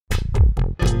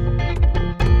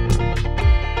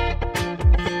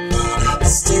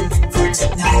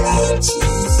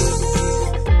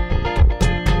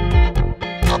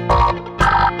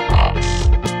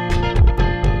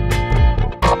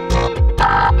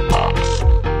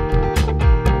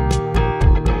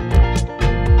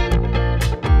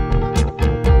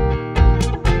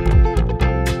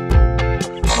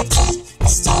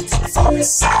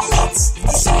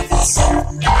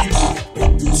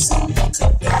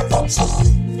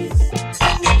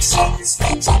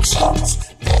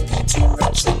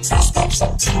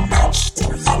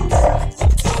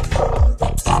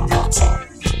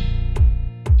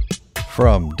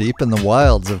From deep in the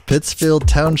wilds of Pittsfield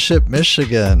Township,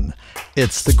 Michigan,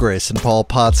 it's the Grace and Paul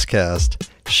Pottscast.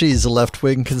 She's a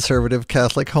left-wing conservative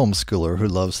Catholic homeschooler who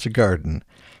loves to garden.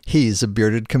 He's a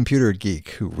bearded computer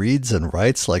geek who reads and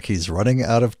writes like he's running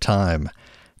out of time.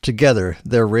 Together,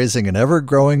 they're raising an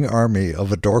ever-growing army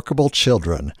of adorable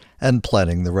children and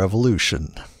planning the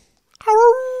revolution.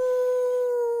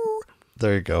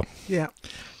 There you go. Yeah.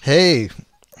 Hey.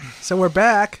 So we're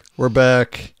back. We're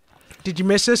back. Did you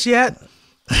miss us yet?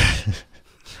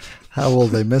 How will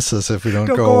they miss us if we don't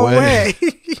go away?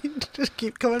 Just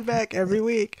keep coming back every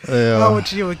week. Yeah. Oh,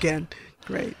 it's you again.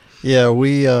 Great. Yeah,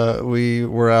 we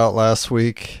were out last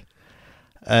week,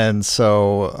 and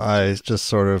so I just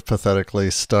sort of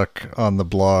pathetically stuck on the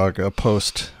blog a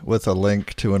post with a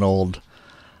link to an old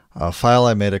file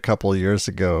I made a couple years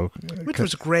ago. Which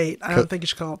was great. I don't think you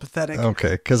should call it pathetic.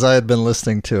 Okay, because I had been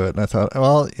listening to it, and I thought,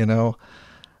 well,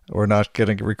 we're not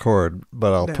going to record,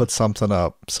 but I'll put something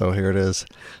up. So here it is.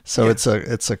 So it's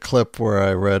a clip where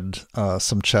I read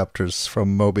some chapters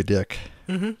from Moby Dick,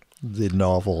 the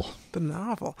novel. The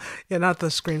novel. Yeah, not the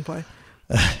screenplay.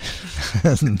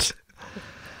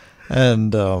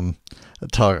 and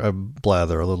I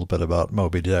blather a little bit about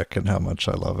Moby Dick and how much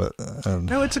I love it.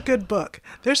 No, it's a good book.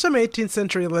 There's some 18th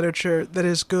century literature that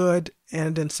is good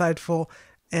and insightful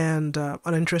and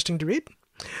uninteresting to read.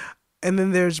 And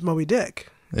then there's Moby Dick.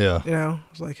 Yeah.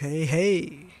 It's like,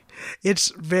 hey. It's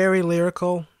very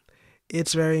lyrical.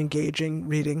 It's very engaging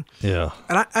reading. Yeah.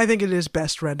 And I think it is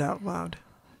best read out loud.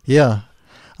 Yeah.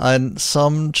 And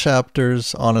some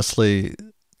chapters, honestly,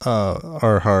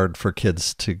 are hard for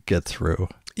kids to get through.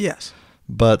 Yes.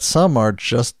 But some are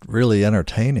just really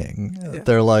entertaining. Yeah.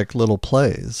 They're like little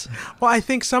plays. Well, I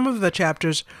think some of the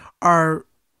chapters are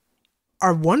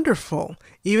wonderful,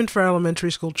 even for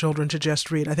elementary school children to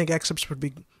just read. I think excerpts would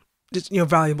be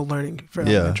valuable learning for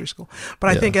elementary school. But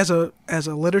I think as a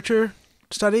literature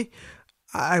study,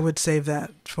 I would save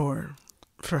that for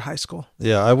high school.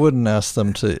 Yeah, I wouldn't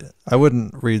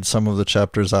wouldn't read some of the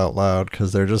chapters out loud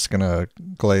because they're just going to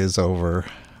glaze over.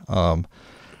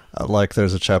 Like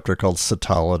there's a chapter called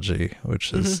Cytology,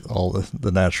 which is all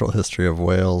the natural history of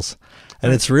whales.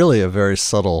 And it's really a very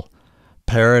subtle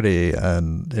parody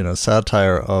and,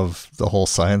 satire of the whole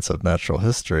science of natural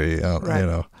history,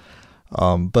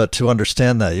 but to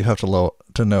understand that, you have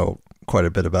to know quite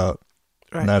a bit about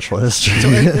natural history.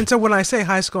 And so when I say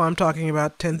high school, I'm talking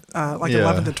about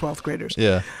 11th and 12th graders.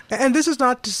 Yeah. And this is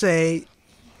not to say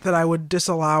that I would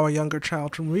disallow a younger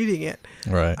child from reading it.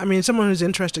 Right. I mean, someone who's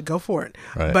interested, go for it.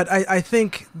 Right. But I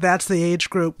think that's the age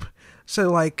group. So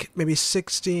like maybe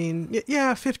 15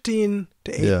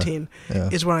 to 18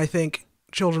 is when I think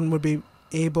children would be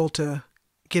able to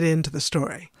get into the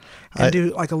story and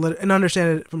do like and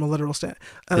understand it from a literal from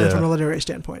a literary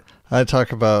standpoint. I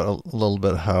talk about a little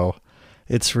bit how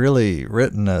it's really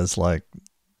written as like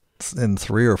in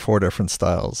 3 or 4 different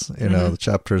styles. The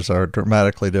chapters are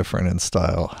dramatically different in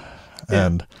style,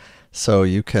 and so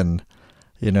you can,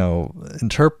 you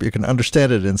can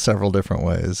understand it in several different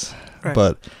ways. Right.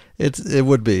 But it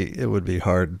would be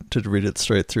hard to read it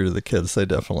straight through to the kids. They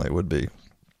definitely would be.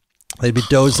 They'd be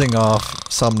dozing off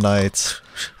some nights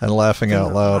and laughing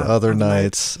out loud other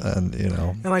nights, and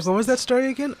And like, what was that story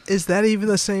again? Is that even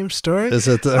the same story? Is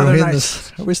it?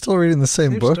 Are we still reading the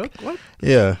same book? What?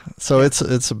 Yeah. So it's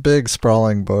a big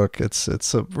sprawling book.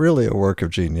 It's really a work of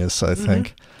genius, I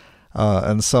think.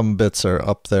 And some bits are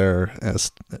up there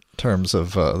as terms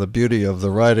of the beauty of the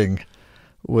writing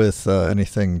with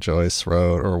anything Joyce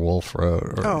wrote or Woolf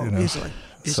wrote. Easily.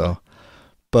 So.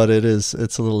 But it's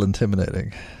a little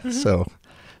intimidating. So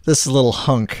this little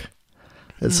hunk,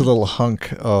 it's a little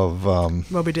hunk of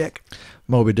Moby Dick.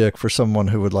 Moby Dick for someone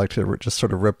who would like to just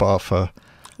sort of rip off a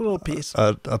little piece,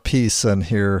 a piece, and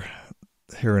hear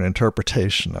an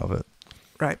interpretation of it.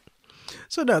 Right.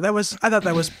 So no, I thought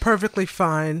that was perfectly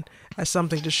fine as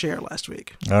something to share last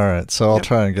week. All right. So I'll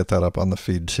try and get that up on the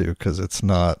feed too, because it's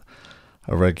not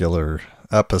a regular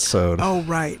episode. Oh,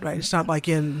 right. It's not like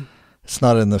in. It's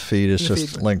not in the feed. It's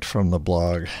just linked from the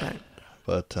blog. Right.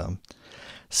 But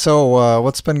so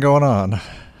what's been going on?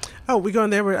 Oh, we going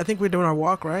there. I think we're doing our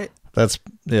walk, right? That's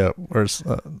Where's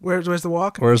the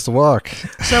walk? Where's the walk?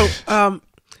 So,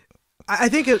 I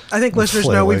think listeners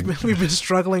know we've been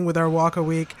struggling with our walk a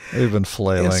week. We've been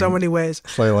flailing in so many ways,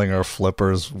 flailing our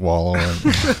flippers, wallowing.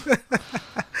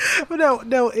 But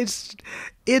no, it's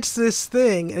this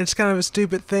thing, and it's kind of a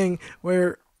stupid thing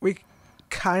where we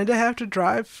kind of have to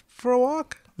drive for a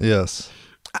walk. Yes,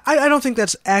 I don't think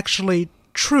that's actually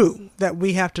true that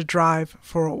we have to drive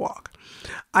for a walk.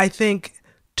 I think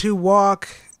to walk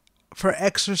for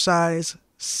exercise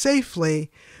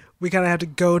safely, we kind of have to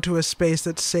go to a space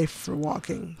that's safe for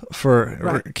walking.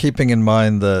 Keeping in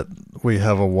mind that we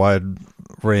have a wide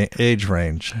age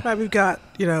range. Right, we've got,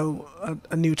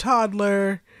 a new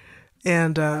toddler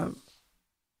and a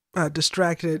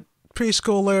distracted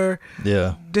preschooler,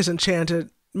 disenchanted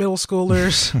middle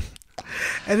schoolers,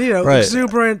 and,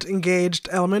 exuberant, engaged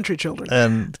elementary children.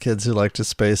 And kids who like to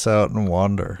space out and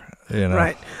wander,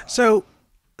 Right. So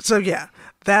yeah,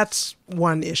 that's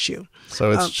one issue.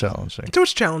 So it's challenging. So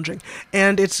it's challenging.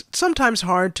 And it's sometimes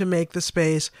hard to make the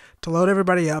space to load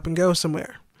everybody up and go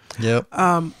somewhere. Yep.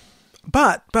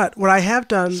 But what I have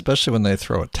done... Especially when they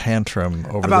throw a tantrum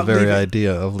over the very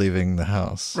idea of leaving the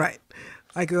house. Right.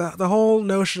 Like the whole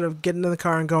notion of getting in the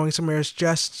car and going somewhere is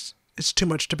just... It's too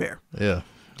much to bear. Yeah.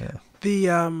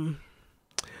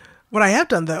 What I have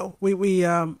done, though, we've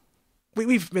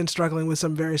been struggling with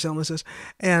some various illnesses,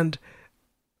 and...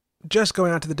 just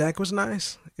going out to the deck was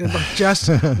nice. Just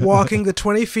walking the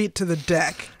 20 feet to the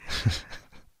deck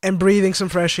and breathing some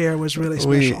fresh air was really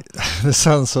special. This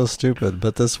sounds so stupid,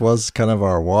 but this was kind of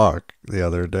our walk the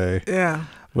other day. Yeah.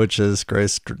 Which is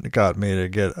Grace got me to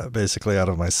get basically out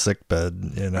of my sick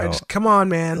bed, Just, come on,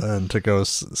 man. And to go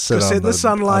sit in the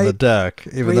sunlight, on the deck,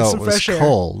 even though it was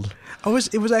cold. Oh,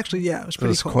 it was actually, it was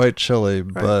pretty cold. It was quite chilly,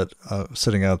 right. But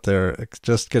sitting out there,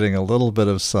 just getting a little bit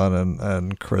of sun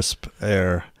and crisp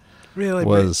air really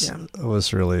was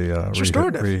really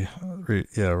restorative.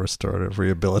 Restorative,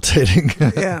 rehabilitating.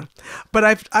 Yeah, but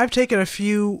I've taken a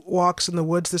few walks in the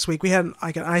woods this week. We had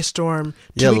like an ice storm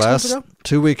 2 weeks ago.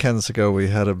 2 weekends ago we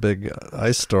had a big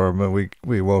ice storm, and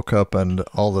we woke up and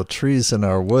all the trees in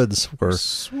our woods were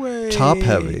top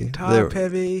heavy,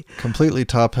 completely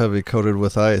top heavy, coated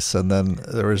with ice, and then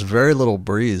there was very little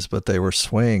breeze, but they were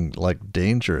swaying like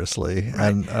dangerously,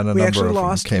 right. and a number of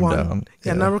them came down.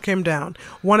 Yeah, a number came down.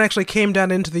 One actually came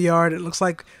down into the yard. It looks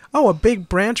like a big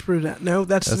branch blew down. No,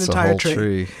 that's an entire whole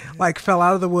tree. Like fell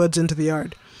out of the woods into the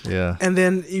yard. Yeah. And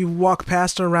then you walk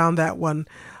past and around that one.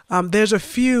 There's a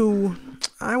few,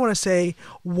 I want to say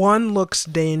one looks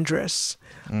dangerous,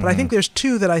 but I think there's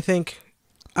two that I think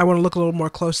I want to look a little more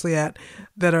closely at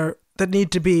that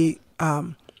need to be,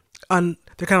 they're kind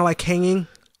of like hanging.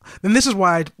 And this is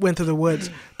why I went through the woods,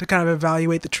 to kind of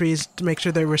evaluate the trees to make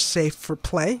sure they were safe for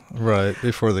play. Right,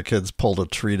 before the kids pulled a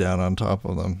tree down on top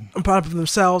of them. On top of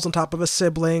themselves, on top of a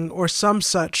sibling, or some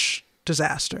such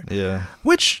disaster. Yeah.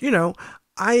 Which, the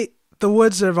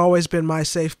woods have always been my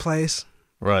safe place.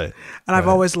 Right. And I've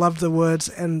always loved the woods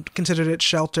and considered it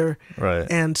shelter. Right.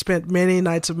 And spent many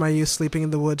nights of my youth sleeping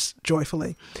in the woods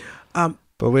joyfully.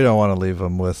 But we don't want to leave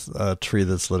them with a tree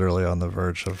that's literally on the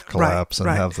verge of collapse and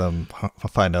have them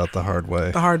find out the hard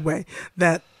way. The hard way.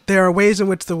 That there are ways in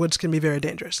which the woods can be very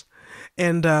dangerous.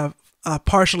 And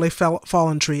partially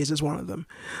fallen trees is one of them.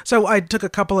 So I took a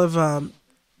couple of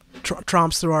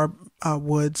tromps through our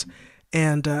woods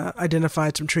and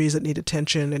identified some trees that need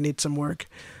attention and need some work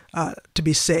to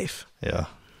be safe. Yeah.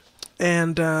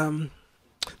 And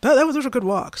those were good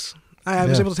walks. I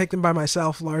was able to take them by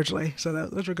myself largely, so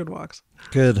those were good walks.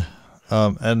 Good.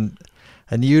 And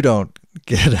you don't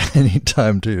get any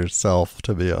time to yourself,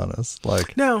 to be honest.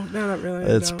 Like No, not really.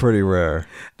 It's pretty rare.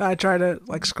 I try to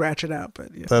scratch it out,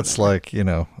 but that's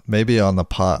maybe on the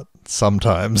pot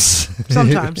sometimes.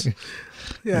 Sometimes.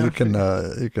 Yeah. You can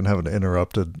have an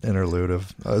interrupted interlude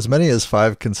of as many as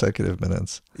 5 consecutive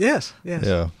minutes. Yes.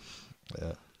 Yeah.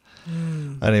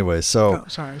 Anyway, so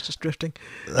sorry, I was just drifting.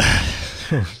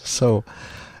 So,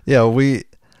 yeah,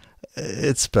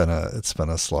 it's been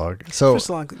a slog. So it's a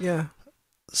slog, yeah.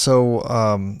 So,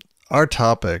 our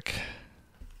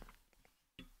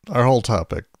whole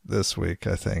topic this week,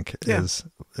 I think, is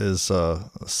a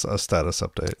status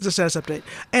update. It's a status update,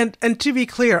 and to be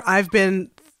clear, I've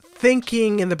been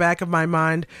thinking in the back of my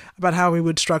mind about how we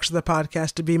would structure the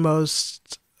podcast to be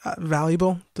most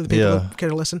valuable to the people who care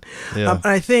to listen. Yeah. And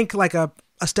I think like a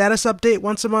status update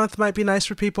once a month might be nice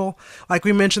for people. Like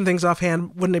we mentioned things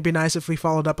offhand. Wouldn't it be nice if we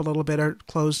followed up a little bit or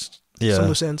closed some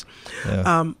loose ends?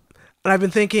 Yeah. And I've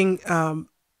been thinking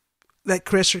that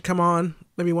Chris should come on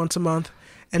maybe once a month.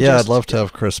 And I'd love to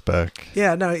have Chris back.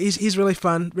 Yeah, no, he's really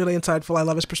fun, really insightful. I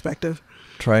love his perspective.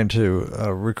 trying to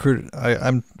recruit.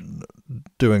 I'm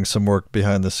doing some work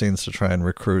behind the scenes to try and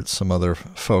recruit some other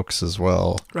folks as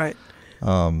well. Right.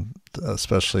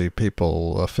 Especially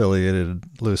people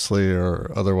affiliated loosely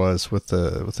or otherwise with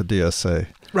the DSA.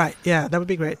 Right. Yeah, that would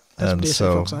be great. That's and DSA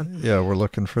so, folks on. yeah, we're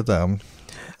looking for them.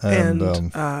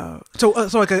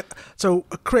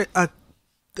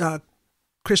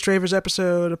 Chris Travers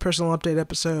episode, a personal update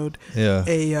episode, yeah,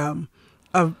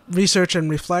 a research and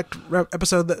reflect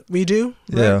episode that we do,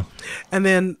 right? Yeah, and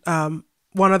then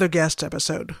one other guest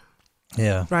episode.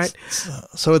 Yeah, right.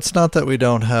 So it's not that we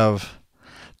don't have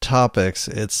topics.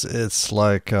 It's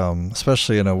like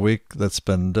especially in a week that's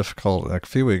been difficult, like a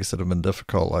few weeks that have been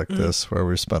difficult like this, where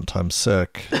we spent time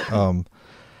sick.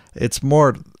 It's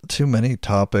more too many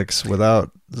topics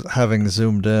without having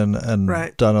zoomed in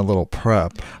and done a little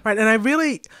prep. Right, and I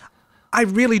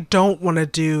really don't want to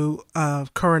do a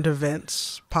current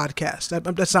events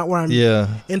podcast. That's not where I'm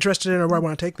interested in or where I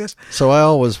want to take this. So I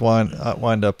always wind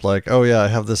up like, oh yeah, I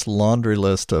have this laundry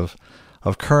list of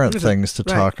current things to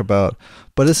talk about,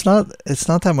 but it's not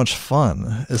that much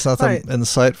fun. It's not that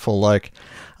insightful. Like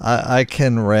I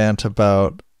can rant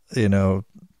about, I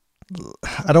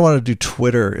don't want to do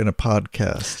Twitter in a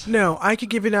podcast. No, I could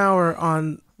give you an hour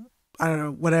on, I don't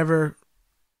know, whatever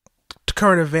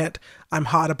current event I'm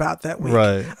hot about that week.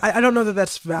 Right. I don't know that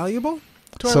that's valuable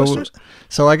to our listeners.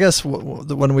 So I guess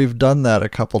when we've done that a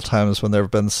couple times, when there's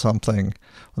been something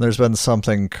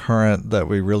current that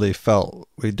we really felt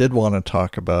we did want to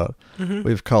talk about,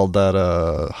 we've called that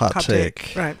a hot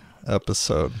take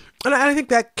episode. And I think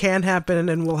that can happen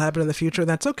and will happen in the future.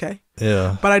 That's okay.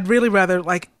 Yeah. But I'd really rather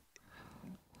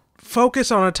focus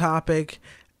on a topic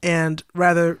and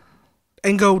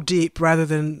go deep rather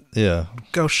than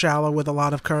go shallow with a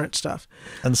lot of current stuff.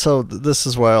 And so this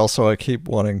is why also I keep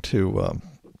wanting to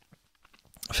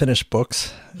finish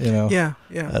books,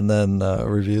 and then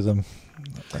review them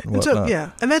and whatnot.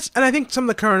 And I think some of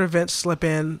the current events slip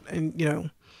in, and you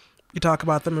talk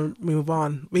about them and move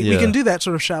on. We can do that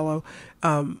sort of shallow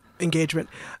engagement.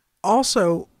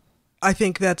 Also, I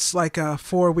think that's like a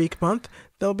 4-week month.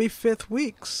 There'll be 5th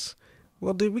weeks.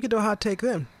 We could do a hot take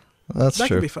then. That true.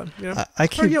 Could be fun. I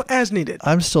keep, as needed.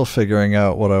 I'm still figuring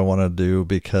out what I want to do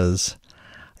because,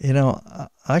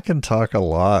 I can talk a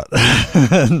lot,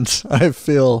 and I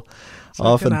feel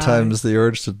oftentimes the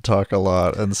urge to talk a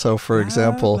lot. And so, for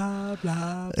example,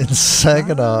 in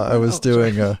Saginaw, I was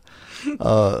doing a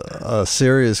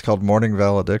series called Morning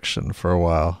Valediction for a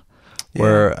while,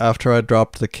 where after I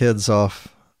dropped the kids off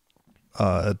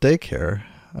at daycare,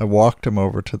 I walked them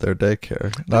over to their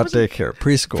daycare.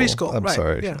 Preschool. Preschool. I'm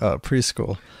sorry.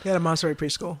 Preschool. You had a Montessori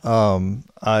preschool.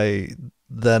 I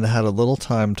then had a little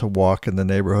time to walk in the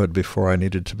neighborhood before I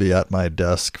needed to be at my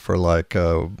desk for like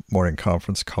a morning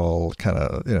conference call, kind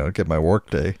of, get my work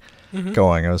day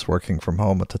going. I was working from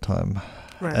home at the time.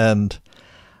 Right. And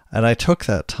I took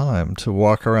that time to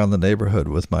walk around the neighborhood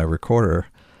with my recorder,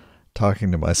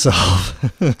 talking to myself.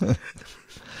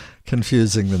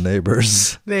 Confusing the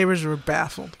neighbors. Neighbors were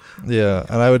baffled. Yeah,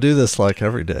 and I would do this like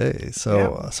every day.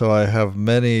 So I have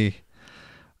many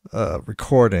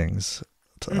recordings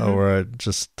where I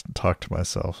just talk to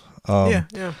myself.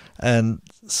 And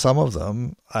some of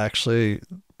them, actually,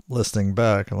 listening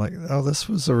back, I'm like, oh, this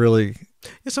was a really...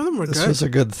 Yeah, some of them were good. This was a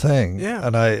good thing. Yeah.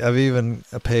 And I've even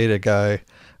paid a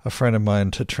friend of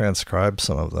mine, to transcribe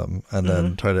some of them and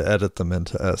then try to edit them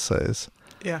into essays.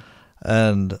 Yeah.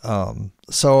 And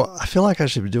so I feel like I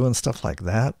should be doing stuff like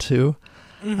that too.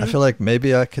 I feel like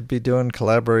maybe I could be doing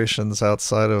collaborations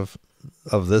outside of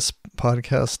this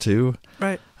podcast too.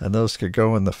 Right. And those could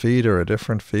go in the feed or a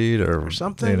different feed or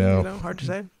something, hard to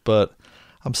say. But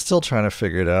I'm still trying to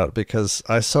figure it out because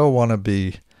I so want to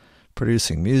be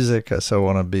producing music. I so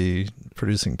want to be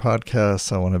producing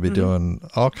podcasts. I want to be doing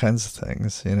all kinds of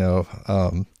things,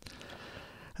 and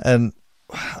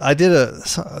I did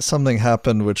something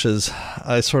happened, which is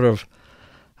I sort of,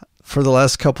 for the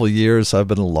last couple of years, I've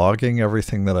been logging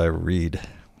everything that I read.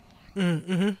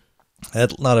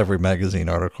 Not every magazine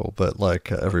article, but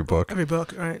like every book. Every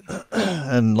book, right.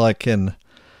 And like in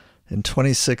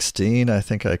 2016, I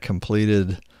think I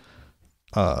completed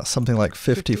something like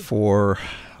 54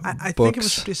 I books. think it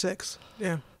was 56.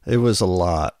 Yeah. It was a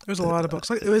lot. It was a lot of books.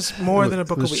 Like, it was more than a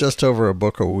book a week. It was just over a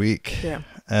book a week. Yeah.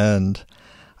 And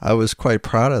I was quite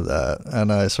proud of that,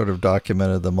 and I sort of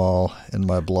documented them all in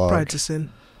my blog. Pride's a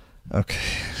sin. Okay.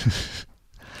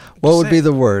 What would be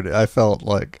the word? I felt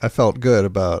good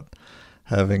about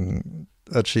having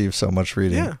achieved so much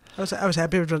reading. Yeah, I was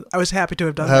happy to have done.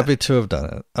 Happy to have done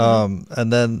it.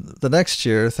 And then the next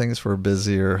year things were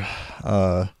busier.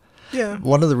 Yeah.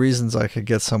 One of the reasons I could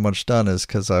get so much done is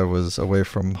because I was away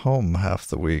from home half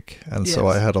the week. And so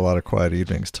I had a lot of quiet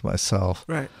evenings to myself.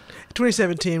 Right.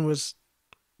 2017 was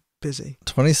busy.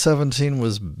 2017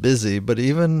 was busy, but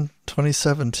even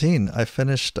 2017, I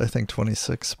finished, I think,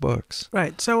 26 books.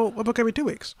 Right. So a book every 2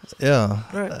 weeks. Yeah.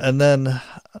 Right. And then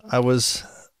I was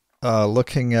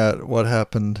looking at what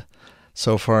happened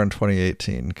so far in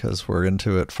 2018, because we're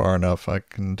into it far enough. I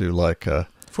can do like a...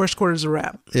 First quarter's a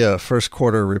wrap. Yeah, first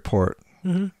quarter report.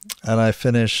 Mm-hmm. And I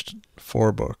finished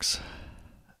 4 books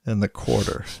in the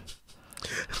quarter.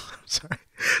 Sorry.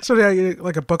 So yeah,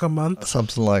 like a book a month?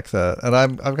 Something like that. And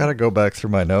I've got to go back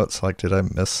through my notes. Like, did I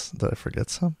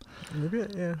forget some? Maybe,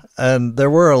 yeah. And there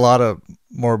were a lot of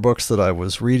more books that I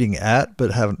was reading at,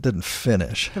 but didn't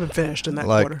finish. Haven't finished in that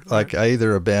quarter. Like I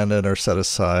either abandoned or set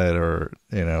aside, or,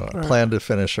 plan to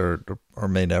finish or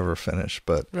may never finish.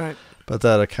 But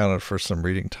that accounted for some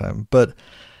reading time. But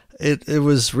it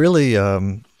was really it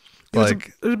was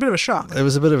a bit of a shock. It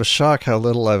was a bit of a shock how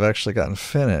little I've actually gotten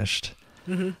finished.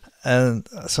 Mm-hmm. And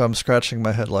so I'm scratching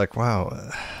my head like, wow.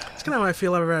 It's kind of how I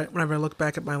feel whenever I look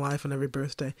back at my life on every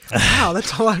birthday. Wow,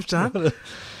 that's all I've done?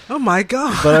 Oh my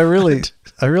God. But I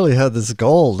really had this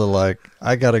goal to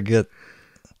I got to get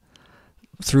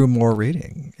through more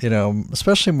reading,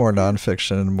 especially more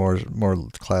nonfiction and more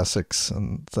classics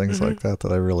and things like that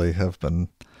I really have been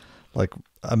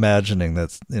imagining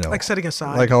that's, like setting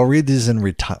aside. Like I'll read these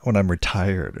when I'm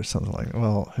retired or something like,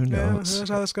 well, who knows? Yeah, that's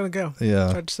how that's going to go. Yeah.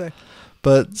 It's hard to say.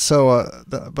 But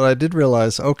but I did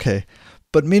realize, okay,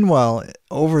 but meanwhile,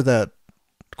 over that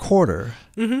quarter,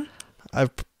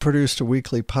 I've produced a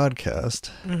weekly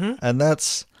podcast, and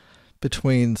that's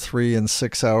between 3 and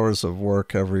 6 hours of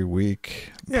work every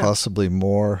week, possibly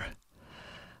more,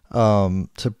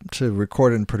 to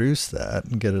record and produce that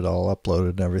and get it all uploaded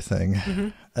and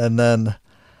everything. And then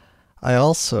I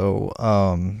also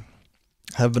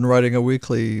have been writing a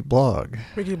weekly blog.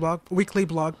 Weekly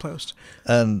blog post.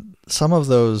 And some of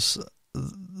those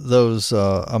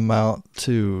amount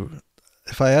to,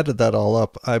 if I added that all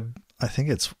up, I think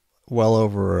it's well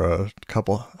over a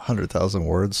couple 100,000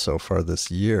 words so far this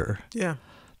year. Yeah.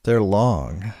 They're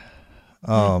long.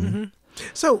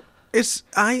 So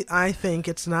I think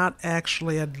it's not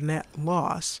actually a net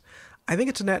loss. I think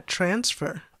it's a net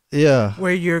transfer. Yeah.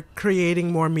 Where you're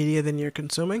creating more media than you're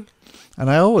consuming. And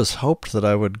I always hoped that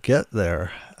I would get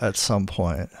there at some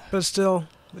point. But still,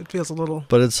 it feels a little...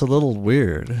 But it's a little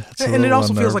weird. And it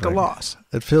also feels like a loss.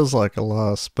 It feels like a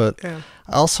loss. But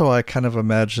also I kind of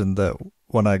imagined that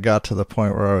when I got to the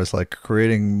point where I was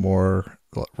doing more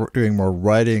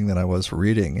writing than I was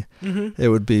reading, it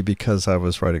would be because I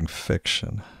was writing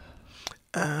fiction.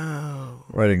 Oh.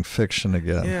 Writing fiction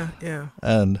again. Yeah.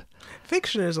 And...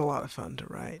 Fiction is a lot of fun to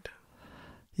write.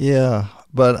 Yeah,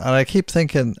 and I keep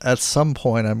thinking at some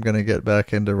point I'm going to get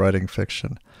back into writing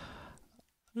fiction.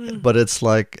 But it's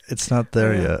not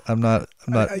there yet. I'm not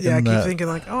I keep thinking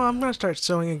I'm going to start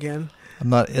sewing again. I'm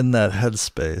not in that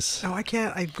headspace. No, I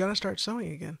can't. I've got to start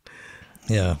sewing again.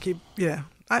 Yeah.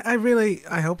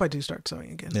 I hope I do start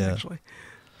sewing again, actually.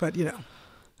 But,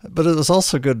 But it was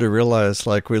also good to realize,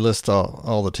 we list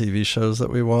all the TV shows that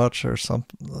we watch or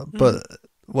something, but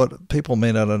what people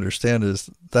may not understand is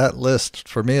that list,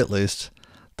 for me at least,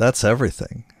 that's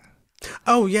everything.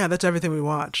 Oh, yeah, that's everything we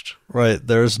watched. Right.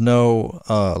 There's no,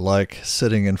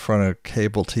 sitting in front of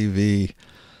cable TV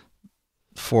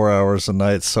 4 hours a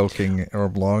night soaking or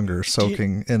longer,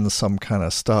 in some kind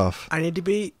of stuff. I need to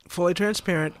be fully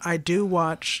transparent. I do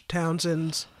watch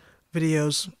Townsend's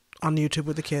videos on YouTube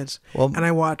with the kids, and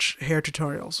I watch hair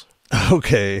tutorials.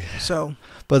 Okay.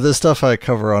 But the stuff I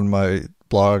cover on my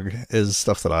blog is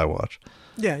stuff that I watch.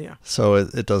 Yeah. So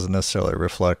it doesn't necessarily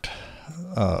reflect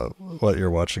what you're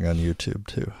watching on YouTube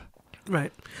too.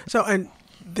 Right. So, and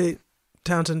the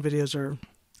Townsend videos are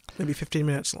maybe 15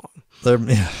 minutes long.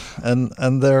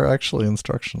 And they're actually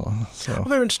instructional. So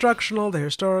they're instructional. They're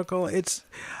historical.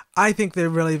 I think they're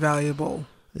really valuable.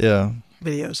 Yeah.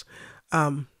 Videos.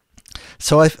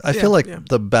 So I feel like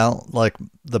the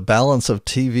balance of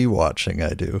TV watching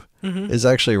I do is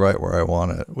actually right where I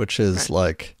want it, which is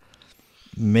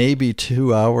maybe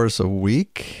 2 hours a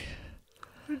week.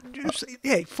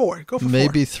 Hey, 4. Go for 4.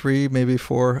 Maybe 3, maybe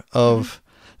 4 of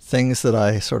things that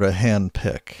I sort of hand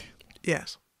pick.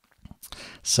 Yes.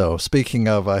 So speaking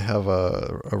of, I have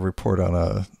a report on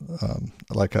a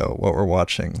what we're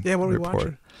watching. Yeah, what are we report.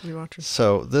 watching? What are you watching?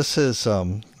 So this is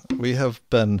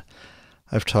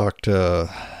I've talked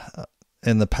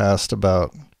in the past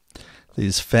about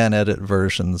these fan edit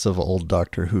versions of old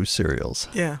Doctor Who serials.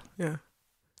 Yeah.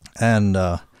 And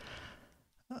I'm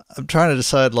trying to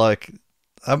decide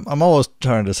I'm always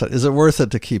trying to decide, is it worth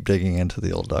it to keep digging into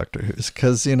the old Doctor Who's?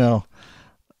 Because, they're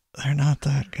not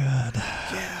that good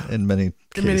in many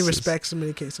cases. In many respects, in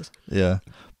many cases. Yeah.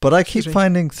 But I keep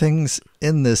finding things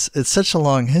in this. It's such a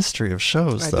long history of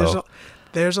shows, though.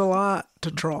 There's a lot to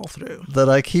trawl through. That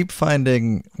I keep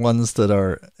finding ones that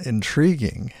are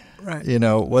intriguing. Right.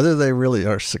 Whether they really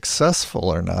are successful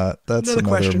or not, that's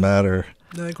another matter.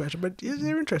 Another question, but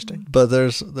they're interesting. But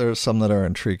there's some that are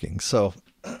intriguing. So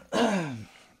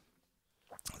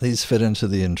these fit into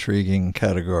the intriguing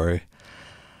category,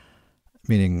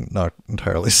 meaning not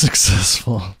entirely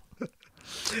successful.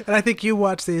 And I think you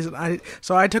watched these.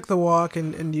 So I took the walk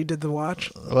and you did the watch?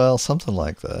 Well, something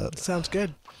like that. Sounds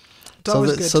good. So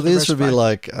these would be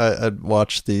like, I'd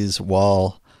watch these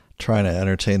while trying to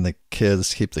entertain the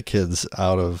kids, keep the kids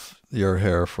out of your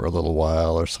hair for a little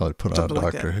while, or so I'd put on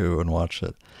Doctor Who and watch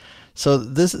it. So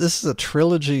this is a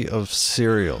trilogy of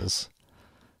serials,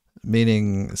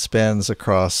 meaning spans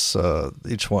across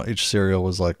each serial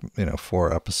was like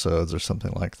 4 episodes or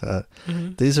something like that.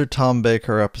 Mm-hmm. These are Tom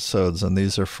Baker episodes, and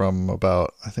these are from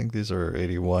about, I think these are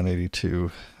 81,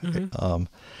 82,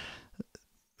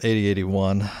 80,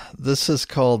 81. This is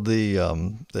called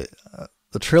the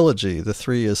trilogy. The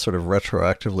 3 is sort of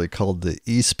retroactively called the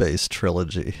E-Space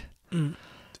trilogy. Mm.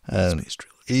 And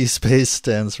E-Space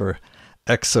stands for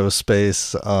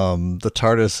exospace. The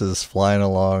TARDIS is flying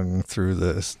along through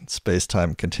the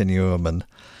space-time continuum and,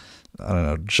 I don't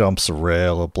know, jumps a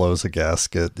rail, blows a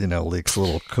gasket, leaks a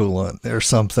little coolant or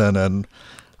something, and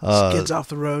skids off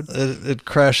the road. It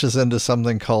crashes into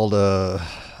something called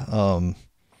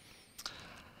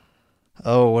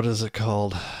what is it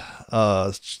called?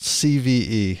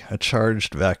 CVE, a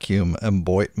charged vacuum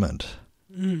emboitment.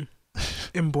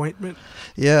 Emboitment?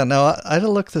 Yeah, now I had to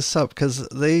look this up because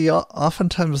they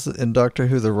oftentimes in Doctor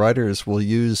Who, the writers will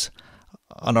use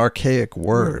an archaic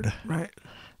word. Right.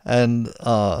 And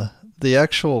the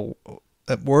actual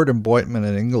word emboitment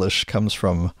in English comes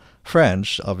from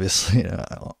French, obviously,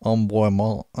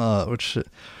 emboitement, which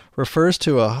refers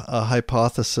to a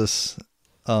hypothesis,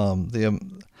 the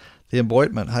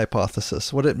emboitment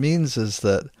hypothesis. What it means is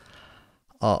that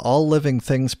all living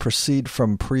things proceed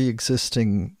from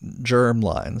pre-existing germ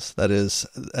lines. That is,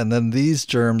 and then these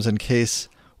germs encase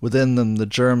within them the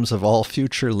germs of all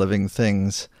future living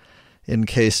things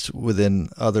encased within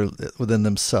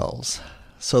themselves.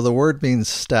 So the word means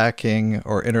stacking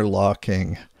or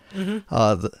interlocking.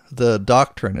 Mm-hmm. The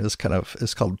doctrine is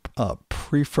called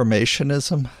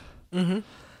preformationism, mm-hmm.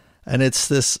 and it's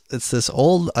this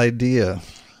old idea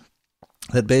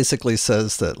that basically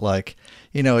says that, like,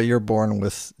 you're born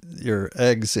with your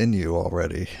eggs in you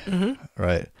already, mm-hmm.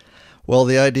 right? Well,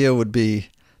 the idea would be,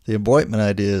 the emboitment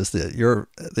idea is that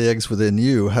the eggs within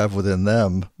you have within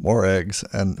them more eggs,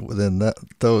 and within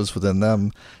those within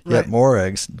them yet more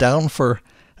eggs, down for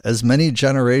as many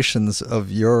generations of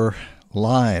your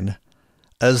line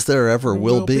as there ever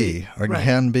will be or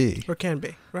can be. Or can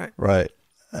be, right. Right.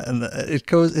 And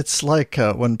it's like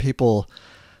when people...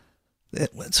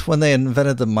 It's when they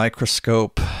invented the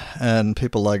microscope, and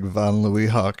people like von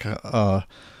Leeuwenhoek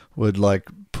would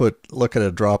look at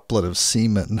a droplet of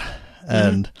semen,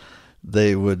 and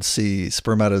they would see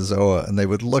spermatozoa, and they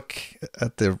would look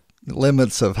at the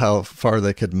limits of how far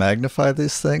they could magnify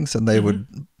these things, and they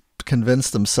would convince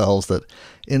themselves that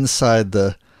inside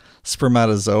the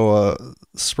spermatozoon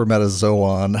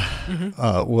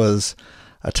was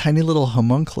a tiny little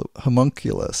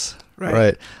homunculus.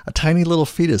 Right. A tiny little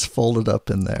fetus folded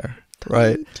up in there.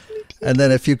 Right. And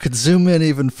then if you could zoom in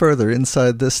even further,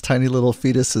 inside this tiny little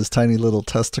fetus's tiny little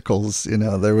testicles,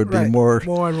 there would be more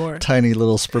and more tiny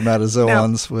little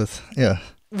spermatozoans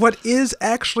What is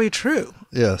actually true?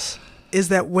 Yes. Is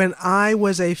that when I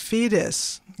was a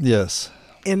fetus. Yes.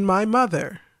 In my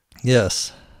mother.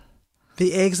 Yes.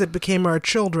 The eggs that became our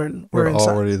children were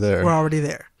already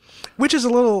there. Which is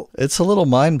it's a little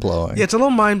mind-blowing. Yeah, it's a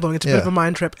little mind-blowing. It's a bit of a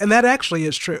mind trip. And that actually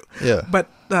is true. Yeah. But,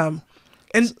 and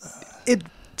it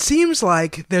seems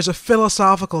like there's a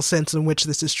philosophical sense in which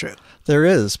this is true. There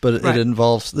is, but it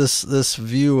involves, this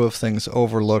view of things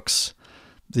overlooks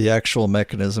the actual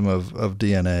mechanism of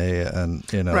DNA and,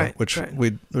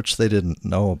 which they didn't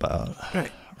know about.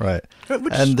 Right. Right.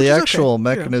 And the actual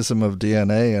mechanism of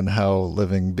DNA and how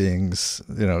living beings,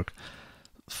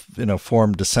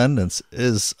 form descendants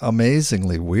is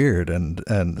amazingly weird, and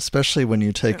especially when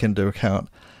you take into account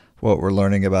what we're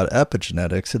learning about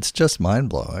epigenetics, it's just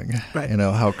mind-blowing. Right.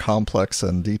 How complex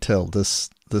and detailed this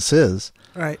is.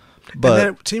 Right. But and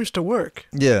then it seems to work.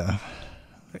 Yeah.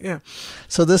 Yeah.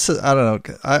 So this is, I don't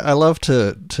know, I love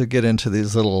to get into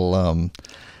these little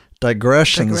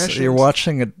digressions. You're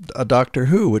watching a Doctor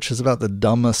Who, which is about the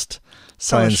dumbest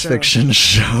science fiction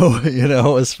show,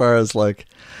 as far as like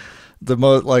the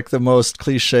most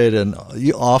cliched, and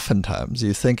oftentimes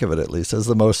you think of it, at least, as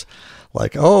the most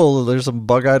like, oh, there's a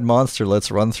bug-eyed monster,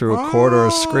 let's run through a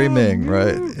corridor screaming,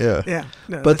 right? Yeah.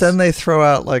 No, but then they throw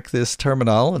out like this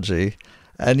terminology,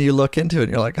 and you look into it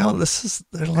and you're like, oh,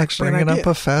 they're like bringing up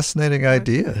a fascinating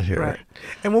idea here. Right.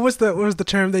 And what was the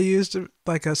term they used?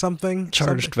 Like a something?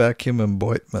 Charged vacuum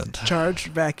emboyment. Charged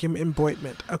vacuum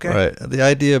emboyment. Okay. Right. The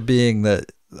idea being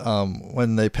that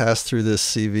when they pass through this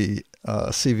CVE,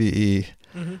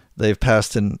 mm-hmm. they've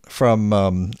passed in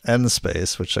from N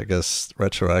space, which I guess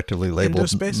retroactively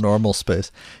labeled normal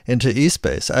space, into E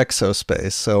space,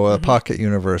 exospace, so a pocket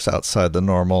universe outside the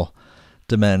normal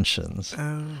dimensions.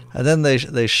 Oh. And then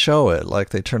they show it, like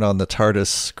they turn on the TARDIS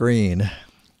screen,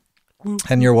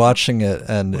 and you're watching it,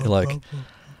 and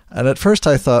and at first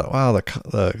I thought, wow,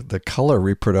 the color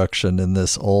reproduction in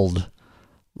this old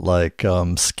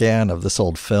scan of this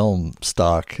old film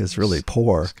stock is really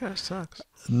poor. This kind of sucks.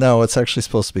 No, it's actually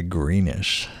supposed to be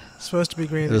greenish. Supposed to be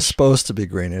greenish. It was supposed to be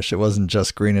greenish. It wasn't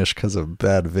just greenish because of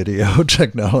bad video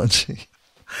technology.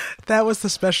 That was the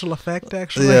special effect,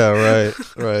 actually. Yeah,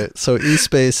 right. So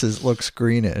E-space looks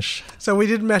greenish. So we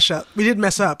didn't mess up.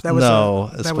 That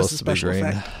was it's supposed to be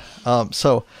green.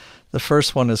 So the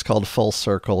first one is called Full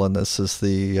Circle, and this is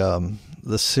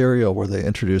the serial where they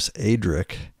introduce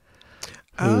Adric,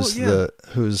 who's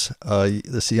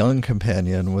this young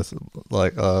companion with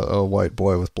like a white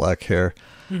boy with black hair,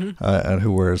 and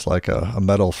who wears like a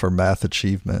medal for math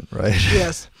achievement, right?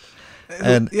 Yes.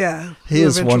 And he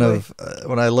is one of,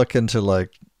 when I look into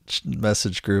like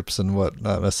message groups and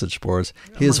not message boards,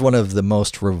 he is one of the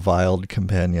most reviled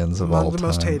companions of all time. The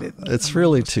most hated. It's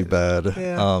really too bad.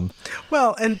 Yeah.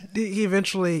 Well, and he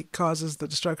eventually causes the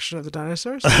destruction of the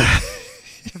dinosaurs.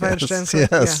 If I understand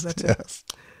correctly. Yes, that's it.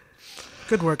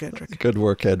 Good work, Edric. Good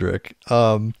work, Edric.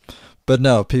 But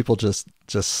no, people just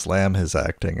slam his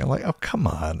acting. I'm like, oh, come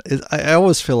on. I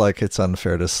always feel like it's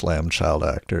unfair to slam child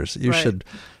actors.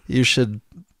 You should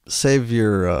save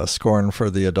your scorn for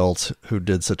the adults who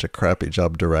did such a crappy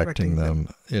job directing them,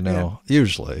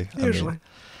 usually.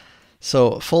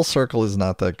 So Full Circle is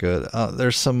not that good.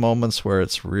 There's some moments where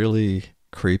it's really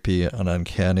creepy and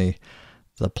uncanny.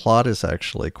 The plot is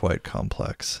actually quite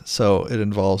complex. So it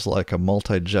involves like a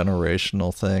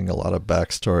multi-generational thing, a lot of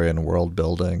backstory and world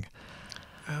building.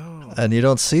 Oh. And you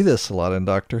don't see this a lot in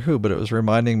Doctor Who, but it was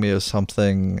reminding me of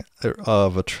something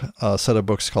of a set of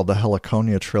books called the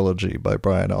Heliconia trilogy by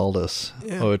Brian Aldiss,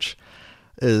 which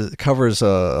covers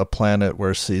a planet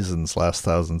where seasons last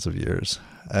thousands of years,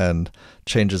 and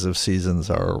changes of seasons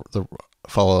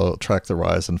track the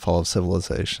rise and fall of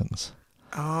civilizations.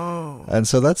 Oh. And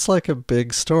so that's like a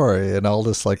big story, and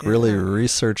Aldous really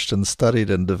researched and studied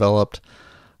and developed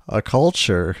a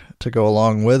culture to go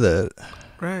along with it.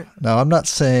 Right. Now, I'm not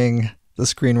saying the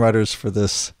screenwriters for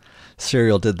this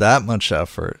serial did that much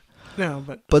effort. No,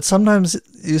 but sometimes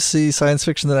you see science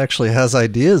fiction that actually has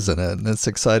ideas in it, and it's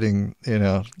exciting,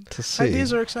 to see.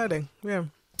 Ideas are exciting. Yeah.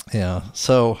 Yeah.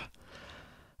 So,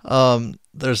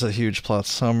 there's a huge plot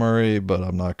summary, but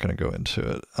I'm not going to go into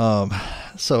it.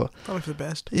 So probably for the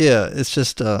best. Yeah, it's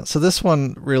just so this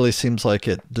one really seems like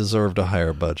it deserved a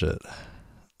higher budget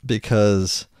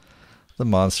because the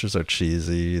monsters are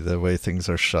cheesy, the way things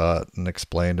are shot and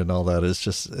explained and all that is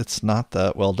just, it's not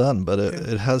that well done, but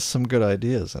it has some good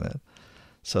ideas in it.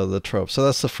 So the trope. So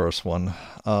that's the first one.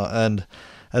 And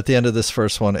at the end of this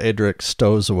first one, Adric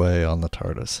stows away on the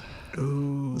TARDIS.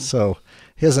 Ooh. So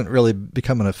he hasn't really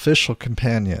become an official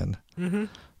companion. Mm-hmm.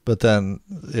 But then,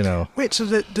 Wait,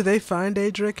 so do they find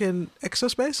Adric in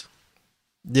exospace?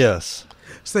 Yes.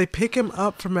 So they pick him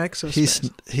up from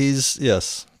exospace. He's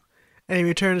yes. And he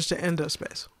returns to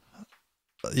endospace.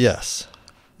 Yes.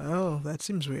 Oh, that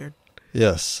seems weird.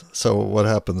 Yes. So what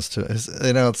happens to it's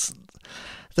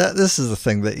this is the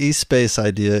thing. The E-space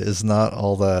idea is not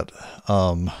all that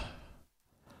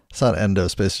it's not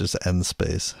endospace, just end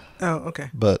space. Oh, okay.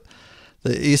 But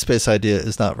the E-space idea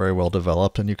is not very well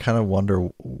developed, and you kind of wonder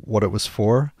what it was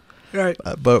for. Right.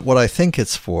 But what I think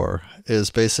it's for is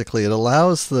basically it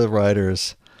allows the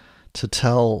writers to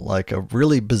tell like a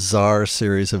really bizarre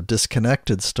series of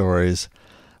disconnected stories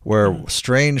where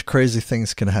strange, crazy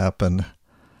things can happen.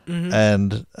 Mm-hmm.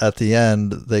 And at the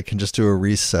end, they can just do a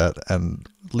reset and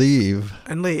leave.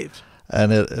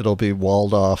 And it'll be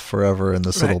walled off forever in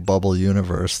this little bubble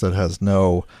universe that has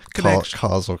no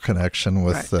causal connection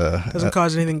with doesn't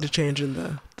cause anything to change in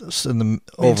the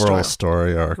overall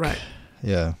story arc. Right.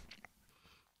 Yeah.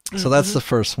 So that's the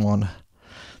first one.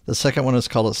 The second one is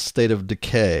called A State of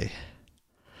Decay.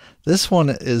 This one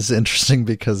is interesting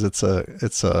because it's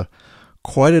a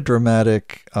quite a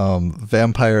dramatic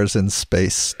vampires in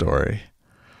space story,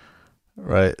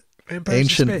 right?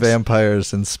 Ancient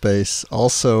vampires in space,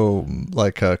 also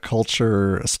like a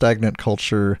stagnant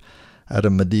culture at a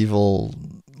medieval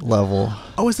level.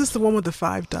 Oh, is this the one with the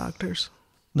 5 doctors?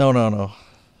 No.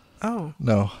 Oh.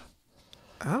 No.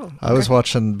 Oh. Okay. I was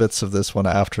watching bits of this one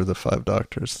after the 5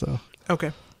 doctors, though.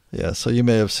 Okay. Yeah, so you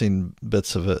may have seen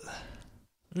bits of it.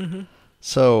 Mm-hmm.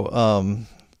 So,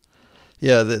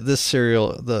 this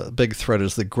serial, the big threat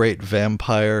is the great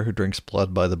vampire who drinks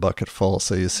blood by the bucketful.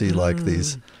 So you see like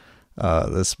these,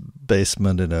 this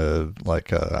basement in a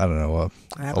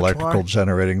electrical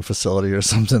generating facility or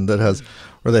something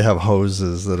where they have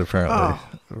hoses that apparently,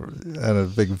 and a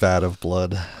big vat of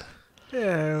blood.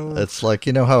 Ew. It's like,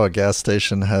 you know how a gas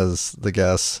station has the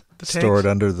gas stored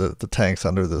under the tanks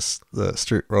under the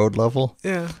street road level?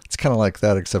 Yeah. It's kind of like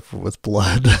that, except for with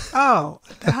blood. Oh,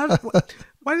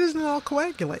 why doesn't it all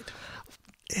coagulate?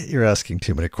 You're asking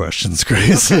too many questions,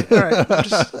 Grace. Okay, all right.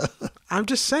 I'm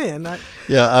just saying.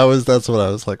 That's what I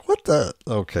was like. What the?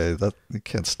 Okay, you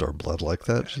can't store blood like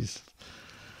that. Jeez.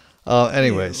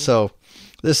 Anyway, so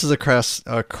this is a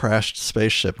crashed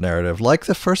spaceship narrative. Like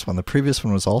the first one, the previous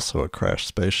one was also a crashed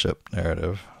spaceship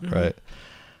narrative, right?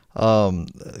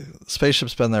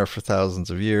 Spaceship's been there for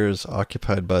thousands of years,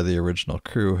 occupied by the original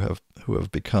crew who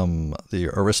have become the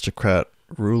aristocrat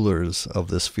rulers of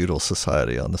this feudal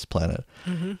society on this planet.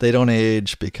 Mm-hmm. They don't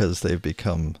age because they've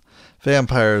become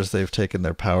vampires. They've taken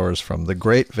their powers from the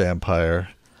great vampire,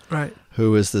 right?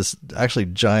 Who is this actually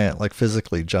giant, like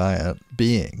physically giant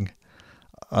being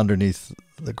underneath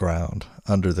the ground,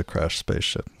 under the crashed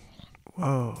spaceship.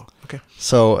 Whoa. Okay.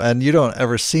 So, and you don't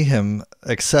ever see him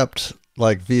except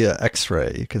like via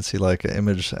X-ray. You can see like an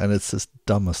image, and it's this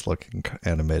dumbest looking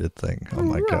animated thing. Oh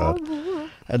my God.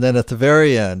 And then at the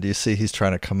very end, you see he's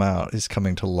trying to come out. He's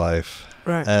coming to life.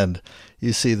 Right. And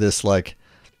you see this like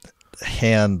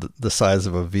hand the size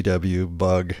of a VW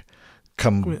bug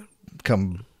come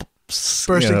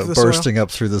bursting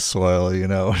up through the soil, you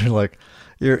know. You're like,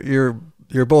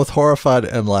 you're both horrified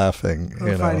and laughing.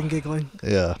 Horrified and giggling.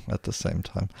 Yeah, at the same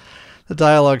time. The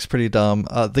dialogue's pretty dumb.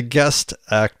 The guest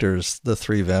actors, the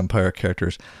 3 vampire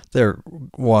characters, they're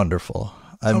wonderful.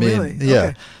 I mean, really? Yeah,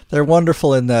 okay. They're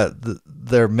wonderful in that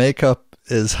their makeup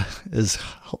is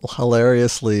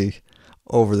hilariously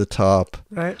over the top.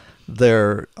 Right.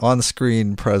 Their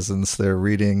on-screen presence, their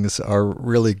readings are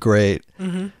really great.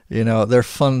 Mm-hmm. You know, they're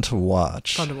fun to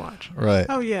watch. Right.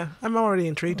 Oh yeah, I'm already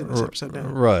intrigued in this episode now.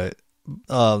 Right.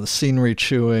 The scenery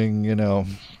chewing, you know,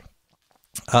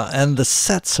 and the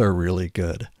sets are really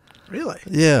good. Really?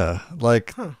 Yeah,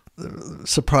 like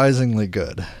surprisingly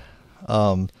good.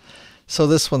 So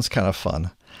this one's kind of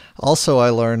fun. Also,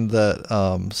 I learned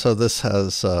that, so this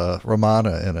has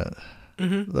Romana in it,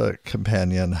 the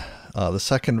companion, the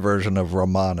second version of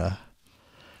Romana,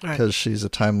 because she's a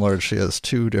Time Lord. She has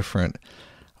 2 different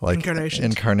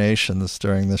incarnations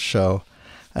during this show.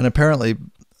 And apparently,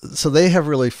 so they have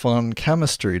really fun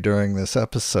chemistry during this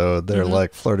episode. They're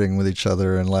like flirting with each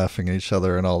other and laughing at each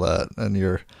other and all that. And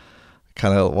you're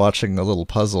kind of watching a little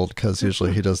puzzled because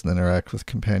usually he doesn't interact with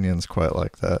companions quite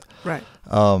like that. Right.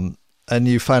 And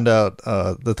you find out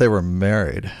that they were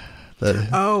married.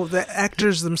 The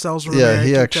actors themselves were married. Yeah,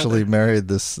 he actually married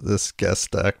this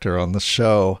guest actor on the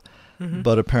show,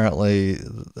 but apparently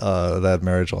that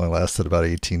marriage only lasted about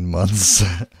 18 months.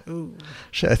 Ooh.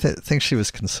 I think she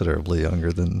was considerably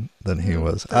younger than he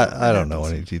was. I don't know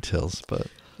any details, but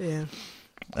yeah.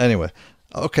 Anyway,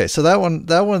 okay, so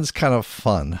that one's kind of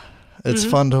fun. It's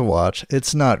fun to watch.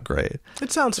 It's not great.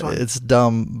 It sounds fun. It's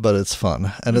dumb, but it's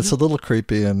fun. And it's a little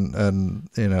creepy and,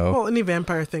 you know... Well, any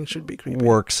vampire thing should be creepy.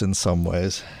 Works in some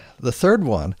ways. The third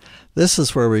one, this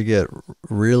is where we get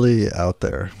really out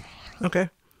there.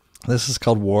 Okay. This is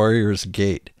called Warrior's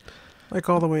Gate. Like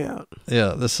all the way out.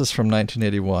 Yeah, this is from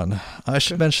 1981. I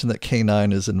should mention that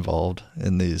K9 is involved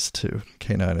in these two.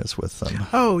 K9 is with them.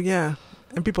 Oh, yeah.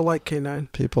 And people like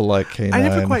K9. People like K9. I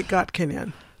never quite got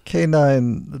K9.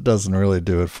 K9 doesn't really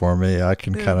do it for me. I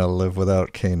can kind of live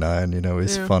without K9. You know,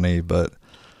 he's funny, but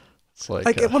it's like...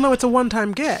 well, no, it's a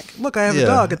one-time gag. Look, I have a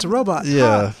dog. It's a robot.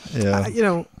 Yeah, you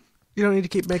know, you don't need to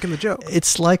keep making the joke.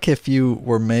 It's like if you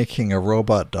were making a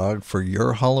robot dog for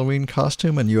your Halloween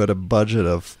costume and you had a budget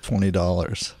of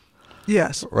 $20.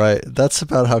 Yes. Right? That's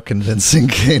about how convincing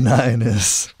K9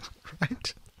 is.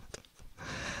 Right.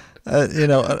 You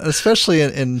know, especially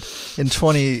in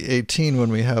 2018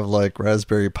 when we have like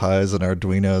Raspberry Pis and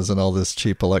Arduinos and all this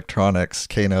cheap electronics,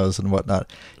 Kanos and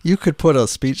whatnot, you could put a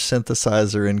speech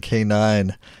synthesizer in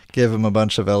K9, give him a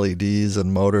bunch of LEDs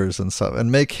and motors and stuff,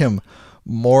 and make him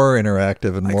more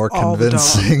interactive and like more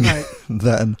convincing right.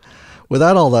 than,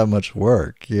 without all that much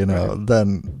work,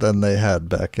 than they had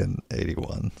back in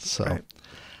 81. So. Right.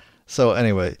 So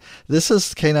anyway, this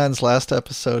is K9's last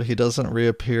episode. He doesn't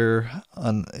reappear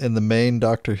in the main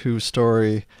Doctor Who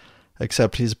story,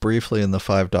 except he's briefly in the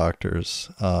Five Doctors.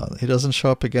 He doesn't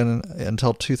show up again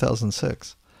until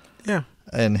 2006. Yeah.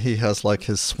 And he has like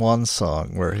his swan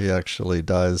song where he actually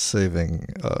dies saving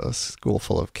a school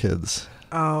full of kids.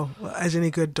 Oh, well, as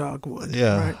any good dog would.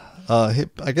 Yeah. Right?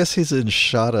 I guess he's in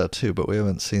Shada too, but we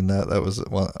haven't seen that. That was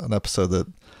an episode that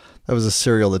was a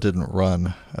serial that didn't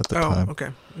run at the time. Oh, okay.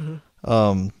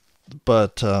 Mm-hmm.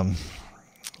 But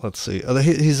let's see.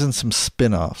 He's in some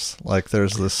spin-offs. Like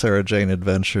there's the Sarah Jane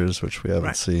Adventures, which we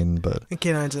haven't seen, but and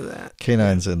K9's in that.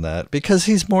 K9's in that because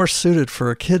he's more suited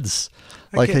for a kids,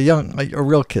 a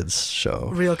real kids show.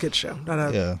 A real kids show, not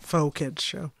a faux kids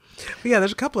show. But yeah,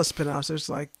 there's a couple of spin-offs. There's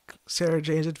like Sarah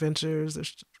Jane's Adventures.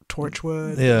 There's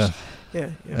Torchwood.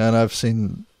 Yeah. And I've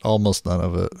seen almost none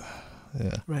of it.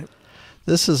 Yeah. Right.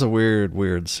 This is a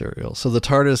weird serial. So the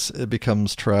TARDIS, it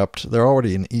becomes trapped. They're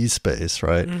already in E-space,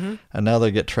 right? Mm-hmm. And now they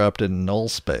get trapped in null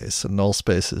space. And null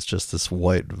space is just this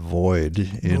white void,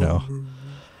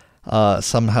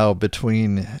 somehow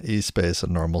between E-space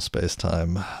and normal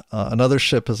space-time. Another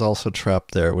ship is also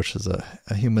trapped there, which is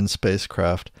a human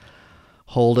spacecraft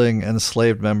holding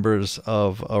enslaved members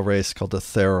of a race called the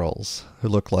Therals, who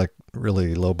look like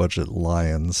really low-budget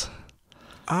lions.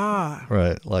 Ah.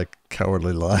 Right, like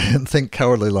Cowardly Lion. Think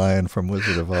Cowardly Lion from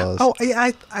Wizard of Oz. Oh,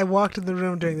 yeah, I walked in the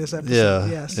room during this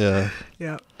episode. Yeah, yes.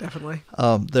 Yeah, definitely.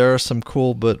 There are some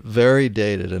cool but very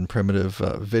dated and primitive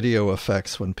video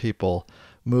effects when people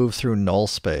move through null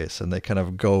space and they kind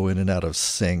of go in and out of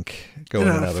sync, go in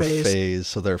and out of phase,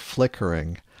 so they're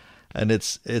flickering. And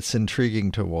it's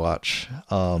intriguing to watch.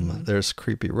 There's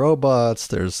creepy robots.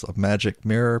 There's a magic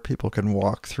mirror people can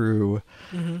walk through.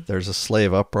 Mm-hmm. There's a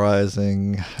slave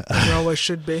uprising. There always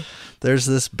should be. There's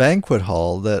this banquet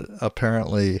hall that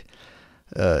apparently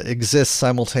exists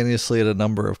simultaneously at a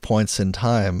number of points in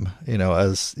time,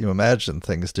 as you imagine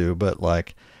things do. But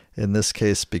like in this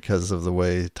case, because of the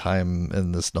way time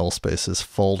in this null space is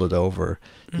folded over,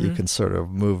 mm-hmm. you can sort of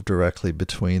move directly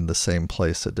between the same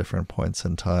place at different points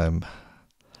in time.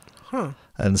 Huh.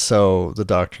 And so the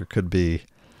Doctor could be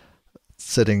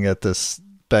sitting at this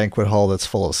banquet hall that's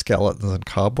full of skeletons and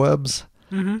cobwebs,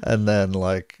 mm-hmm. and then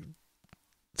like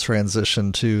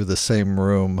transition to the same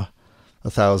room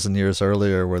 1,000 years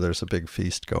earlier where there's a big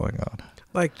feast going on.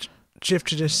 Like shift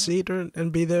to his seat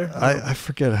and be there? I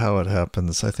forget how it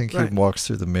happens. I think he walks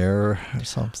through the mirror or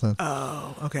something.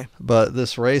 Oh, okay. But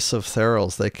this race of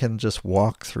Therals, they can just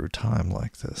walk through time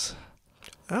like this.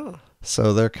 Oh.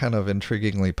 So they're kind of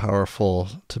intriguingly powerful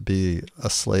to be a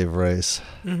slave race.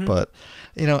 Mm-hmm. But,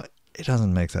 it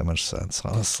doesn't make that much sense,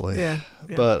 honestly. Yeah.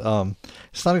 But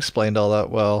it's not explained all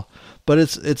that well. But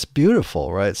it's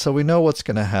beautiful, right? So we know what's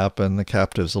going to happen. The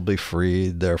captives will be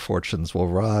freed. Their fortunes will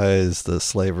rise. The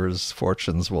slavers'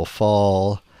 fortunes will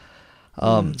fall.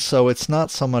 So it's not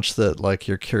so much that like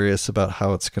you're curious about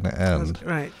how it's going to end.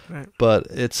 Right. But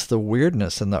it's the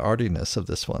weirdness and the artiness of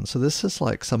this one. So this is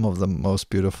like some of the most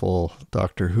beautiful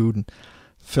Doctor Who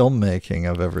filmmaking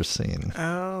I've ever seen.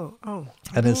 Oh.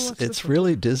 And it's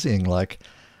really dizzying, like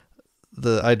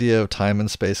the idea of time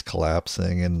and space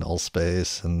collapsing and null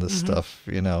space and this mm-hmm. stuff,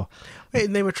 Wait,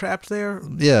 and they were trapped there to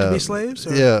be slaves?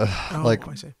 Or? Yeah.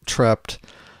 I see. Trapped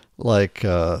like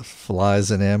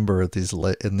flies in amber at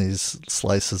in these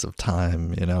slices of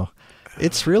time,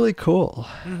 It's really cool.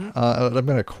 Mm-hmm. I'm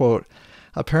going to quote,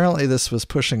 apparently this was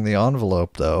pushing the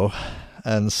envelope, though.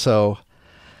 And so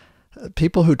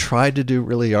people who tried to do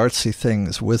really artsy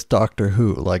things with Doctor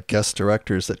Who, like guest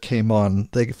directors that came on,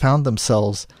 they found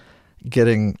themselves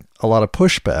getting a lot of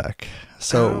pushback.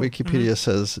 So Wikipedia mm-hmm.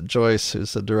 says Joyce,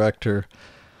 who's the director,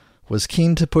 was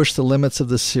keen to push the limits of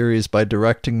the series by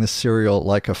directing the serial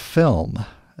like a film,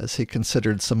 as he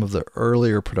considered some of the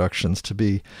earlier productions to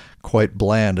be quite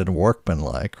bland and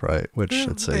workmanlike, right? Which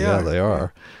I'd say, they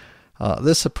are.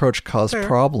 This approach caused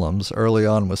problems early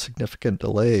on with significant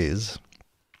delays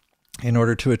in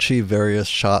order to achieve various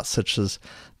shots, such as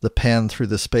the pan through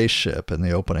the spaceship in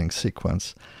the opening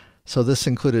sequence. So this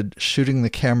included shooting the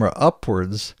camera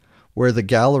upwards where the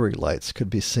gallery lights could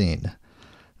be seen.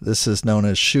 This is known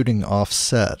as shooting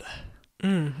offset,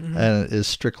 mm-hmm. and it is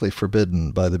strictly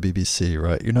forbidden by the BBC,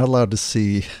 right? You're not allowed to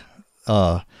see,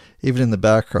 even in the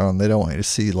background, they don't want you to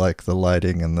see like the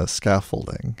lighting and the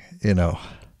scaffolding,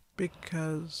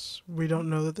 Because we don't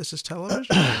know that this is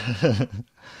television?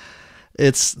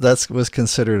 That was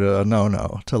considered a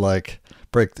no-no to like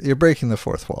you're breaking the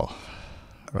fourth wall.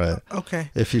 right? Okay.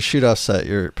 If you shoot offset,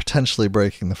 you're potentially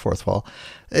breaking the fourth wall.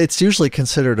 It's usually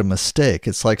considered a mistake.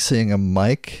 It's like seeing a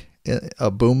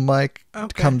boom mic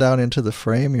come down into the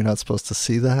frame. You're not supposed to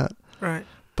see that. Right.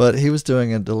 But he was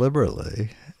doing it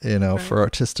deliberately, for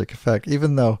artistic effect,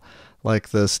 even though like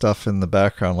the stuff in the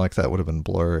background like that would have been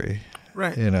blurry.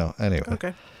 Right. Anyway.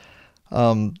 Okay.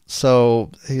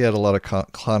 So he had a lot of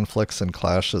conflicts and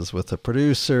clashes with the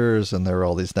producers, and there were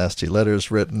all these nasty letters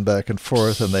written back and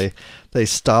forth, and they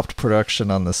stopped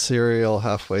production on the serial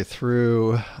halfway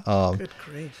through. Good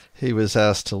grief. He was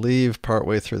asked to leave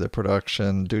partway through the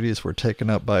production. Duties were taken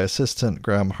up by assistant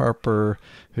Graham Harper,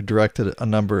 who directed a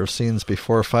number of scenes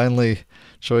before. Finally,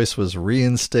 Joyce was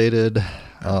reinstated.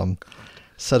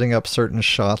 Setting up certain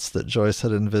shots that Joyce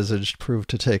had envisaged proved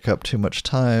to take up too much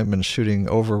time, and shooting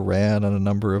overran on a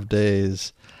number of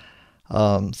days.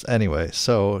 Anyway,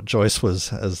 so Joyce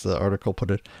was, as the article put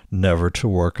it, never to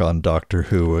work on Doctor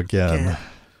Who again. Yeah.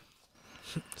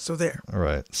 So there. All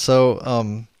right.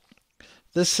 So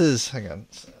this is, hang on,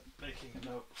 making a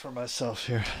note for myself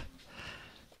here.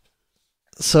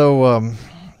 So,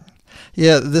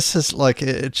 this is like,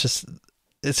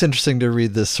 it's interesting to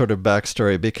read this sort of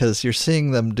backstory, because you're seeing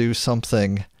them do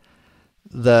something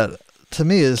that to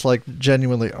me is like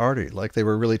genuinely arty, like they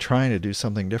were really trying to do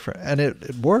something different, and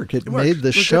it worked. It made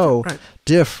the show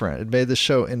different. It made the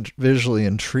show visually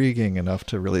intriguing enough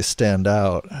to really stand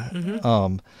out.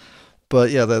 Mm-hmm.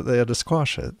 But yeah, they had to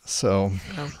squash it. So,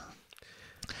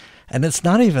 and it's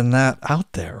not even that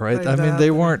out there, right? I mean,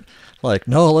 they weren't like,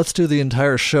 no, let's do the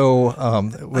entire show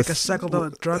like a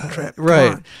psychedelic drug trip,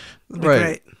 right? Right.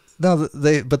 Great. No,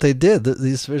 but they did.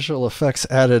 These visual effects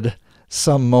added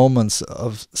some moments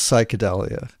of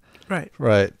psychedelia. Right.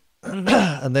 Right.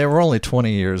 Mm-hmm. And they were only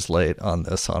 20 years late on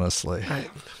this, honestly. Right.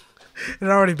 It had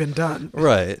already been done.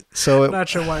 Right. So I'm not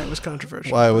sure why it was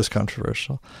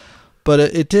controversial. But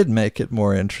it did make it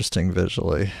more interesting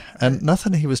visually. And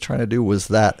nothing he was trying to do was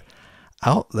that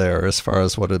out there as far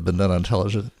as what had been done on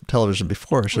television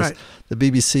before. It's just the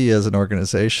BBC as an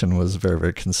organization was very,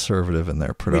 very conservative in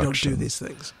their production. We don't do these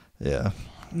things. Yeah.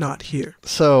 Not here.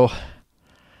 So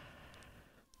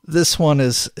this one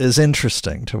is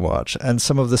interesting to watch. And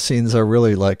some of the scenes are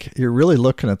really like, you're really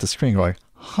looking at the screen going,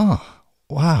 wow.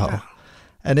 Yeah.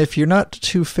 And if you're not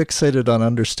too fixated on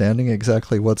understanding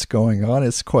exactly what's going on,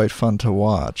 it's quite fun to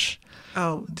watch.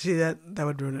 Oh, see, that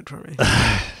would ruin it for me.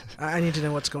 I need to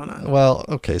know what's going on. Well,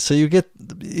 okay, so you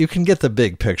can get the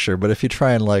big picture, but if you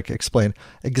try and like explain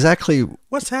exactly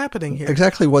what's happening here,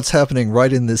 exactly what's happening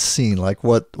right in this scene, like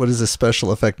what does this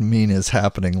special effect mean is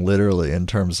happening literally in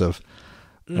terms of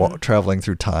traveling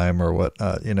through time, or what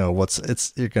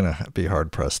you're gonna be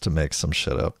hard pressed to make some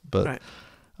shit up. But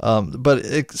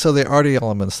so the arty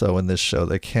elements though in this show,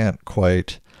 they can't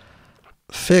quite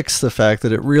fix the fact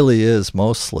that it really is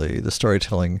mostly the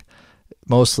storytelling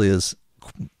is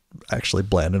actually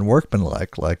bland and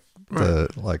workmanlike,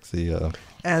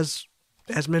 as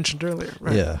mentioned earlier,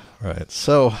 right? Yeah, right.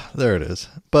 So there it is.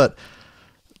 But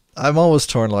I'm always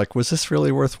torn. Like, was this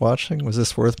really worth watching? Was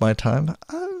this worth my time?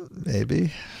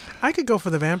 Maybe. I could go for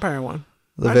the vampire one.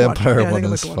 The vampire one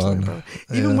is fun,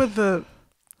 even with the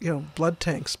blood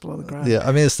tanks below the ground. Yeah,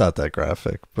 I mean it's not that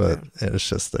graphic, but it's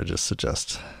just they just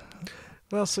suggest.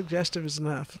 Well, suggestive is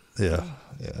enough. Yeah.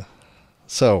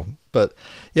 So, but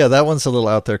yeah, that one's a little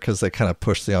out there because they kind of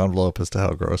push the envelope as to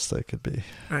how gross they could be.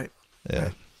 Right. Yeah.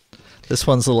 Right. This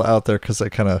one's a little out there because they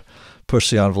kind of push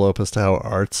the envelope as to how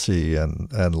artsy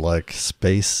and like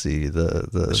spacey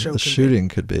the shooting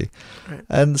could be. Right.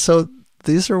 And so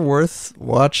these are worth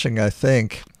watching, I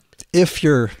think, if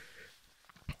you're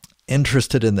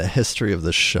interested in the history of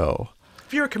the show.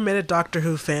 If you're a committed Doctor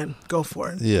Who fan, go for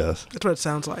it. Yes. That's what it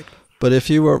sounds like. But if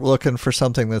you were looking for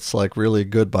something that's like really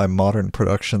good by modern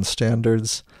production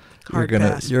standards, you're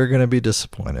gonna be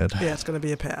disappointed. Yeah, it's gonna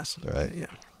be a pass. Right. Yeah.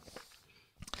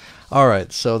 All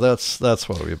right, so that's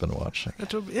what we've been watching.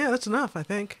 That's enough, I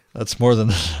think. That's more than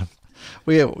enough.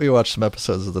 We watched some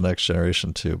episodes of The Next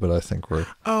Generation too, but I think we're.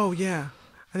 Oh yeah,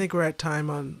 I think we're at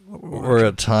time on. What we're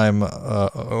at time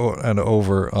and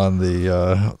over on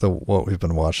the what we've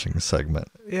been watching segment.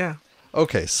 Yeah.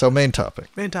 Okay, so main topic.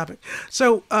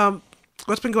 So,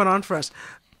 what's been going on for us?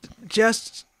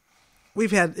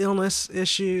 We've had illness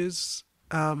issues.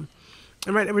 And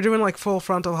we're doing like full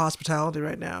frontal hospitality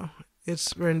right now.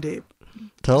 We're in deep.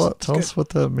 Tell us what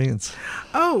that means.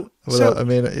 Oh,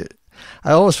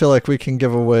 I always feel like we can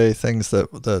give away things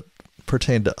that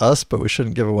pertain to us, but we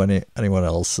shouldn't give away anyone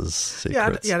else's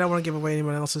secrets. Yeah, I don't want to give away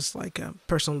anyone else's like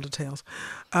personal details.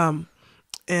 I'll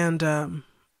come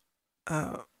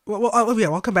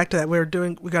back to that.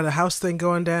 We got a house thing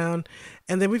going down,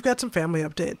 and then we've got some family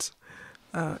updates.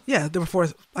 there were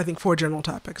four general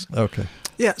topics. Okay.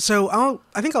 Yeah, so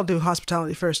I think I'll do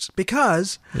hospitality first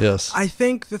because yes, I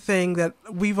think the thing that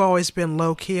we've always been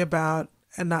low key about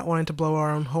and not wanting to blow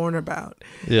our own horn about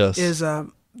yes, is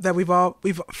that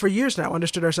we've for years now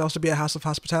understood ourselves to be a house of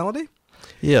hospitality.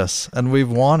 Yes, and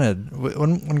we've wanted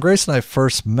when Grace and I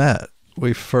first met,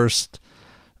 we first.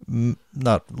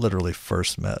 Not literally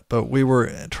first met, but we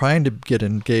were trying to get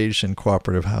engaged in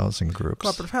cooperative housing groups.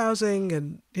 Cooperative housing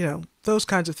and, those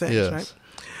kinds of things, yes. right?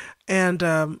 And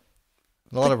a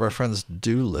lot of our friends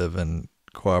do live in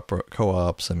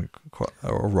co-ops and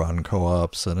or run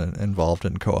co-ops and involved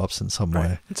in co-ops in some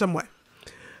way. In some way.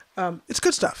 It's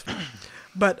good stuff.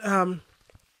 But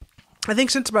I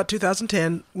think since about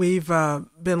 2010, we've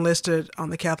been listed on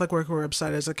the Catholic Worker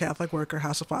website as a Catholic Worker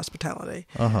House of Hospitality.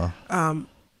 Uh-huh.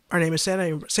 Our name is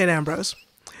St. Ambrose,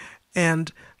 and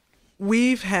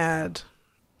we've had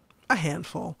a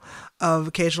handful of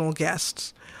occasional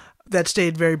guests that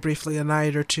stayed very briefly, a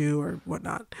night or two or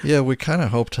whatnot. Yeah, we kind of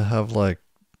hope to have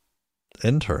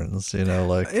interns,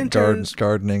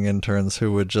 gardening interns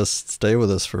who would just stay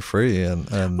with us for free and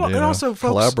also folks,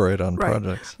 collaborate on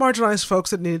projects. Marginalized folks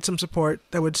that needed some support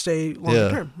that would stay long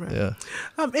term. Right? Yeah.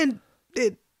 And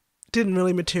it didn't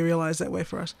really materialize that way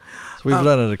for us. So we've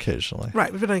done it occasionally. Right,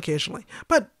 we've done it occasionally.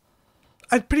 But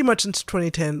pretty much since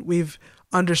 2010, we've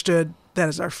understood that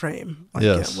as our frame.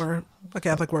 Yes. We're a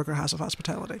Catholic Worker House of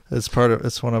Hospitality. It's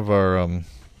one of our,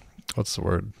 what's the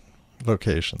word?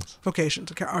 Vocations,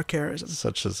 our charism.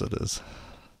 Such as it is.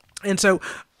 And so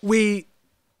we,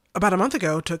 about a month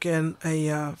ago, took in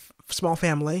a small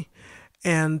family,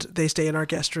 and they stay in our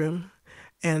guest room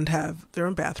and have their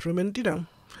own bathroom and,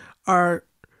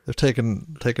 They've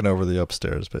taken over the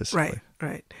upstairs, basically.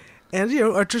 Right. And,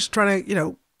 are just trying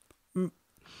to,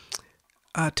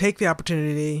 take the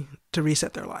opportunity to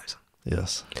reset their lives.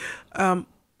 Yes. Kind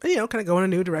of go in a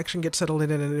new direction, get settled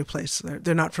in a new place.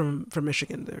 They're not from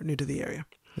Michigan. They're new to the area.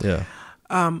 Yeah.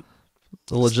 The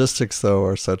logistics, though,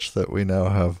 are such that we now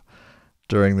have,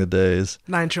 during the days,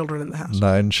 9 children in the house.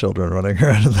 9 children running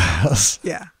around in the house.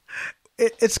 Yeah.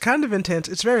 It's kind of intense.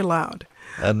 It's very loud.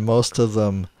 And most of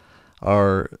them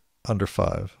are under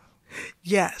 5.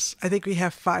 Yes, I think we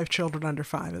have 5 children under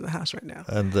 5 in the house right now.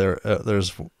 And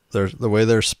there's the way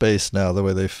they're spaced now, the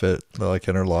way they fit,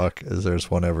 interlock, is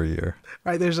there's one every year.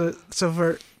 Right. So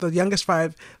for the youngest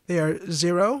 5, they are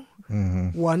 0,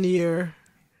 1 year,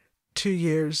 2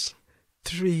 years,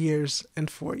 3 years, and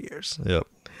 4 years. Yep.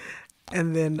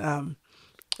 And then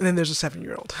there's a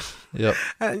 7-year-old. Yep.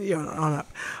 On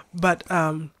up. But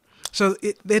so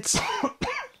it's.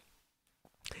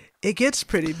 It gets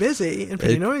pretty busy and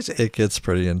pretty noisy. It gets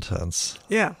pretty intense.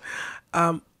 Yeah.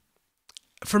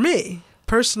 For me,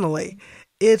 personally,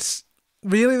 it's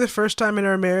really the first time in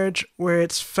our marriage where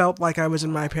it's felt like I was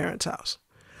in my parents' house.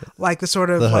 Like the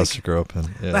sort of... The house you grew up in.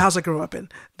 Yeah. The house I grew up in.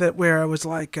 Where I was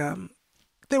like...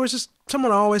 there was just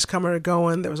someone always coming or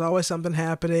going. There was always something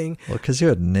happening. Well, because you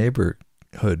had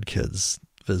neighborhood kids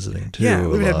visiting too. Yeah, we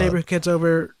would have neighborhood kids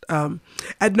over.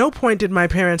 At no point did my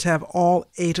parents have all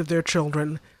 8 of their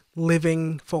children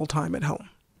living full time at home.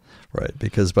 Right,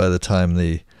 because by the time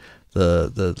the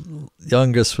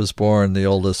youngest was born, the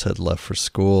oldest had left for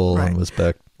school and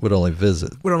would only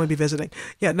be visiting.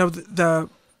 Yeah, no,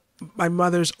 my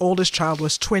mother's oldest child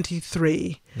was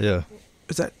 23. Yeah.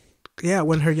 Was that? Yeah,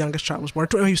 when her youngest child was born.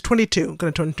 He was 22,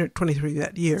 going to turn 23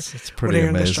 that year. It's a pretty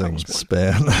amazing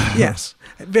span. Yes.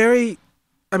 Very,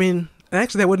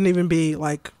 actually that wouldn't even be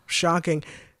shocking.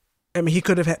 He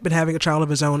could have been having a child of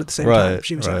his own at the same time.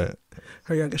 She was her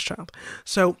youngest child.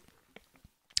 So,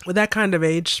 with that kind of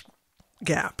age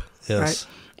gap, yes.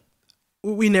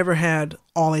 Right, we never had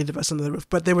all 8 of us under the roof.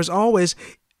 But there was always,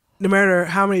 no matter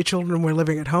how many children were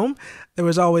living at home, there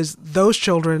was always those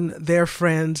children, their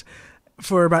friends.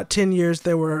 For about 10 years,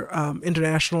 there were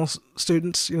international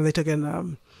students. They took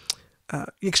in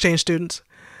exchange students.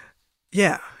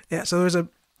 Yeah. So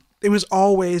it was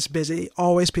always busy,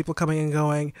 always people coming and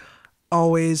going,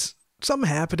 always something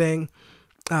happening,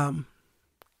 kind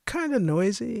of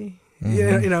noisy,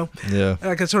 yeah,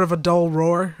 like a sort of a dull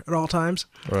roar at all times.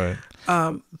 Right.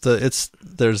 As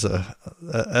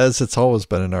it's always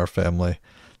been in our family,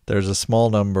 there's a small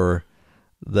number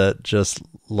that just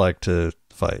like to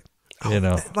fight.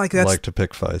 Like to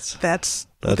pick fights. That's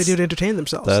what they do to entertain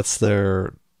themselves. That's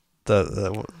their.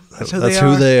 That's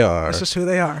who they are. That's just who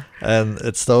they are. And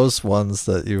it's those ones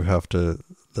that you have to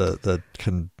that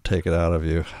can take it out of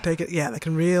you. Take it, yeah. They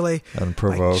can really and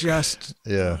provoke. By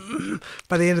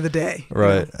the end of the day,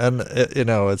 right? And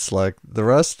it's like the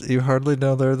rest. You hardly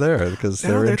know they're there because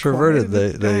they're introverted.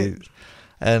 Quiet.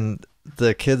 And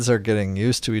the kids are getting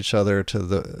used to each other to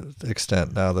the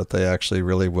extent now that they actually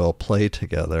really will play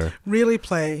together. Really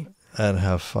play. And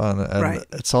have fun. And right.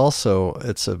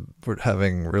 we're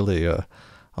having really a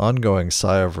ongoing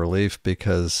sigh of relief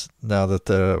because now that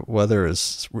the weather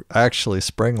is actually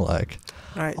spring-like.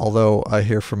 Right. Although I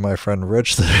hear from my friend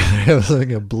Rich that they're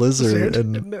having a blizzard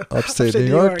in upstate New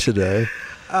York today.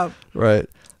 Right.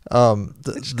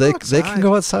 They can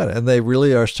go outside, and they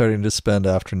really are starting to spend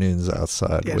afternoons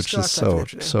outside, which is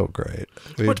so great.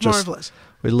 What's marvelous.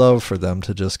 We love for them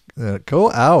to just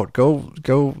go out, go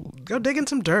dig in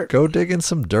some dirt. Go dig in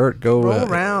some dirt. Go roll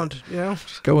around.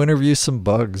 Go interview some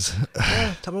bugs.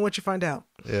 Yeah, tell me what you find out.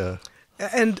 Yeah.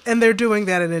 And they're doing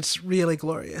that, and it's really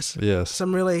glorious. Yes.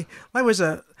 I was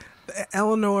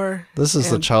Eleanor. This is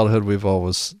the childhood we've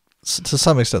always, to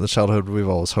some extent, hoped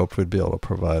we'd be able to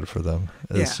provide for them.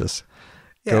 It's just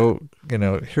go.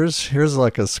 Here's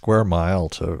like a square mile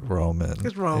to roam in.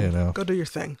 Just roam. Go do your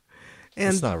thing.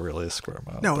 And it's not really a square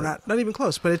mile. No, not even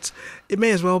close. But it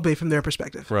may as well be from their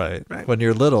perspective. Right. When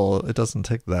you're little, it doesn't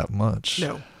take that much.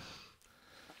 No.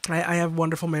 I have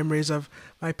wonderful memories of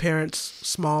my parents,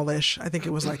 smallish. I think it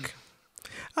was like,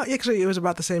 actually, it was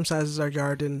about the same size as our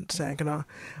yard in Saginaw,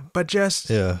 but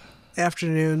just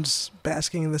afternoons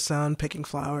basking in the sun, picking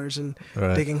flowers and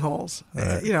digging holes.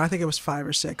 Right. I think it was 5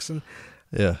 or 6, and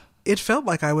it felt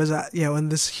like I was in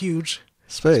this huge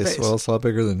space. Well, it's a lot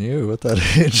bigger than you at that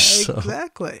age.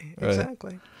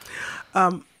 Exactly.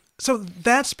 So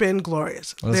that's been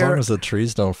glorious. As long as the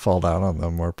trees don't fall down on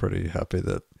them, we're pretty happy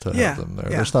to have them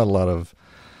there. There's not a lot of...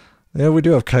 we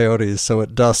do have coyotes, so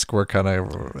at dusk we're kind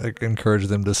of encourage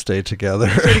them to stay together.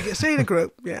 Stay in a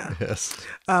group, yeah. Yes.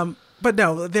 But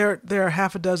no, there are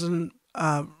half a dozen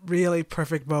really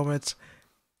perfect moments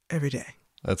every day.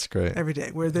 That's great. Every day,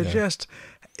 where they're just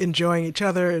enjoying each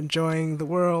other, enjoying the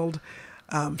world,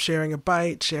 sharing a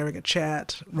bite, sharing a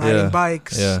chat, riding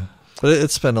bikes. Yeah. But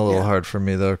it's been a little hard for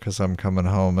me, though, because I'm coming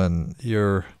home and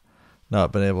you're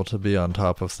not been able to be on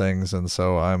top of things. And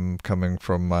so I'm coming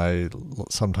from my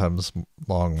sometimes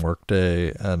long work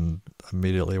day and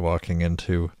immediately walking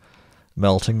into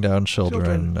melting down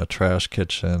children, a trash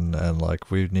kitchen, and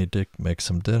we need to make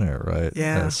some dinner, right?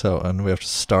 Yeah. And we have to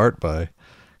start by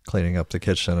cleaning up the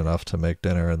kitchen enough to make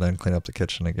dinner and then clean up the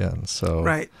kitchen again. So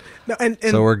no, and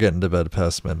so we're getting to bed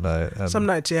past midnight. And, some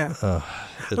nights, and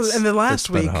the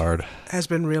last week has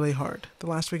been really hard. The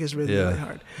last week is really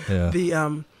hard.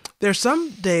 Yeah. There's some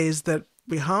days that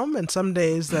we hum and some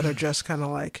days that are just kind of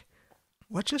like,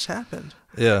 what just happened?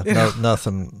 Yeah,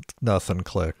 nothing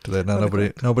clicked.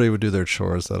 Nobody would do their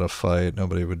chores at a fight.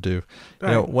 Nobody would do,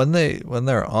 when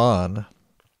they're on.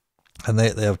 And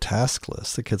they have task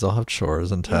lists. The kids all have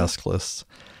chores and task lists.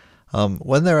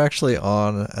 When they're actually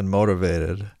on and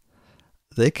motivated,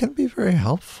 they can be very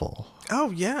helpful. Oh,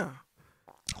 yeah.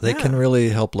 They can really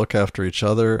help look after each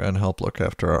other and help look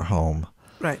after our home.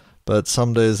 Right. But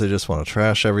some days they just want to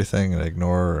trash everything and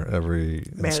ignore every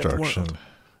instruction.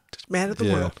 Just mad at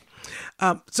the world.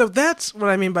 So that's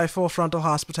what I mean by full frontal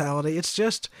hospitality. It's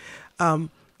just,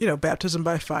 baptism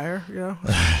by fire,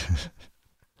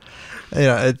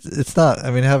 It's not,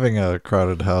 having a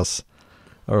crowded house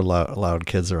or loud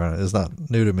kids around it is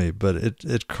not new to me, but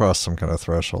it crossed some kind of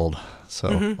threshold.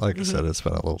 So I said, it's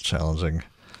been a little challenging.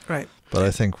 Right. But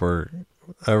I think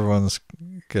everyone's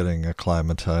getting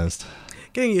acclimatized.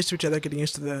 Getting used to each other, getting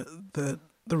used to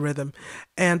the rhythm.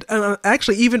 And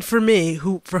actually, even for me,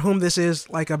 for whom this is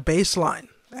like a baseline,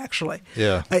 actually.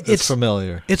 Yeah, it's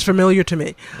familiar. It's familiar to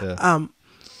me. Yeah.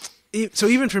 So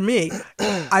even for me,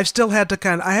 I've still had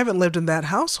to I haven't lived in that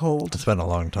household. It's been a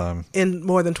long time. In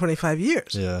more than 25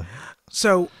 years. Yeah.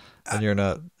 So. And you're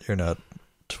not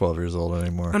 12 years old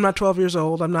anymore. I'm not 12 years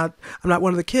old. I'm not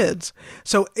one of the kids.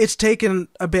 So it's taken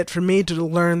a bit for me to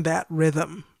learn that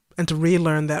rhythm and to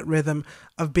relearn that rhythm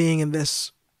of being in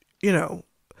this,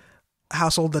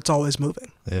 household that's always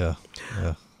moving. Yeah.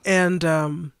 Yeah. And,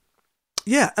 and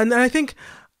I think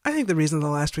the reason the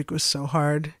last week was so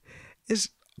hard is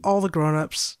all the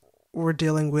grown-ups were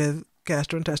dealing with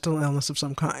gastrointestinal illness of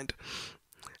some kind,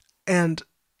 and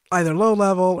either low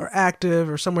level or active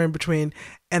or somewhere in between,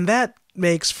 and that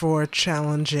makes for a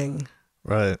challenging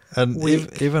And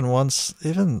week. even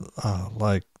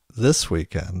like this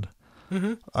weekend,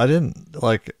 I didn't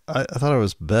I thought I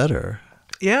was better.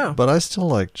 Yeah, but I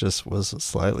still just was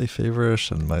slightly feverish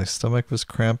and my stomach was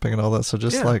cramping and all that. So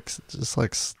just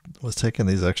was taking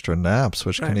these extra naps,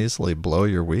 which can easily blow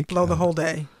your week, blow the whole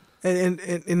day, and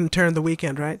in turn the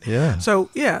weekend, right? Yeah. So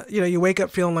you wake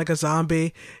up feeling like a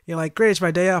zombie. You're like, great, it's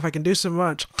my day off. I can do so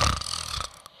much.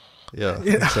 Yeah,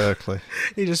 exactly.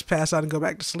 You just pass out and go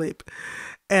back to sleep,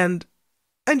 and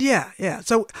yeah.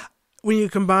 So when you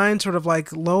combine sort of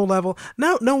like low level,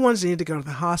 no one's needed to go to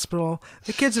the hospital.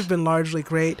 The kids have been largely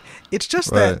great. It's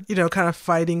just that, kind of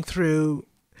fighting through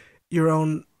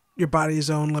your body's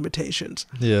own limitations.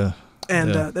 Yeah.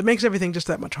 And that makes everything just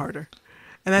that much harder.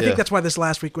 And I think that's why this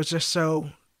last week was just so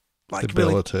like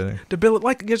debilitating.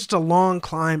 Like it's just a long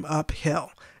climb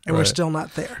uphill. And we're still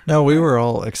not there. No, we were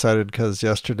all excited because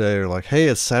yesterday we were like, hey,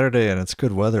 it's Saturday and it's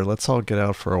good weather. Let's all get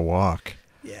out for a walk.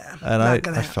 Yeah. And I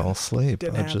fell asleep.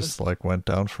 I just like went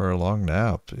down for a long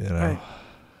nap,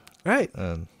 Right.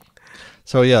 And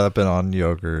so I've been on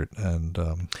yogurt and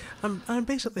I'm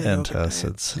basically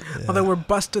antacids. Yeah. Although we're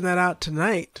busting that out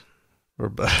tonight.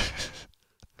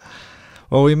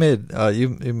 Well, we made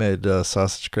you made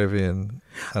sausage gravy and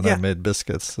I made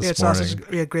biscuits this morning.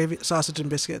 Sausage and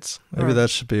biscuits. Maybe that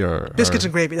should be our biscuits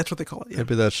and gravy. That's what they call it. Yeah.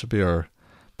 Maybe that should be our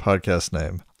podcast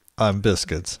name. I'm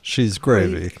biscuits. She's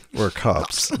gravy. We're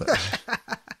cops.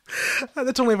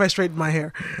 That's only if I straighten my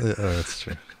hair. Yeah, that's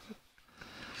true.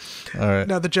 All right.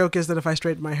 No, the joke is that if I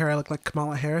straighten my hair, I look like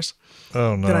Kamala Harris.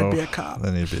 Oh no! Then I'd be a cop.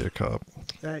 Then you'd be a cop.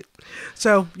 Right.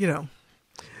 So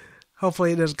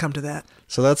hopefully it doesn't come to that.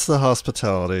 So that's the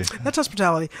hospitality. That's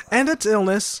hospitality, and that's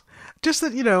illness. Just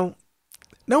that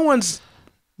no one's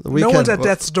at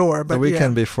death's door. But the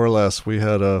weekend before last, we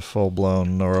had a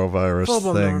full-blown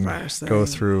norovirus thing go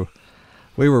through.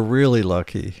 We were really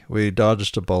lucky. We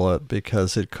dodged a bullet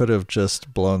because it could have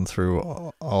just blown through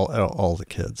all the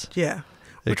kids. Yeah.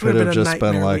 It could have just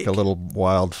been like a little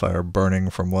wildfire burning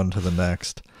from one to the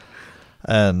next.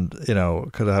 And,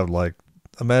 could have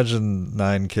imagine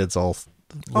 9 kids all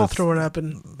throwing up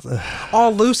and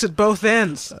all loose at both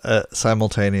ends.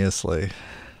 Simultaneously.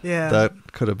 Yeah. That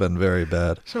could have been very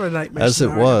bad. Sort of nightmare As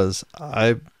scenario. it was,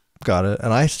 I got it,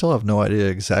 and I still have no idea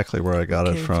exactly where I got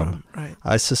it from. Right.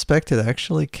 I suspect it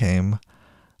actually came,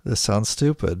 this sounds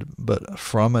stupid, but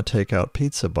from a takeout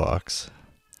pizza box.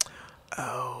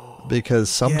 Oh. Because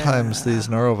sometimes these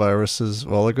noroviruses,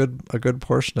 well, a good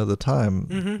portion of the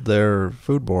time, they're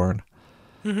foodborne.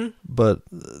 Mm-hmm. But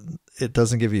it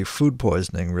doesn't give you food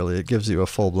poisoning, really. It gives you a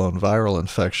full-blown viral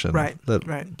infection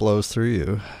that blows through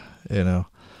you,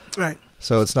 Right.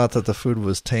 So it's not that the food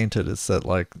was tainted. It's that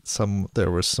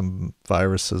there were some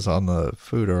viruses on the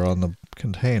food or on the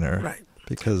container. Right.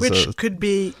 Which could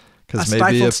be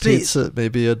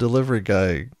maybe a delivery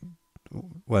guy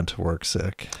went to work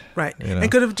sick. Right. And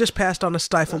could have just passed on a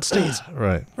stifled sneeze.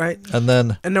 Right. Right. And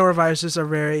noroviruses are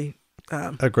very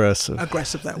aggressive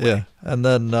that way. Yeah. And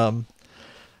then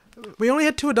we only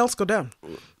had 2 adults go down.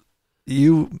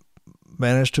 You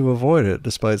managed to avoid it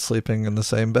despite sleeping in the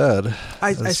same bed.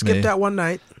 I skipped out one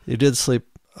night. You did sleep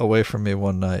away from me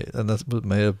one night, and that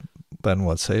may have been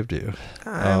what saved you.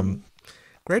 I'm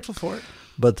grateful for it.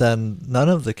 But then none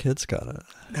of the kids got it.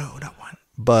 No, not one.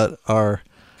 But our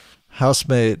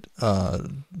housemate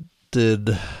did,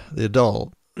 the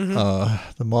adult,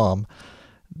 the mom,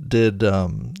 did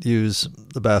use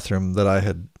the bathroom that I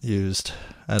had used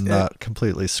and not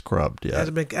completely scrubbed yet.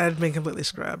 It had been completely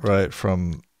scrubbed. Right,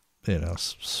 from,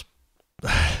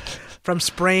 from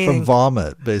spraying. From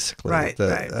vomit, basically. Right.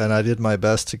 And I did my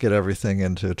best to get everything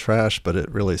into trash, but it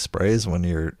really sprays when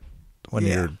you're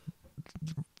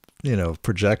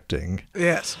projecting.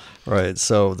 Yes. Right.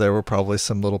 So there were probably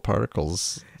some little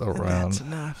particles around.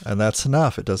 And that's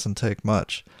enough. It doesn't take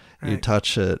much. Right. You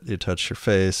touch it, you touch your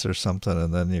face or something,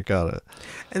 and then you got it.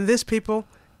 And this, people,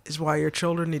 is why your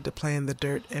children need to play in the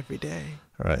dirt every day.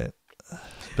 Right.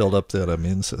 Build up that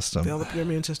immune system. Build up your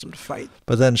immune system to fight.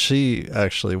 But then she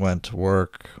actually went to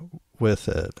work with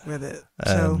it.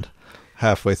 And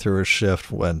halfway through her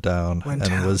shift went down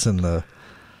and was in the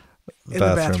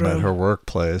bathroom at her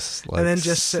workplace. And then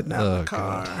just sitting out in the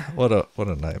car. God. What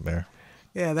a nightmare.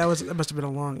 Yeah, that must have been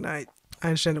a long night. I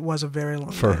understand it was a very long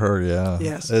night. For her, yeah.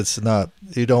 Yes. It's not,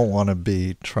 you don't want to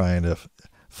be trying to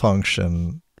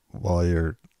function while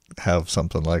you have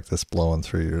something like this blowing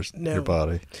through your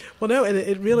body. Well, no, and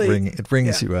it really... It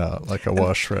wrings you out like a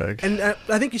wash rag. And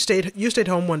I think you stayed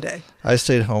home one day. I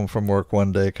stayed home from work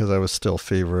one day because I was still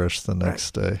feverish the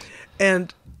next day.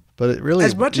 But it really,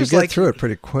 you get through it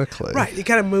pretty quickly. Right, it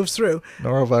kind of moves through.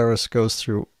 Norovirus goes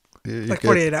through...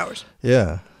 48 hours.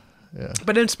 Yeah.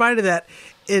 But in spite of that,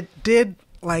 it did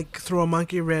throw a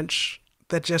monkey wrench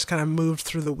that just kind of moved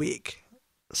through the week.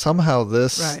 Somehow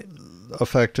this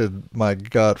affected my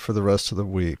gut for the rest of the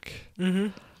week. Mm-hmm.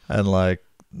 And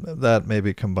that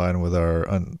maybe combined with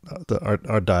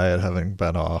our diet having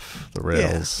been off the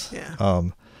rails. Yeah.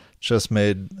 Just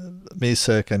made me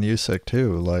sick and you sick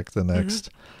too, the next...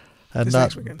 And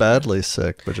not badly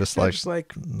sick, but just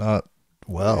not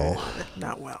well.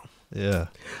 Not well. Yeah.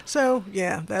 So,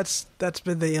 that's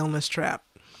been the illness trap.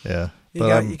 Yeah.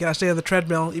 You gotta stay on the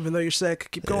treadmill, even though you're sick.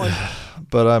 Keep going.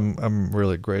 But I'm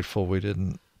really grateful we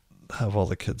didn't have all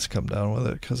the kids come down with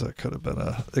it, because it could have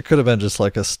been just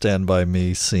like a Stand By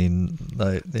Me scene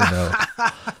night,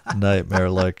 nightmare,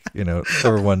 like,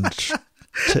 everyone.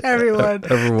 Everyone,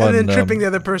 and then tripping the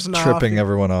other person off, tripping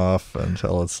everyone off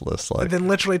until it's like, and then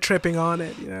literally tripping on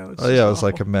it. It's it was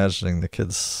like imagining the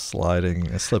kids slipping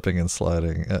and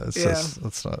sliding.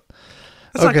 It's not.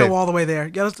 Let's not go all the way there.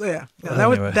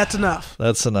 Anyway, that's enough.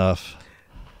 That's enough.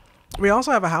 We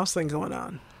also have a house thing going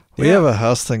on. We have a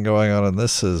house thing going on, and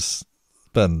this has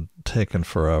been taking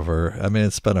forever. I mean,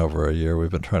 it's been over a year. We've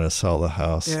been trying to sell the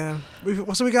house. Yeah.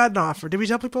 So we got an offer. Did we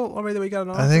tell people already that we got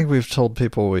an offer? I think we've told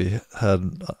people we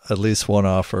had at least one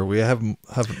offer. We haven't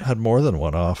had more than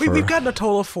one offer. We've gotten a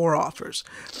total of 4 offers.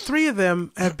 3 of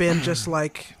them have been just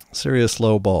like serious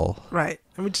low ball. Right.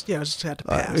 And we just had to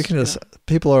pass. We can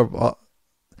people are.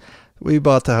 We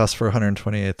bought the house for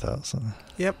 $128,000.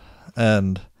 Yep.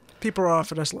 And people are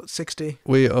offering us $60,000.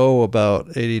 We owe about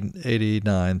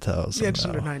 $89,000. Yeah, just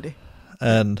under $90,000.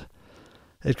 And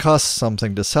it costs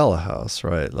something to sell a house,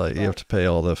 right? Like you have to pay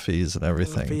all the fees and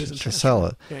everything to sell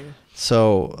it. Yeah.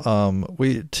 So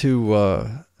we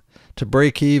to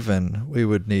break even, we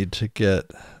would need to get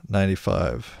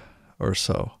 95 or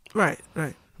so. Right.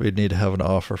 We'd need to have an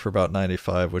offer for about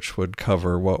 95, which would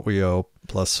cover what we owe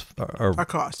plus our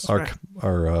costs,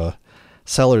 our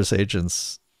sellers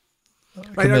agents.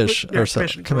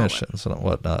 Commissions and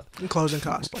whatnot, and closing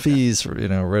costs, fees,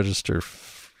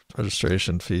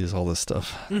 registration fees, all this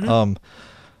stuff. Mm-hmm.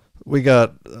 We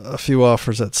got a few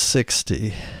offers at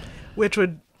 60, which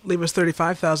would leave us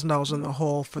 $35,000 in the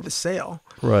hole for the sale,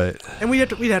 right? And we'd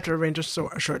have to arrange a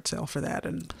short sale for that,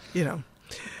 and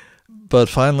But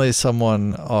finally,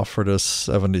 someone offered us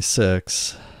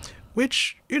 76,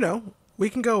 which we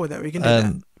can go with that. We can do that.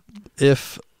 And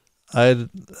if I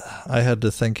had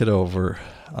to think it over,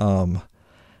 and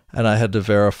I had to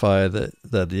verify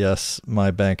that yes,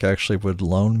 my bank actually would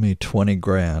loan me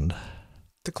 $20,000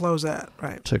 to close that,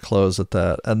 right? To close at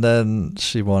that, and then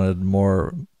she wanted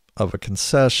more of a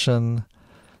concession,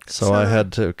 so I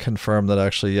had to confirm that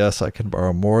actually yes, I can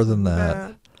borrow more than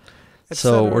that.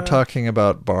 So we're talking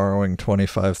about borrowing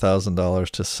 $25,000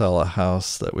 to sell a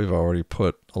house that we've already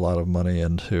put a lot of money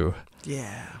into.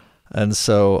 Yeah. And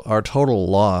so our total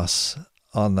loss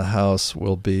on the house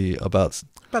will be about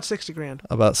 $60,000.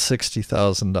 About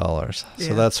 $60,000. Yeah.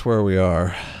 So that's where we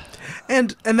are.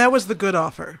 And that was the good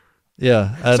offer.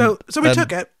 Yeah. And, so we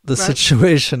took it. The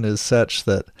situation is such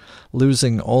that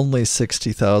losing only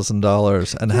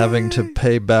 $60,000 and having to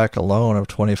pay back a loan of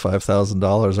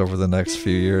 $25,000 over the next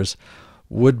few years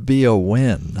would be a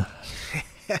win.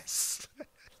 Yes.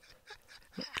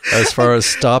 As far as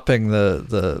stopping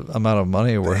the amount of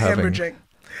money we're having.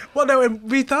 Well, no, and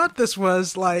we thought this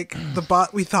was like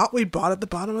we thought we bought at the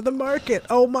bottom of the market.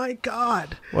 Oh my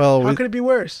God. Well, how could it be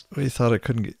worse? We thought it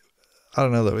couldn't get, I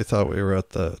don't know that we thought we were at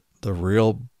the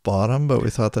real bottom, but we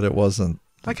thought that it wasn't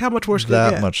like how much worse could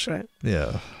that it get? Much. Right.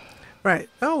 Yeah. Right.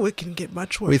 Oh, it can get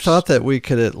much worse. We thought that we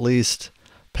could at least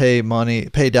pay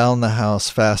down the house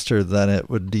faster than it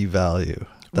would devalue.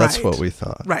 That's what we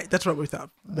thought. Right. That's what we thought.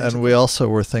 Basically. And we also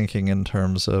were thinking in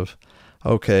terms of,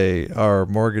 okay, our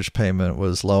mortgage payment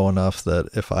was low enough that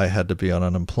if I had to be on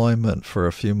unemployment for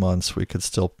a few months, we could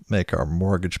still make our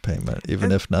mortgage payment,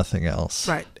 even if nothing else.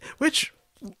 Right. Which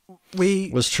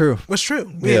was true.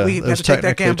 We had to take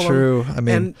that gamble. True. I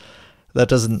mean, that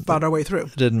doesn't thought our way through.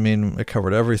 It didn't mean it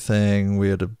covered everything. We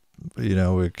had to,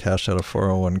 we cashed out a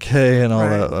 401k and all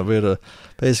that. We had to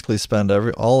basically spend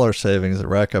all our savings and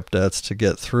rack up debts to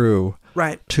get through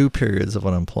 2 periods of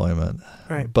unemployment.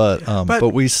 Right. But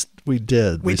we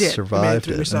did. We survived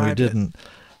it, and we didn't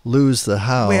lose the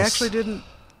house. We actually didn't.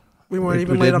 We weren't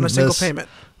even late on a single payment.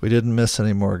 We didn't miss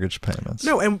any mortgage payments.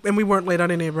 No, and we weren't late on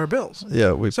any of our bills.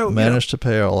 Yeah, we managed to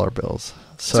pay all our bills.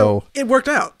 So it worked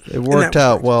out. It worked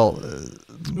out well,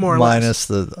 more or minus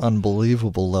the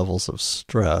unbelievable levels of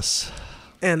stress.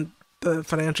 And the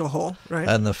financial hole, right?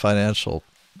 And the financial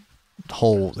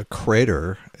hole, the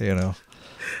crater,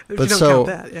 But count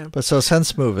that, yeah. But so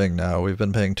since moving now, we've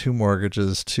been paying 2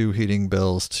 mortgages, 2 heating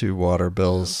bills, 2 water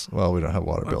bills. Well, we don't have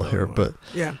water bill here, but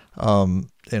yeah,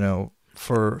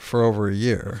 for over a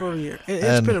year. For a year,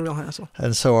 it's been a real hassle.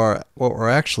 And so what we're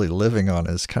actually living on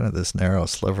is kind of this narrow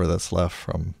sliver that's left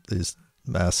from these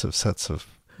massive sets of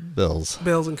bills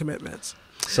and commitments.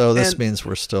 So this means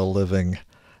we're still living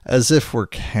as if we're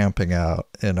camping out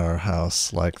in our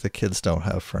house, like the kids don't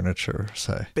have furniture,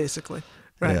 say. Basically.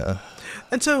 Right. Yeah.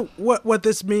 And so what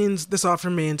this offer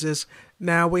means is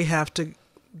now we have to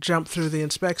jump through the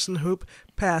inspection hoop,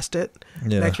 past it.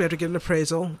 Yeah. Next we have to get an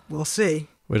appraisal. We'll see.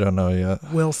 We don't know yet.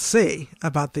 We'll see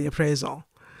about the appraisal.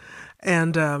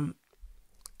 And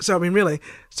so, I mean, really,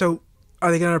 so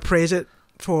are they going to appraise it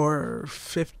for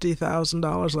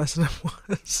 $50,000 less than it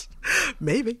was?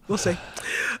 Maybe. We'll see.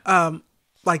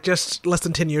 Like just less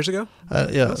than 10 years ago?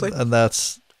 Yeah, we'll see. And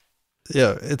that's...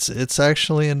 Yeah, it's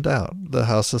actually in doubt. The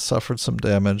house has suffered some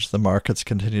damage. The markets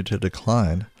continue to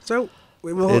decline. So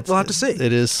we'll have to see.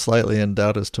 It is slightly in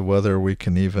doubt as to whether we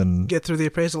can even get through the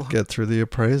appraisal.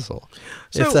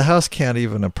 So, if the house can't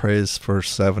even appraise for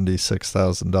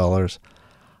 $76,000,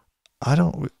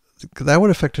 that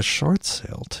would affect a short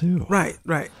sale too. Right.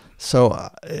 So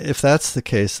if that's the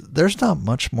case, there's not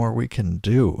much more we can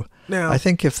do. No. I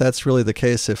think if that's really the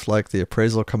case, if like the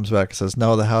appraisal comes back and says,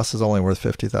 no, the house is only worth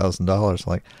 $50,000,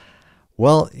 like,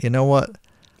 well, you know what?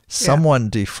 Someone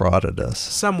defrauded us.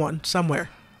 Someone, somewhere.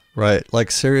 Right.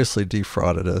 Like seriously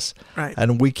defrauded us. Right.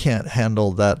 And we can't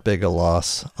handle that big a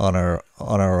loss on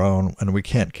our own. And we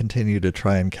can't continue to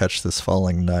try and catch this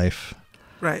falling knife.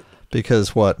 Right.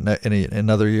 Because in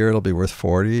another year it'll be worth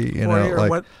 40, you know, or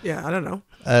what? Yeah, I don't know.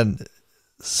 And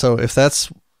so if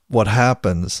that's what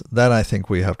happens, then I think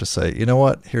we have to say, you know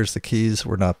what? Here's the keys.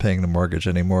 We're not paying the mortgage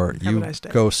anymore. Have a nice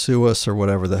day. Go sue us or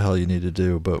whatever the hell you need to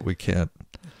do, but we can't.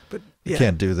 You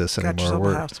can't do this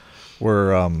anymore.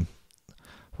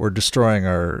 We're destroying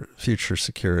our future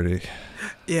security.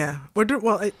 Yeah, we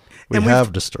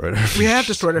have destroyed our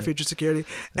future security,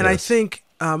 and yes. I think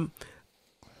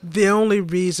the only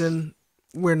reason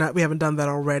we haven't done that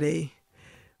already.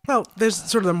 Well, there's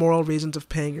sort of the moral reasons of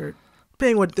paying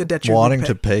what the debt you're wanting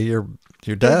to pay your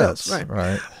debts,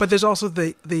 right? But there's also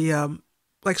the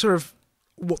like sort of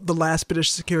the last bit of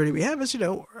security we have is, you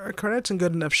know, our credit's in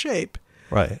good enough shape,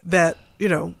 right? That, you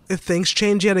know, if things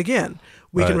change yet again,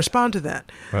 we can respond to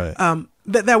that, right?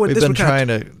 We've been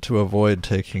trying to avoid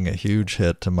taking a huge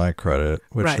hit to my credit,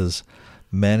 which has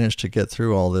managed to get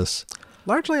through all this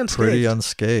largely unscathed. Pretty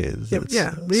unscathed.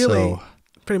 Really.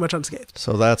 Pretty much unscathed.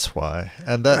 So that's why.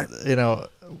 And that, you know,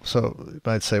 so you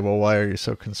might say, well, why are you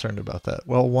so concerned about that?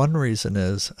 Well, one reason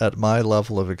is at my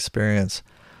level of experience,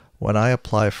 when I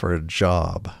apply for a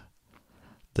job,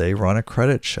 they run a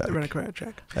credit check.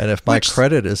 And if my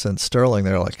credit isn't sterling,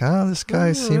 they're like, this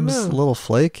guy seems a little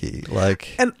flaky.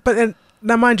 Like, and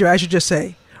now mind you, I should just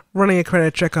say, running a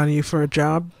credit check on you for a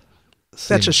job,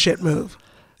 that's a shit move.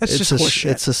 That's just horse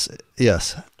shit.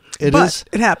 Yes. It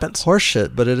happens.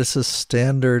 Horseshit, but it is a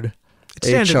standard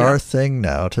HR thing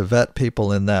now to vet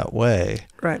people in that way.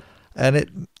 Right.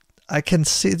 And I can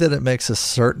see that it makes a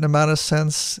certain amount of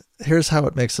sense. Here's how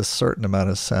it makes a certain amount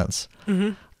of sense.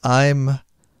 Mm-hmm. I'm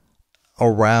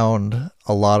around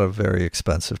a lot of very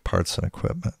expensive parts and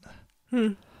equipment.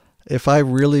 If I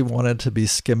really wanted to be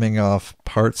skimming off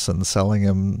parts and selling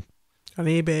them on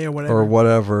eBay or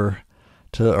whatever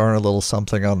to earn a little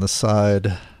something on the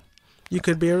side, you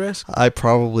could be a risk? I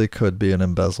probably could be an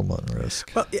embezzlement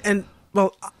risk.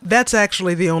 Well, that's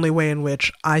actually the only way in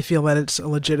which I feel that it's a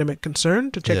legitimate concern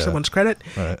to check someone's credit,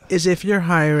 is if you're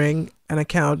hiring an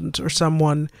accountant or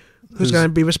someone who's going to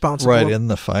be responsible. Right, in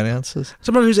the finances?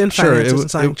 Someone who's in finances and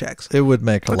signing checks. It would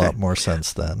make a lot more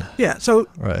sense then. Yeah, so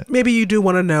maybe you do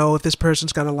want to know if this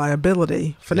person's got a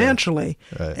liability financially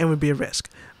and would be a risk.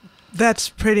 That's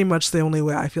pretty much the only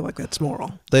way I feel like that's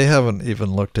moral. They haven't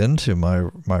even looked into my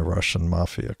Russian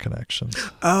mafia connections.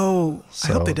 Oh, so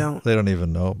I hope they don't. They don't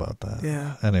even know about that.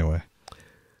 Yeah. Anyway,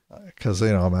 because,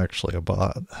 you know, I'm actually a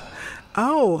bot.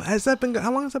 Oh, how long has that been going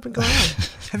on?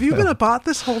 Have you been a bot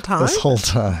this whole time? This whole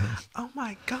time. Oh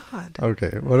my God.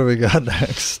 Okay, what do we got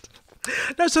next?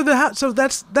 No, so that's where the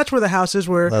house is. That's where the house is.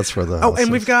 Oh,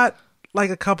 and we've got like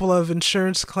a couple of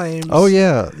insurance claims. Oh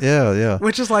yeah.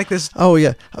 Which is like this. Oh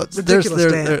yeah.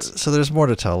 Ridiculous dance. So there's more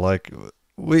to tell. Like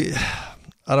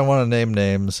I don't want to name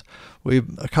names. We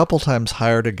a couple times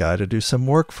hired a guy to do some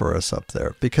work for us up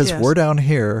there because we're down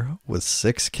here with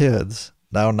 6 kids,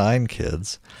 now 9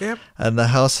 kids. Yep. And the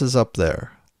house is up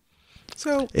there.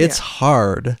 So it's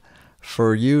hard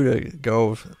for you to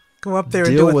go up there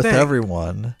deal and do with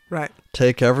everyone. Right.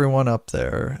 Take everyone up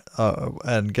there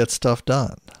and get stuff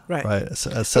done. Right.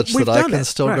 Such that I can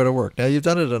still go to work. Now, you've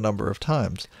done it a number of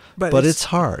times, but it's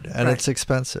hard and it's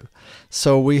expensive.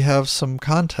 So we have some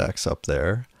contacts up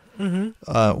there,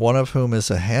 one of whom is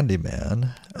a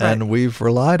handyman, and we've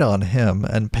relied on him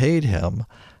and paid him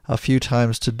a few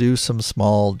times to do some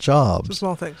small jobs. Some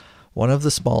small things. One of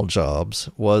the small jobs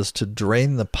was to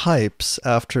drain the pipes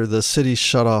after the city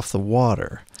shut off the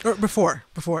water. Or before.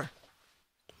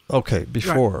 Okay,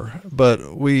 before. Right.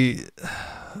 But we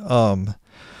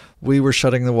were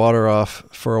shutting the water off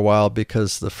for a while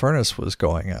because the furnace was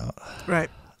going out. Right.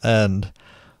 And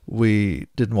we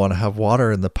didn't want to have water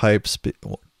in the pipes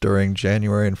during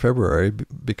January and February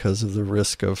because of the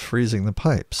risk of freezing the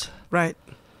pipes. Right.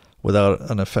 Without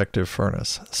an effective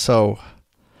furnace. So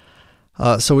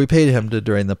we paid him to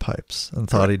drain the pipes and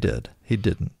thought he did. He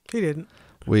didn't. He didn't.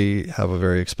 We have a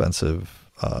very expensive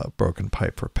broken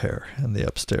pipe repair in the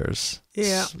upstairs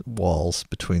walls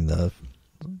between the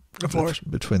floors.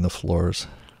 Between the floors.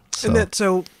 So we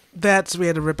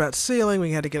had to rip out ceiling.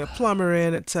 We had to get a plumber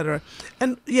in, etc.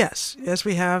 And yes,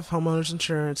 we have homeowners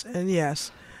insurance, and yes,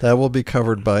 that will be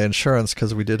covered by insurance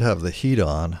because we did have the heat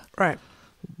on. Right.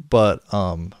 But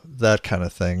that kind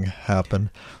of thing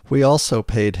happened. We also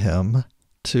paid him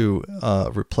to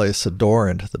replace a door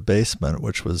into the basement,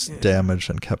 which was damaged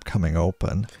and kept coming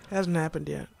open. Hasn't happened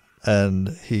yet.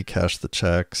 And he cashed the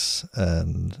checks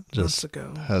and just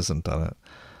hasn't done it.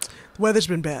 The weather's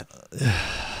been bad.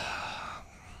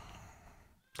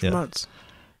 For months.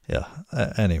 Yeah.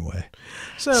 Anyway.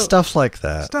 So stuff like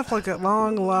that. Stuff like that.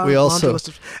 Long list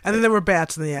of... And then there were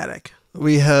bats in the attic.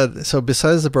 We had, so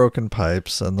besides the broken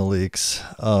pipes and the leaks,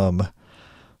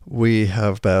 we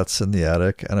have bats in the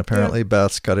attic, and apparently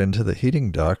bats got into the heating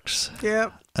ducts.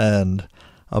 Yeah. And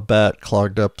a bat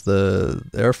clogged up the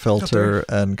air filter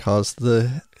and caused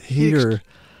the heater,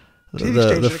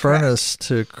 the furnace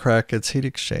to crack its heat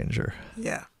exchanger.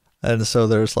 Yeah. And so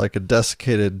there's like a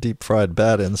desiccated, deep fried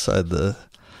bat inside the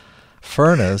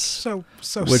furnace, so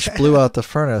which sad. Blew out the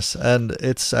furnace, and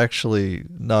it's actually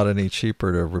not any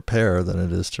cheaper to repair than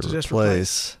it is to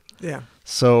replace. Yeah.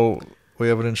 So we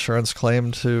have an insurance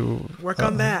claim to work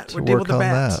on that. We're dealing with the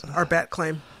bats. Our bat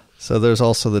claim. So there's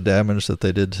also the damage that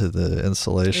they did to the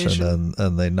insulation,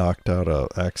 and they knocked out a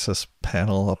access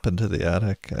panel up into the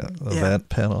attic, a vent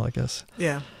panel, I guess.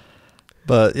 Yeah.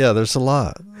 But yeah, there's a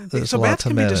lot. There's a lot bats to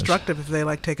can manage. Be destructive if they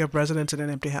take up residence in an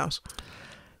empty house.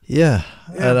 Yeah.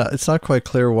 And it's not quite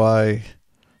clear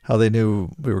how they knew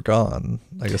we were gone.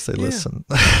 I guess they listened.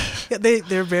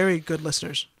 They're very good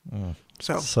listeners.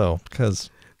 So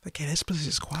because this place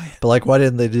is quiet. But why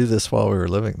didn't they do this while we were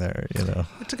living there?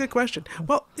 It's a good question.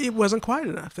 Well, it wasn't quiet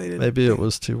enough. They didn't. Maybe it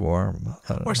was too warm,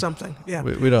 or something. Yeah,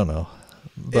 we don't know.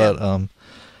 But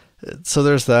so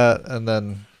there's that, and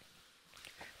then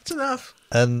it's enough.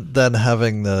 And then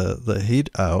having the heat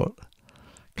out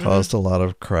caused a lot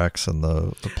of cracks in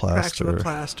the plaster. Cracks in the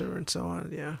plaster and so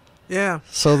on. Yeah.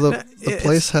 So the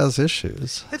place has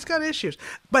issues. It's got issues,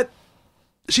 but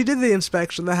she did the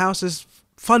inspection. The house is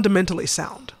fundamentally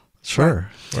sound. Sure,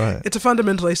 right. It's a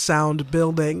fundamentally sound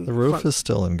building. The roof is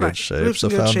still in good shape. The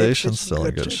foundation's still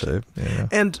in good shape. Yeah.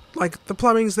 And the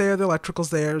plumbing's there, the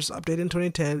electrical's there. It's updated in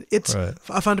 2010. It's a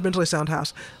fundamentally sound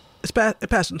house. It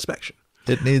passed inspection.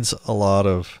 It needs a lot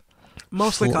of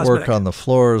mostly work on the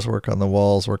floors, work on the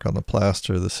walls, work on the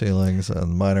plaster, the ceilings,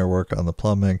 and minor work on the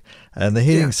plumbing and the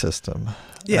heating system.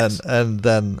 Yes. And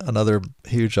then another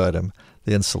huge item,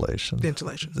 the insulation.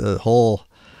 The whole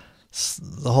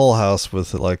house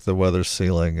with the weather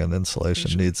sealing and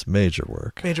insulation needs major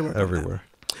work everywhere.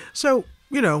 So,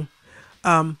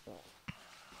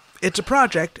 it's a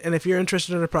project, and if you're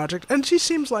interested in a project, and she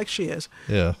seems like she is,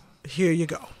 here you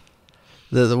go.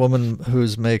 The woman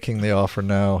who's making the offer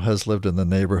now has lived in the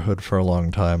neighborhood for a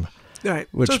long time, right?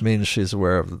 Which means she's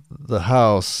aware of the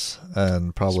house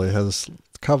and probably has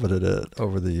coveted it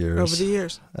over the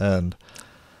years. And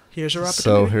here's her opportunity.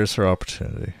 So here's her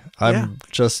opportunity. I'm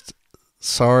just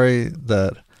sorry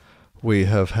that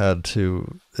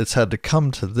it's had to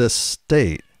come to this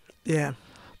state. Yeah.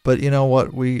 But you know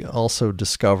what? We also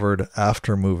discovered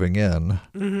after moving in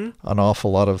an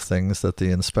awful lot of things that the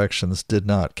inspections did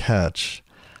not catch,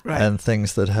 and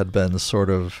things that had been sort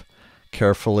of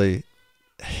carefully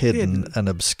hidden and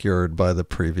obscured by the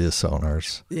previous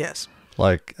owners. Yes.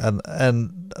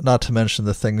 And not to mention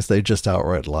the things they just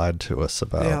outright lied to us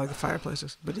about. Yeah, like the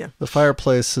fireplaces. But the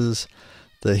fireplaces,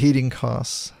 the heating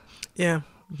costs. Yeah.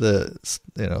 The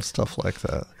stuff like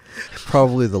that.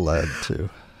 Probably the lead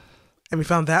too. And we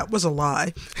found that was a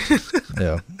lie.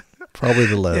 Yeah. Probably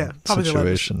the lead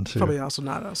situation too. Probably also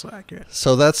not accurate.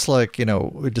 So that's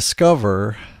we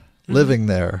discover living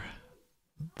there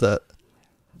that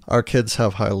our kids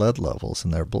have high lead levels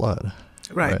in their blood.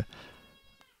 Right.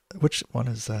 Which one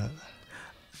is that?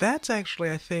 That's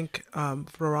actually, I think,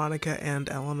 Veronica and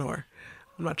Eleanor.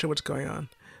 I'm not sure what's going on.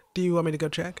 Do you want me to go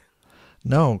check?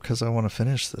 No, because I want to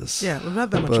finish this. Yeah, we've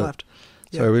not that much left.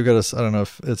 Sorry, we've got I don't know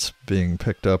if it's being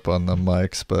picked up on the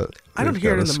mics, but I don't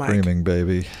hear it in the mic. Screaming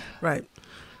baby. Right.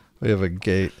 We have a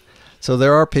gate. So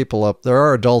there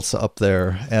are adults up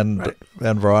there and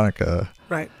Veronica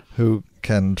who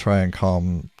can try and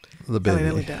calm the baby.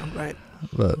 Nail it down, right.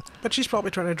 But she's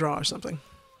probably trying to draw or something.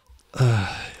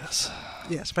 Yes.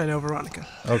 Yes, if I know Veronica.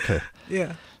 Okay.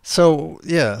 Yeah. So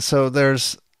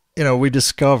there's we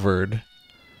discovered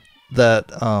that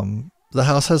the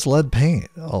house has lead paint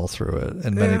all through it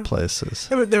in many places.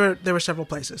 There were several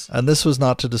places. And this was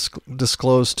not to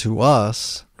disclose to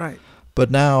us. Right. But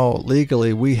now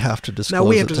legally we have to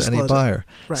disclose it to any buyer.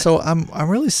 Right. So I'm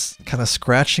really kind of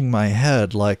scratching my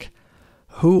head, like,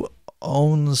 who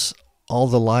owns all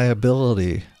the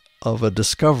liability of a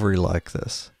discovery like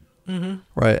this? Mm-hmm.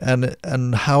 Right.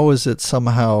 And how is it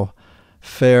somehow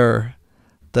fair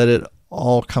that it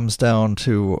all comes down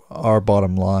to our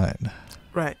bottom line?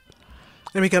 Right.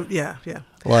 It becomes,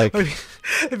 like,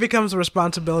 it becomes the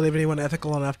responsibility of anyone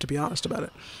ethical enough to be honest about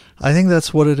it. I think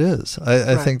that's what it is.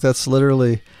 I think that's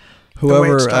literally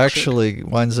whoever actually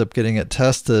winds up getting it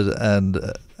tested and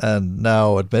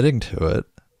now admitting to it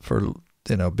for,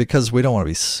 because we don't want to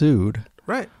be sued.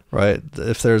 Right. Right.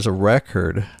 If there's a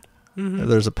record, if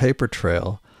there's a paper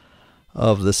trail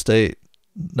of the state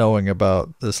knowing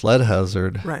about this lead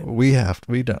hazard, right. we're not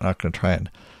going to try and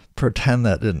pretend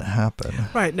that didn't happen.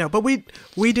 Right. No, but we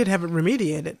did have it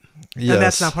remediated. Yes. And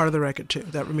that's not part of the record too,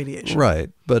 that remediation. Right.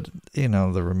 But, the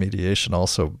remediation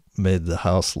also made the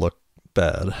house look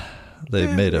bad.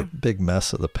 They made a big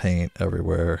mess of the paint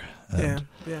everywhere. And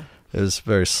it was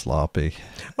very sloppy.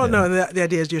 Well, no, the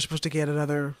idea is you're supposed to get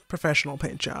another professional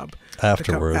paint job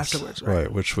afterwards,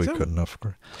 right? Which we couldn't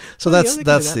afford. So that's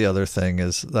the other thing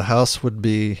is the house would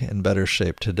be in better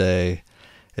shape today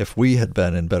if we had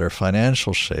been in better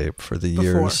financial shape for the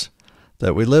years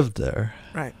that we lived there.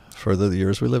 Right. For the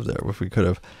years we lived there, if we could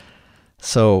have.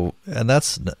 So, and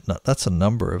that's a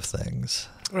number of things.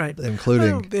 Right.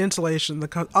 Including the insulation,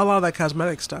 a lot of that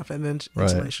cosmetic stuff, and then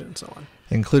insulation and so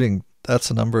on.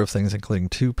 That's a number of things, including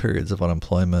 2 periods of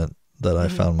unemployment that I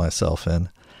found myself in,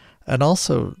 and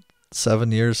also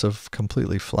 7 years of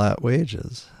completely flat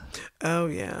wages. Oh,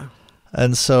 yeah.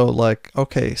 And so,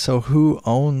 okay, so who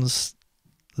owns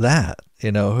that?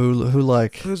 Whose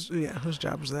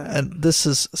job is that? And this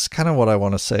is kind of what I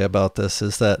want to say about this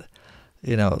is that,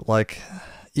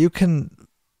 you can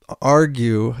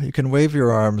argue, you can wave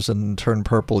your arms and turn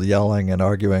purple yelling and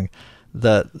arguing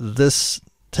that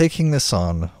taking this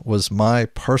on was my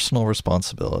personal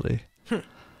responsibility.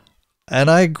 And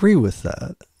I agree with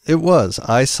that. It was.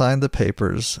 I signed the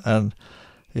papers and,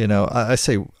 I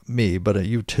say me, but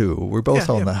you too. We both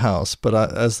own the house, but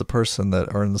as the person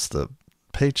that earns the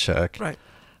paycheck, right.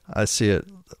 I see it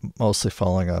mostly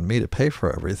falling on me to pay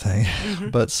for everything.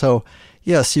 But so,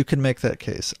 yes, you can make that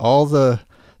case. All the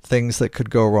things that could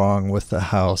go wrong with the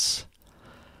house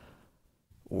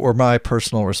were my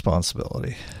personal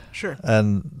responsibility. Sure.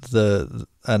 And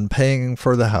paying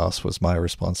for the house was my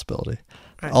responsibility.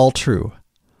 Right. All true.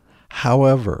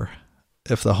 However,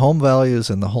 if the home values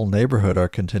in the whole neighborhood are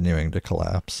continuing to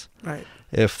collapse, right.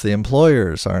 If the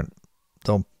employers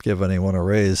don't give anyone a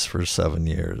raise for 7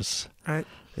 years, right.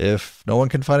 If no one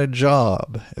can find a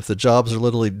job, if the jobs are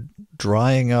literally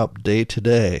drying up day to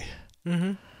day,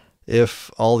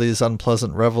 if all these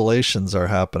unpleasant revelations are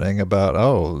happening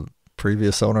about,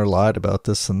 previous owner lied about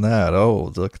this and that.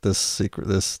 Oh, look at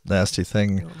this nasty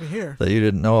thing over here that you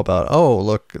didn't know about. Oh,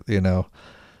 look,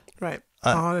 Right.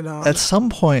 On and on. At some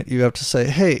point, you have to say,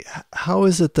 hey, how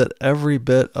is it that every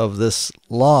bit of this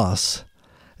loss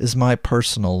is my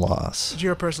personal loss? It's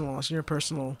your personal loss, your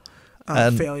personal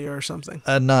failure or something.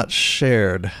 And not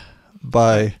shared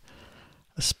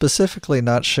specifically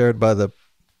not shared by the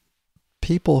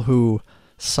people who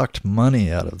sucked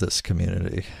money out of this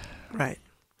community. Right.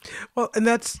 Well, and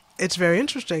it's very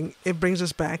interesting. It brings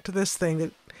us back to this thing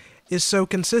that is so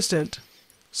consistent.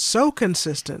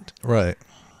 Right.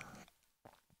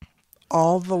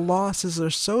 All the losses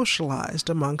are socialized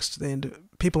amongst the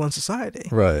people in society.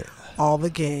 Right. All the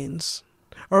gains,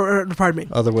 or pardon me,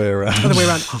 other way around.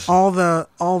 All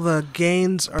the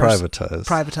gains are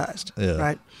privatized. Yeah.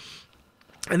 Right.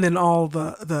 And then all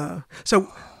the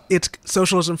so it's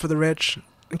socialism for the rich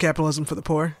and capitalism for the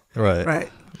poor. Right.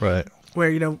 Right. Right. Where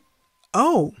you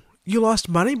lost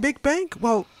money, big bank?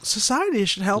 Well, society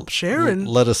should help share and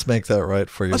let us make that right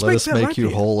for you. Let us make you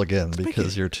whole again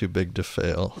because you're too big to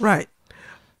fail. Right.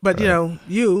 But,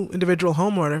 you, individual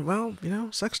homeowner,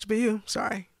 well, sucks to be you.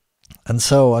 Sorry. And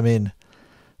so, I mean,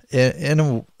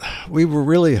 we were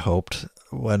really hoped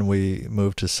when we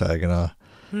moved to Saginaw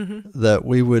that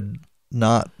we would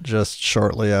not just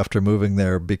shortly after moving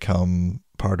there become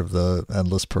part of the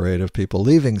endless parade of people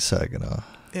leaving Saginaw.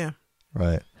 Yeah.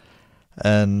 Right.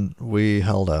 And we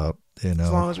held out,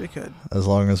 As long as we could. As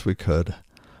long as we could.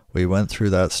 We went through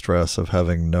that stress of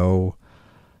having no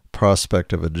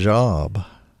prospect of a job,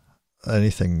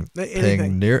 paying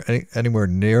anywhere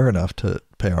near enough to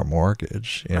pay our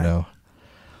mortgage,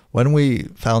 When we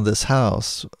found this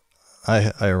house,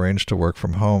 I arranged to work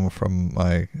from home from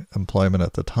my employment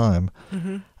at the time,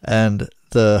 and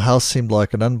the house seemed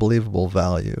like an unbelievable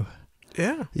value.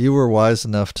 Yeah. You were wise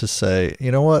enough to say,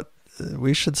 you know what,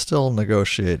 we should still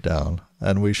negotiate down,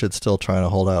 and we should still try to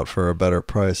hold out for a better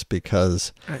price,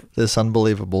 because this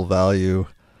unbelievable value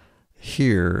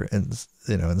here in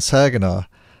Saginaw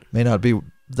may not be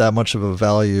that much of a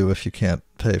value if you can't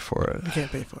pay for it. You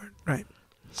can't pay for it, right?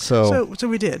 So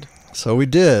we did. So we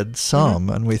did some,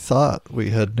 and we thought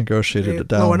we had negotiated it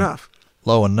down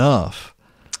low enough,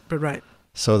 but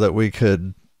so that we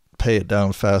could pay it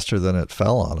down faster than it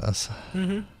fell on us.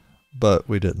 But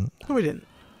we didn't.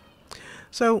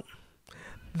 So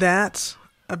that's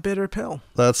a bitter pill.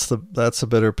 That's a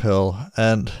bitter pill.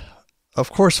 And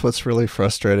of course, what's really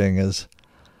frustrating is,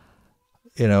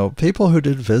 people who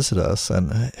did visit us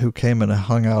and who came and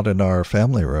hung out in our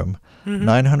family room,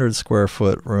 900 square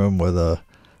foot room with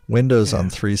windows on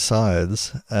 3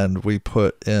 sides, and we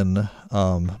put in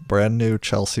brand new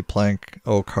Chelsea plank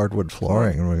oak hardwood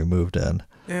flooring when we moved in.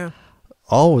 Yeah.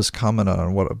 Always comment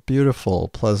on what a beautiful,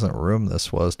 pleasant room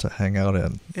this was to hang out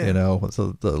in, with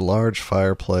the large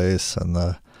fireplace and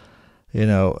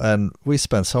and we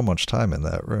spent so much time in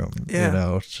that room.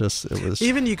 Yeah. It was.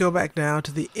 Even you go back now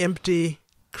to the empty,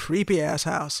 creepy ass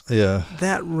house. Yeah.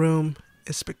 That room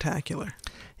is spectacular.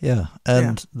 Yeah.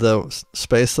 And the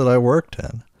space that I worked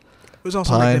in, it was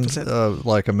also magnificent.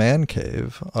 Like a man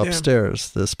cave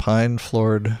upstairs, this pine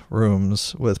floored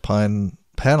rooms with pine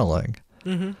paneling.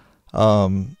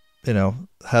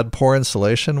 Had poor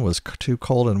insulation, was too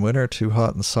cold in winter, too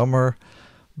hot in summer,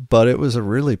 but it was a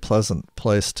really pleasant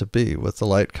place to be with the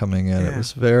light coming in. It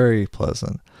was very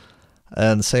pleasant.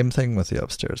 And same thing with the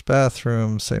upstairs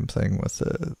bathroom, same thing with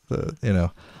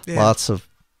the lots of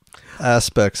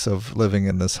aspects of living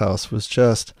in this house was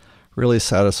just really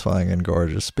satisfying and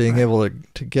gorgeous. Being able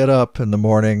to get up in the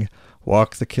morning,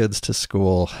 walk the kids to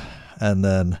school, and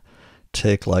then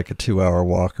take like a 2-hour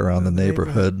walk around the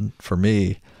neighborhood. For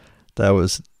me, that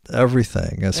was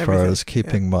everything as far as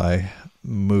keeping my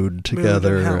mood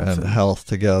together and health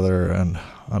together and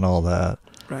all that.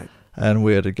 Right. And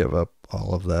we had to give up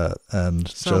all of that and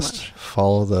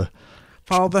follow the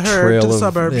herd to the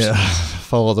suburbs. Yeah,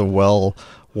 follow the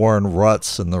well-worn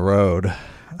ruts in the road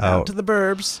out to the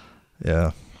burbs.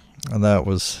 Yeah. And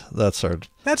that's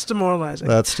demoralizing.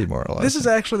 That's demoralizing. This is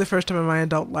actually the first time in my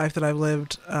adult life that I've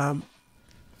lived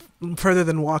further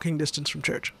than walking distance from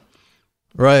church.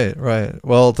 Right.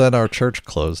 Well, then our church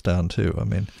closed down too. I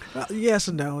mean, yes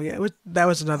and no. Yeah, that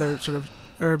was another sort of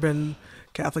urban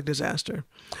Catholic disaster.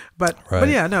 But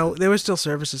yeah, no, there were still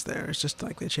services there. It's just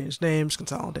like they changed names,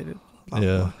 consolidated. Blah,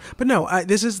 blah, blah. But no,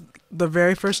 this is the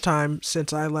very first time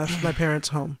since I left my parents'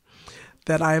 home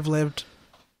that I have lived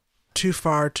too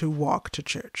far to walk to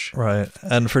church. Right.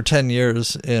 And for 10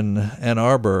 years in Ann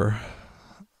Arbor,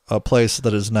 a place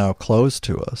that is now closed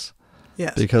to us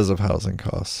because of housing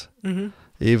costs.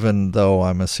 Even though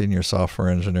I'm a senior software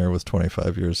engineer with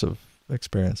 25 years of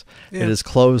experience, it is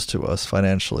closed to us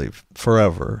financially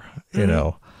forever.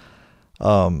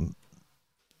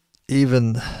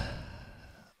 Even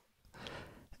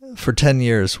for 10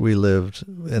 years, we lived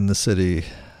in the city,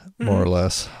 more or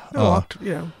less.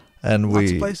 And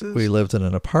we lived in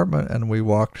an apartment, and we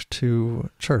walked to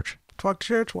church. Walked to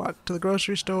church, walked to the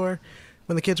grocery store.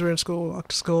 When the kids were in school, we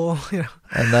walked to school.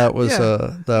 And that was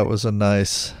a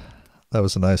nice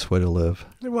way to live.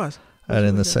 It was. And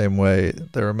in the same way,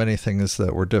 there are many things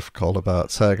that were difficult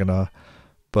about Saginaw,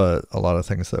 but a lot of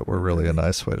things that were really a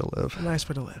nice way to live. A nice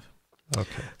way to live.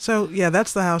 Okay. So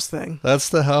that's the house thing.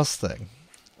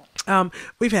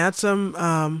 We've had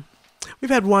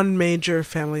one major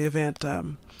family event. A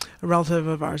relative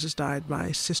of ours has died.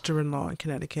 My sister-in-law in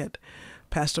Connecticut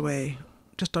passed away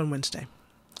just on Wednesday.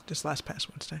 Just last past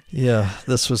Wednesday. Yeah,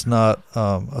 this was not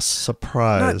a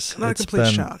surprise. Not a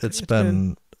complete shock. It's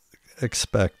been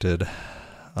expected.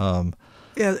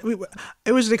 It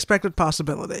was an expected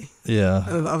possibility. Yeah,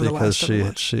 because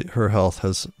her health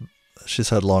she's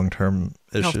had long-term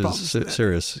issues,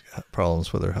 serious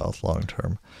problems with her health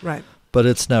long-term. Right. But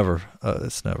it's never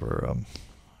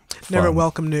Never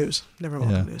welcome news.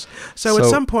 So at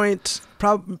some point,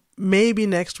 maybe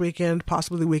next weekend,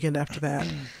 possibly the weekend after that.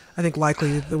 I think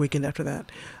likely the weekend after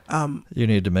that. You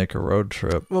need to make a road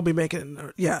trip. I'll be making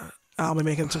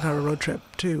some kind of a road trip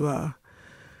to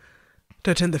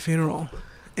attend the funeral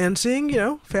and seeing,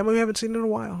 family we haven't seen in a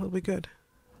while. It'll be good.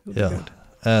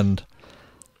 And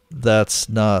that's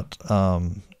not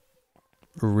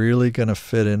really going to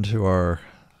fit into our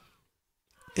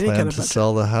plan to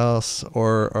sell the house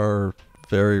or our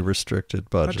very restricted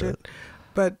budget.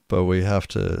 But we have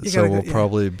to. So we'll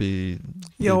probably be.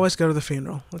 You always go to the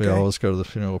funeral. Okay? We always go to the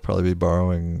funeral. We'll probably be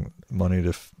borrowing money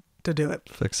to do it.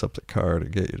 Fix up the car to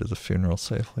get you to the funeral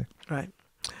safely. Right,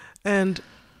 and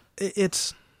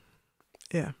it's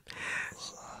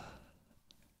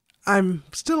I'm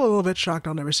still a little bit shocked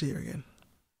I'll never see her again.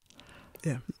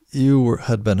 Yeah. You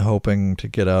had been hoping to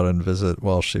get out and visit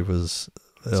while she was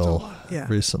ill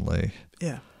recently.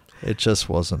 Yeah. It just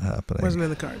wasn't happening. Wasn't in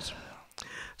the cards.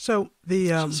 So it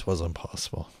just wasn't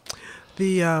possible.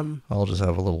 I'll just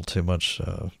have a little too much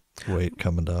weight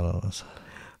coming down on us.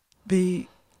 There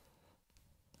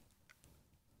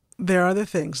are other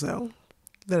things though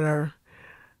that are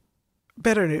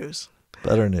better news.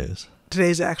 Better news.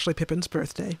 Today's actually Pippin's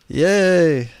birthday.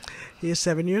 Yay! He is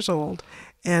 7 years old,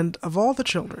 and of all the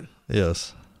children,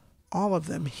 yes, all of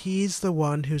them, he's the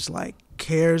one who's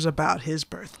cares about his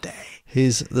birthday.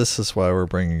 This is why we're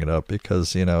bringing it up, because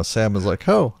Sam is like,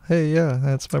 oh, hey, yeah,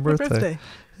 that's my birthday.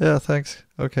 Yeah, thanks.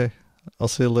 Okay, I'll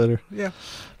see you later. Yeah.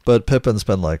 But Pippin's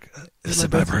been like, is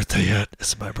it my birthday yet?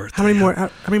 Is it my birthday? How many more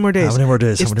days? How many more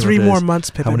days? It's 3 more months,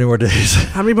 Pippin. How many more days?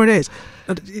 How many more days?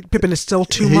 Pippin is still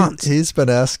 2 months. He's been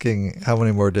asking how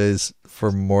many more days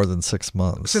for more than 6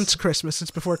 months. Since Christmas, since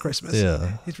before Christmas.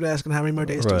 Yeah. He's been asking how many more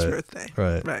days to his birthday.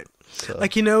 Right. So.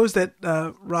 He knows that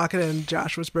Rocket and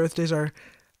Joshua's birthdays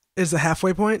is the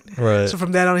halfway point. Right. So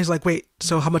from that on, he's like, wait,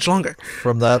 so how much longer?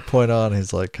 From that point on,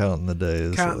 he's counting the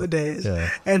days. Yeah.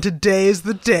 And today's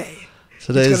the day. He's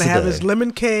going to have his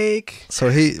lemon cake. So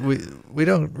we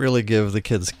don't really give the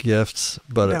kids gifts,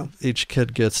 but each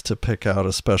kid gets to pick out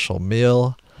a special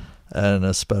meal and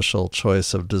a special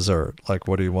choice of dessert.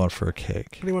 What do you want for a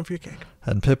cake? What do you want for your cake?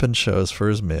 And Pippin chose for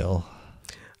his meal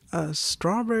a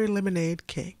strawberry lemonade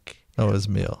cake. Oh, his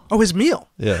meal. Oh, his meal.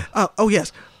 Yeah. Oh,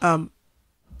 yes.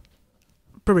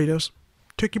 Burritos.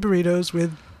 Turkey burritos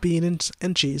with bean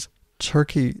and cheese.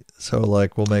 Turkey, so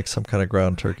we'll make some kind of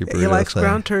ground turkey burrito. He likes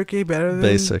ground turkey better than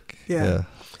basic. Yeah.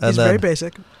 He's very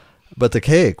basic. But the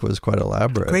cake was quite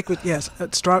elaborate. Cake with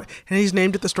and he's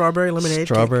named it the strawberry lemonade.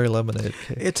 Strawberry lemonade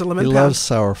cake. It's a lemon. He loves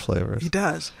sour flavors. He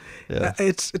does. Yeah.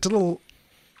 It's a little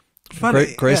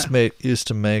funny. Grace Mate used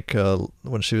to make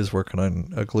when she was working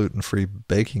on a gluten-free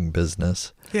baking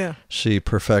business. Yeah. She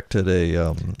perfected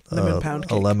a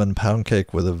lemon pound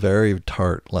cake with a very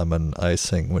tart lemon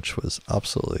icing, which was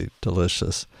absolutely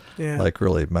delicious. Yeah.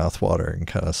 Really mouth-watering,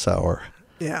 kind of sour.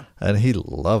 Yeah. And he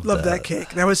loved that cake.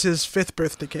 That was his 5th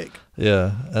birthday cake.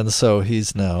 Yeah. And so he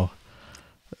still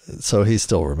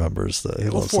remembers he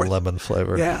loves the lemon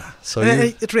flavor. Yeah. So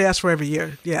it's what he asked for every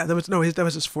year. Yeah. That was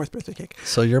his 4th birthday cake.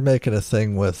 So you're making a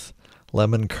thing with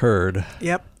lemon curd.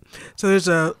 Yep. So there's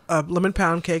a lemon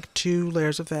pound cake, 2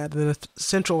 layers of that, and then a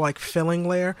central filling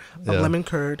layer of lemon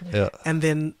curd, and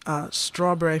then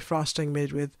strawberry frosting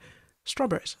made with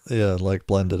strawberries. Yeah,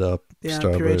 blended up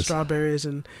strawberries. Pureed strawberries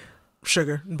and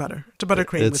sugar and butter. It's a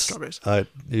buttercream with strawberries.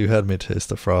 You had me taste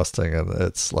the frosting, and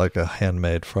it's like a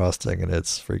handmade frosting, and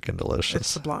it's freaking delicious. It's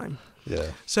sublime.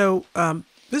 Yeah. So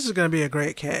this is going to be a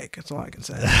great cake. That's all I can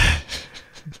say.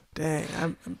 Dang,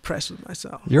 I'm impressed with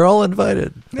myself. You're all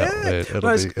invited. Yeah. No,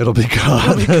 wait, it'll be gone.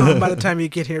 It'll be gone by the time you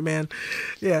get here, man.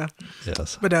 Yeah.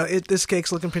 Yes. But no, this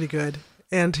cake's looking pretty good.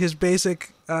 And his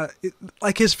basic,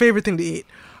 his favorite thing to eat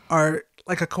are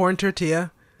a corn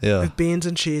tortilla with beans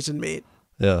and cheese and meat.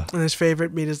 Yeah. And his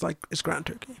favorite meat is ground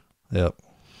turkey. Yep.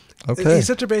 Okay. He's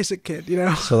such a basic kid,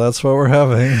 So that's what we're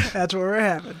having. That's what we're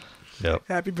having. Yep.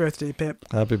 Happy birthday,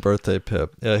 Pip. Happy birthday,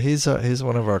 Pip. Yeah, he's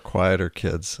one of our quieter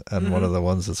kids and one of the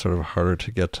ones that's sort of harder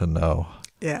to get to know.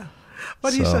 Yeah.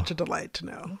 But he's such a delight to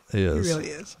know. He is. He really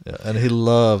is. Yeah, and he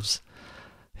loves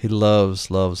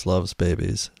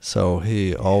babies. So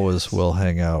he always will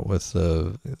hang out with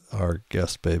our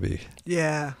guest baby.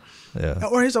 Yeah. Yeah.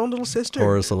 Or his own little sister.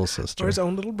 Or his little sister. Or his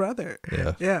own little brother.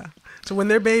 Yeah. Yeah. So when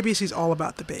they're babies, he's all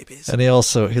about the babies. And he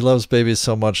loves babies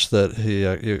so much that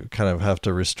you kind of have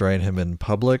to restrain him in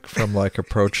public from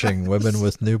approaching women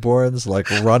with newborns,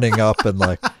 running up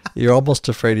and you're almost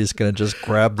afraid he's going to just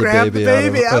grab the baby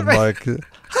out of and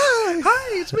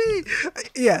Hi, it's me.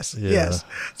 Yes.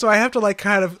 So I have to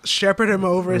kind of shepherd him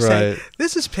over and say,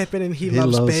 this is Pippin and he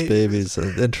loves babies.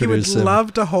 And introduce him. He would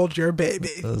love to hold your baby.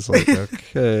 I was like,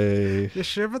 okay. You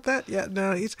sure about that? Yeah,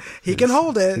 no, he can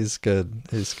hold it. He's good.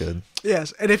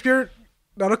 Yes, and if you're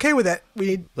not okay with that,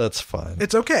 that's fine.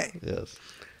 It's okay. Yes.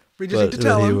 We just need to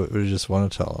tell him. We just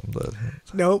want to tell him that.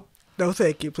 No,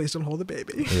 thank you. Please don't hold the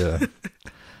baby. Yeah.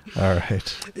 All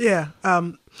right. Yeah.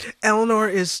 Eleanor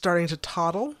is starting to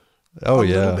toddle. Oh,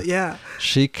 yeah. Yeah.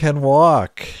 She can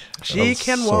walk. She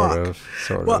can walk.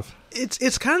 Sort of.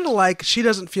 It's kind of she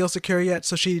doesn't feel secure yet,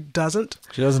 so she doesn't.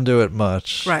 She doesn't do it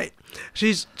much. Right.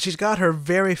 She's got her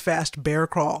very fast bear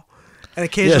crawl, and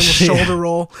occasionally will shoulder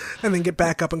roll, and then get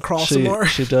back up and crawl some more.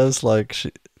 She does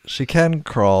she can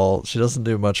crawl. She doesn't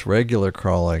do much regular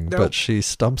crawling, but she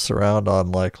stumps around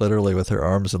on literally with her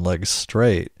arms and legs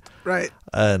straight. Right.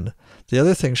 And the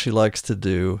other thing she likes to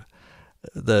do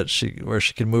where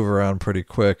she can move around pretty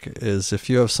quick is if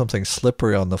you have something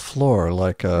slippery on the floor,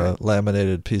 like a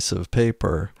laminated piece of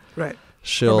paper. Right.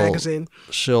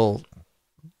 She'll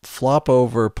flop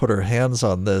over, put her hands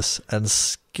on this, and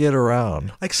skid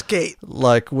around. Like skate.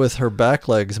 Like with her back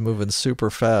legs moving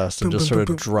super fast and boom, just boom, sort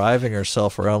boom, of driving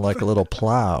herself around like a little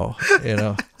plow,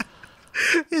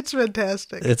 It's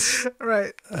fantastic. It's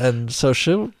right. And so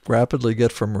she'll rapidly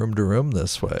get from room to room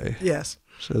this way. Yes.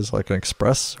 She has like an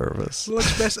express service. Little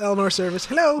express Eleanor service.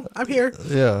 Hello, I'm here.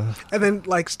 Yeah. And then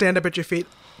stand up at your feet,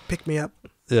 pick me up.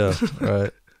 Yeah,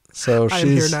 right. So I'm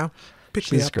here now.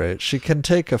 Pick me up. She's great. She can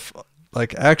take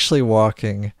actually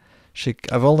walking.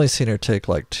 I've only seen her take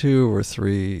 2 or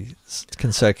 3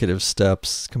 consecutive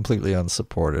steps completely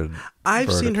unsupported.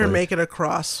 I've seen her make it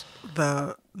across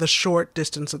the short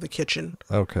distance of the kitchen.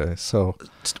 Okay, so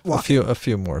a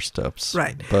few more steps.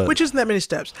 Right, but which isn't that many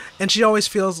steps, and she always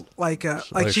feels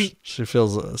she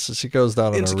feels she goes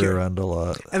down on her rear end a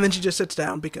lot, and then she just sits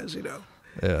down because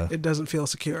it doesn't feel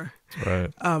secure. Right.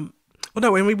 Well,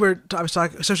 no, when I was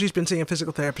talking, so she's been seeing a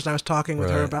physical therapist, and I was talking with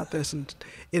her about this, and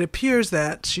it appears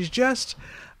that she's just,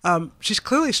 she's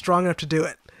clearly strong enough to do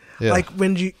it. Yeah. Like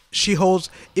when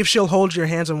if she'll hold your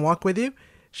hands and walk with you,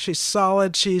 she's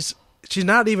solid. She's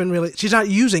not she's not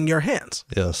using your hands.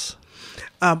 Yes.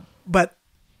 But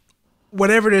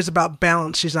whatever it is about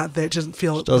balance, she's not there. She doesn't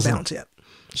feel the balance yet.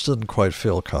 She doesn't quite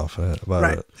feel confident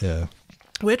about it. Yeah.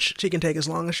 Which she can take as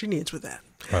long as she needs with that.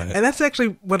 Right. And that's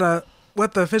actually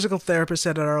what the physical therapist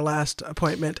said at our last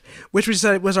appointment, which we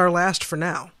said was our last for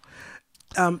now.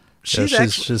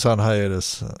 She's on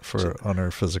hiatus on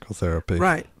her physical therapy.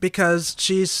 Right, because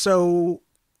she's so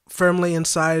firmly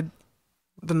inside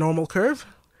the normal curve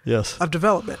of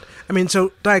development. I mean,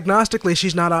 so diagnostically,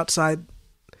 she's not outside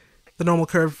the normal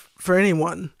curve for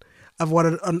anyone of what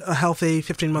a healthy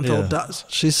 15-month-old does.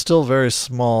 She's still very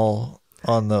small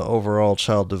on the overall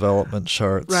child development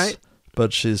charts. Right.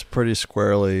 But she's pretty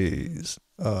squarely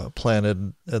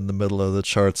planted in the middle of the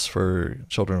charts for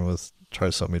children with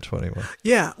trisomy 21.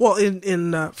 Yeah, well,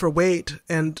 in for weight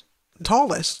and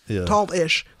tallish,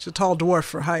 she's a tall dwarf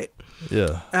for height.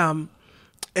 Yeah.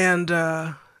 And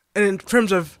in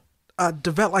terms of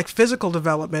physical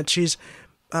development, she's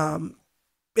in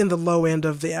the low end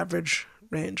of the average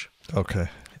range. Okay.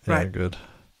 Yeah, right. Good.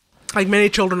 Like many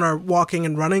children are walking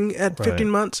and running at 15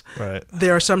 months. Right.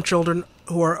 There are some children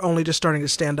who are only just starting to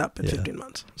stand up at 15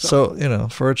 months. So,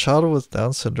 for a child with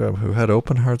Down syndrome who had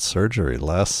open heart surgery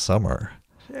last summer.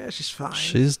 Yeah, she's fine.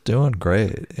 She's doing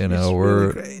great.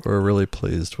 We're great. We're really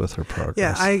pleased with her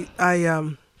progress.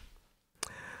 Yeah,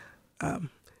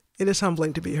 it is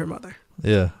humbling to be her mother.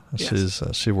 Yeah, yes.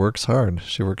 She works hard.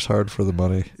 She works hard for the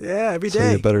money. Yeah, every day.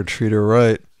 So you better treat her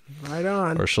right. Right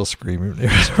on. Or she'll scream.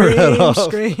 Scream.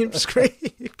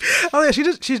 Oh yeah,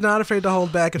 she's not afraid to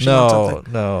hold back if she wants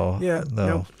something. No. Yeah.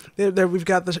 No. There we've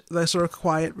got the sort of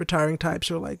quiet, retiring types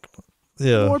who are like,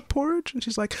 more porridge, and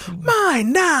she's like,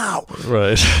 mine now.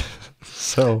 Right.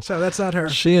 So that's not her.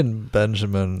 She and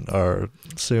Benjamin are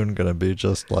soon going to be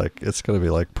just it's going to be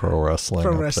like pro wrestling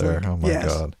there. Oh my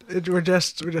God. We're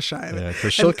just shy of it. Yeah,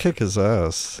 because she'll kick his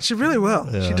ass. She really will.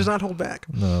 Yeah. She does not hold back.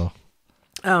 No.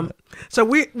 So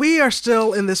we are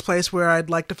still in this place where I'd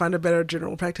like to find a better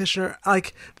general practitioner.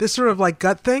 Like this sort of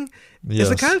gut thing is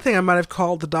the kind of thing I might have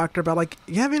called the doctor about.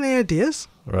 You have any ideas?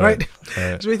 Right.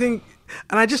 So we think,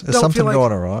 and I just don't feel like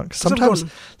going wrong.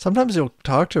 Sometimes you'll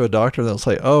talk to a doctor and they'll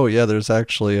say, "Oh yeah, there's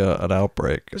actually an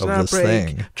outbreak of this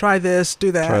thing. Try this,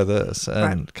 do that. Try this,"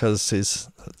 and because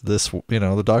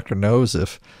the doctor knows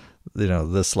if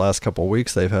this last couple of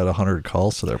weeks they've had 100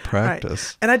 calls to their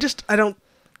practice, and I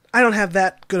don't have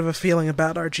that good of a feeling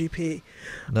about our GP.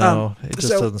 No, it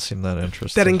just doesn't seem that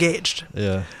interested. That engaged.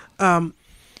 Yeah.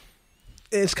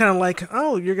 It's kind of like,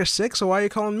 oh, you're sick, so why are you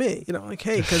calling me?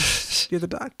 Hey, because you're the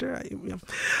doctor.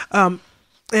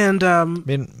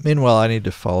 Meanwhile, I need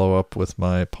to follow up with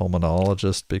my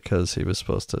pulmonologist because he was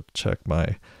supposed to check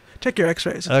your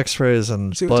X-rays,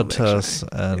 and blood tests,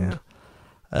 and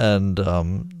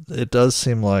it does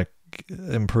seem like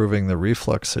improving the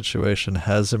reflux situation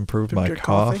has improved my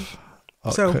cough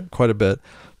quite a bit,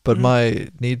 but my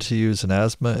need to use an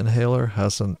asthma inhaler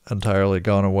hasn't entirely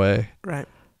gone away. Right.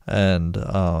 And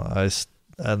I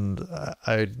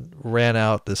ran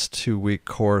out this 2-week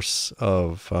course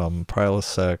of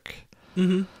Prilosec,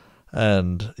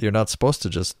 and you're not supposed to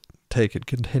just take it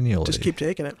continually. Just keep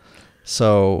taking it.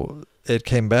 So it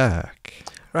came back.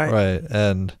 Right.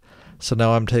 And so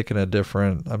now I'm taking another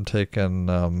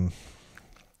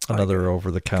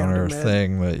over-the-counter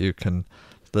thing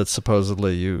that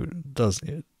supposedly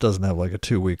doesn't have like a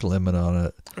 2-week limit on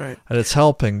it. Right. And it's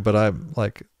helping, but I'm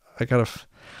like,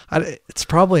 it's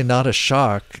probably not a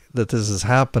shock that this is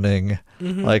happening.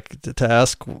 Mm-hmm. Like to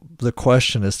ask the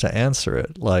question is to answer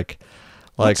it.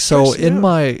 So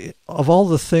of all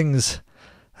the things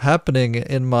happening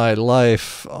in my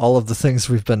life, all of the things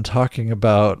we've been talking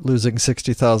about, losing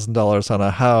 $60,000 on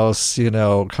a house,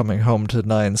 coming home to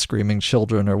 9 screaming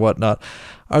children or whatnot,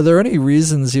 are there any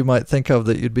reasons you might think of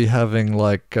that you'd be having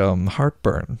like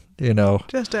heartburn?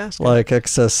 Just ask. Like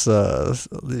excess,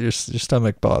 your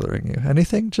stomach bothering you?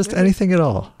 Anything? Just anything at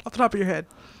all? Off the top of your head.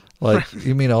 Like,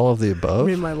 you mean all of the above?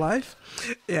 You mean my life?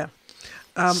 Yeah.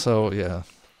 So, yeah.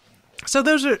 So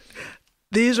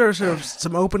these are sort of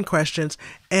some open questions,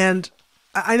 and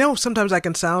I know sometimes I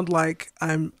can sound like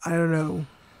I'm, I don't know,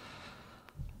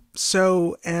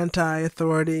 so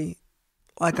anti-authority,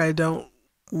 like I don't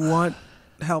want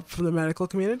help from the medical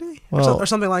community or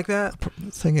something like that.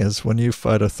 The thing is, when you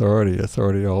fight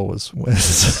authority always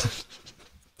wins.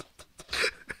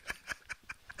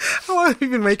 How long have you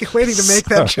been waiting to make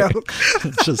that joke?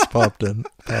 It just popped up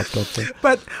there.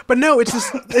 But no,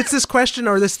 it's this question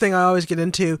or this thing I always get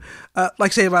into,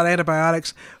 like say about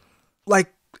antibiotics.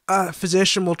 Like a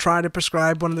physician will try to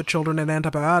prescribe one of the children an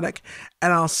antibiotic,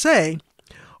 and I'll say,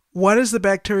 what is the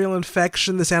bacterial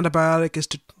infection this antibiotic is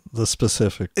to? The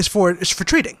specific is for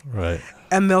treating. Right.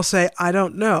 And they'll say, I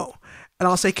don't know. And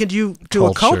I'll say, could you do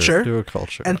a culture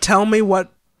and tell me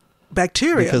what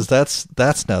bacteria? Because that's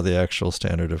now the actual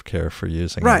standard of care for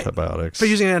using antibiotics. For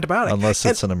using an antibiotic. Unless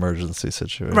it's an emergency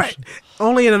situation. Right.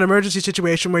 Only in an emergency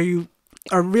situation where you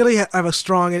are really have a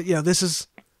strong, this is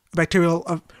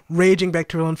a raging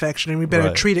bacterial infection and we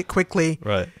better treat it quickly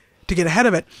to get ahead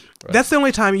of it. Right. That's the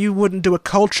only time you wouldn't do a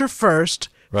culture first,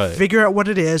 figure out what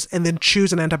it is, and then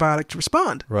choose an antibiotic to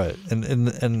respond. Right. And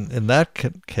in that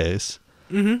case,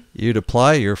 you'd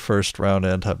apply your first round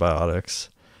antibiotics.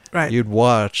 Right. You'd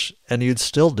watch, and you'd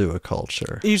still do a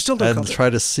culture. You'd still do a culture. And try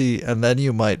to see, and then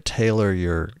you might change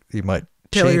your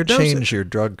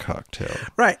drug cocktail.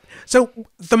 Right. So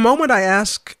the moment I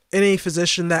ask any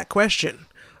physician that question,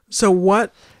 so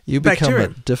what you become a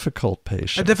difficult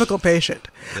patient. A difficult patient.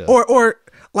 Yeah. Or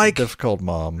like... A difficult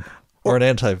mom. Or an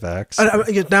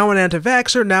anti-vaxxer. Now I'm an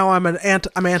anti-vaxxer. Now I'm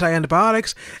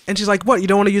anti-antibiotics. And she's like, what, you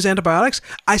don't want to use antibiotics?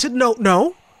 I said,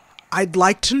 no. I'd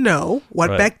like to know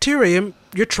what bacterium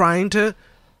you're trying to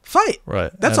fight.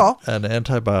 Right. That's all. And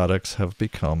antibiotics have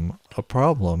become a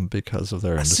problem because of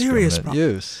their indiscriminate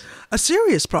use. A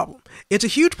serious problem. It's a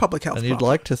huge public health problem. And you'd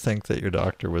like to think that your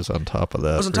doctor was on top of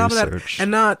that research. And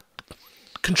not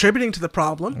contributing to the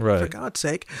problem, for God's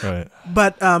sake. Right.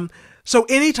 But so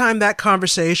anytime that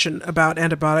conversation about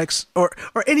antibiotics or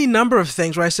any number of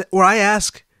things where I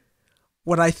ask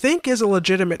what I think is a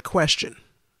legitimate question,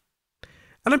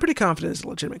 and I'm pretty confident it's a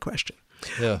legitimate question.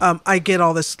 Yeah. I get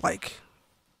all this,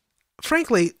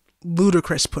 frankly,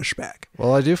 ludicrous pushback.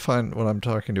 Well, I do find when I'm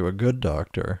talking to a good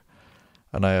doctor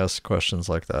and I ask questions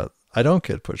like that, I don't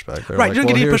get pushback. They're you don't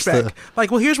get any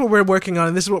pushback. Here's what we're working on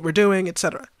and this is what we're doing,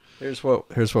 etc. Here's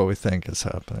what we think is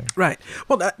happening. Right.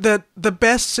 Well, the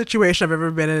best situation I've ever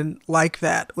been in like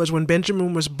that was when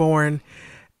Benjamin was born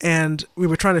and we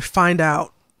were trying to find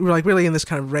out, we were really in this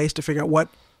kind of race to figure out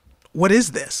what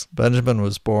is this? Benjamin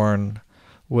was born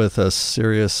with a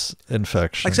serious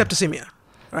infection. Like septicemia,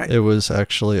 right? It was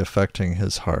actually affecting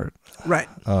his heart. Right.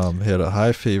 He had a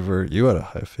high fever. You had a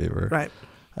high fever. Right.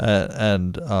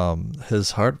 And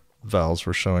his heart valves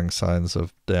were showing signs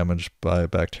of damage by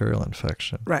bacterial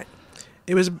infection. Right.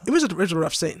 It was a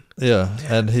rough scene. Yeah,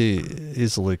 and he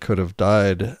easily could have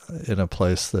died in a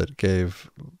place that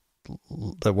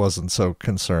wasn't so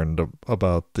concerned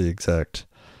about the exact,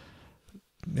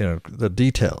 the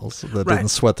details. That didn't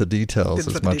sweat the details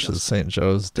as much as St.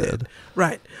 Joe's did.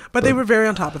 Right. But they were very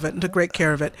on top of it and took great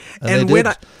care of it. And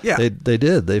they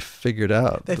did. They figured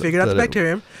out. They figured out the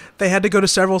bacterium. They had to go to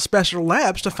several special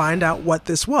labs to find out what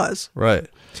this was. Right.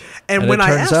 And when it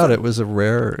I turns out it was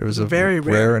a very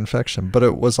rare infection, but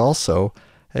it was also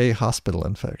a hospital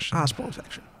infection. Right.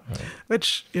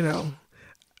 Which,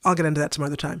 I'll get into that some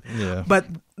other time. Yeah. But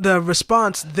the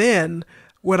response then,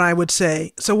 when I would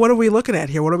say, so what are we looking at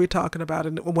here? What are we talking about?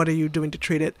 And what are you doing to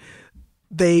treat it?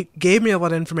 They gave me a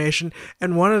lot of information.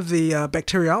 And one of the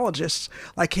bacteriologists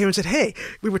came and said, hey,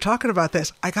 we were talking about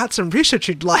this. I got some research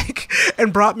you'd like,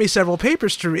 and brought me several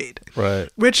papers to read. Right.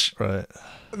 Which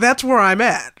that's where I'm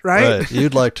at, right?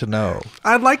 You'd like to know.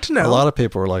 I'd like to know. A lot of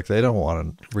people are like, they don't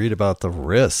want to read about the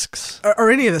risks or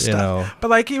any of this stuff. But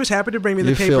like, he was happy to bring me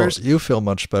the papers. You feel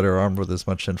much better armed with as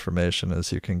much information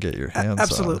as you can get your hands on.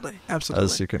 Absolutely.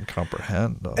 As you can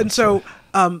comprehend. Honestly. And so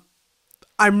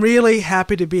I'm really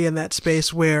happy to be in that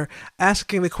space where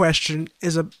asking the question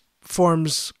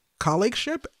forms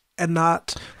colleagueship and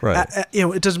not,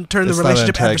 it doesn't turn the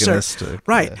relationship adversarial.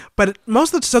 Right. Yeah. But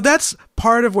so that's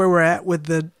part of where we're at with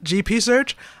the GP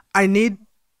search. I need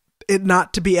it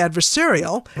not to be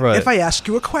adversarial if I ask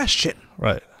you a question.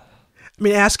 Right. I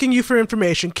mean, asking you for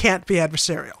information can't be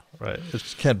adversarial. Right.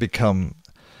 It can't become,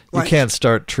 you can't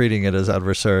start treating it as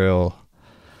adversarial.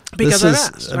 Because I've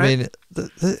asked, I mean,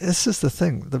 this is the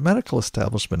thing. The medical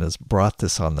establishment has brought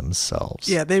this on themselves.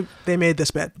 Yeah, they made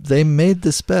this bed. They made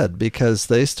this bed because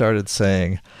they started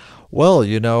saying, well,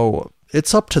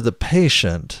 it's up to the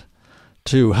patient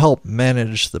to help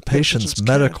manage the patient's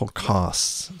medical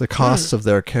costs, the costs of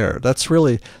their care. That's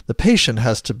really, the patient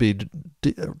has to be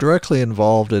directly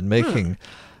involved in making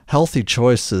healthy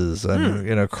choices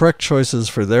and, correct choices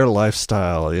for their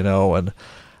lifestyle,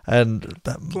 and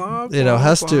blah,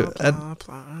 has blah,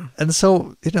 to and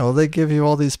so they give you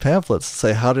all these pamphlets that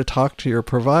say how to talk to your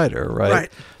provider, right?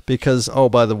 Because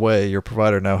by the way, your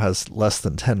provider now has less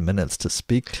than 10 minutes to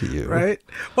speak to you, right?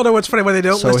 Well, no, what's funny when they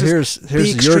don't so list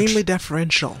be extremely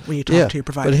deferential when you talk to your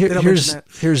provider. But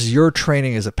here's your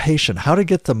training as a patient, how to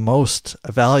get the most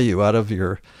value out of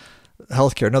your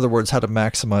healthcare. In other words, how to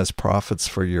maximize profits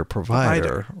for your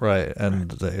provider. Right?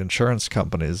 And the insurance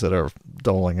companies that are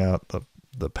doling out the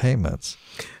payments.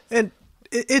 And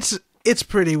it's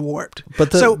pretty warped.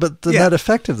 But the net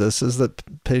effect of this is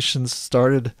that patients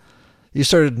started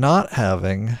not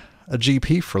having a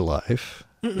GP for life,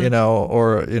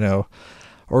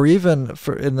 or even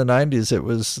in the 90s it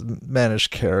was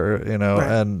managed care,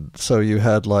 and so you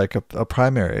had like a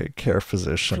primary care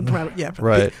physician.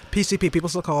 Right. PCP, people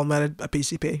still call them a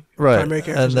PCP. Right. Primary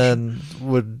care and physician. then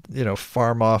would,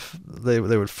 farm off, they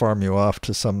would farm you off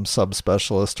to some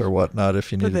subspecialist or whatnot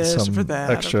if you needed some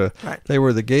extra. They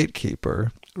were the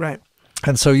gatekeeper. Right.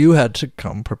 And so you had to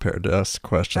come prepared to ask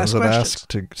questions and ask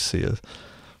to see it.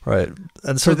 Right.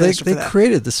 And so they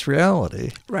created this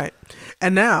reality. Right.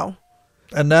 And now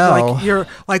like you're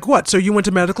like, what? So you went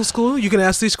to medical school? You can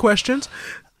ask these questions?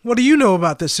 What do you know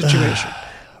about this situation?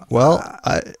 Well,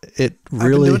 I've been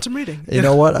doing some reading. You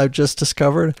know what I've just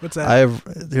discovered? What's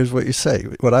that? Here's what you say.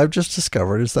 What I've just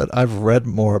discovered is that I've read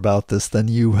more about this than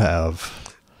you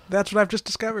have. That's what I've just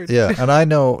discovered. Yeah, and I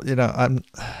know,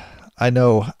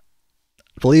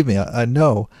 believe me, I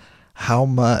know how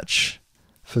much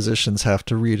physicians have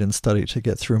to read and study to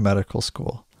get through medical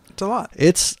school. It's a lot.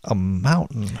 It's a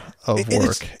mountain of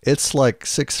work. It's like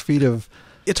 6 feet of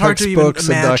textbooks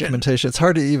and documentation. It's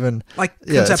hard to even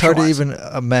it's hard to even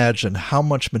imagine how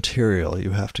much material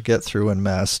you have to get through and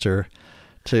master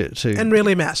and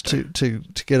really master to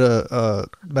get a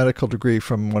medical degree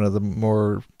from one of the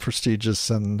more prestigious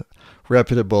and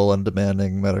reputable and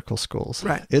demanding medical schools.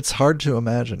 Right. It's hard to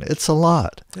imagine. It's a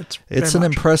lot. It's an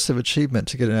impressive achievement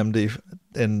to get an MD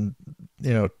in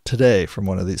today from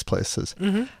one of these places.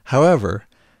 Mm-hmm. However,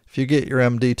 if you get your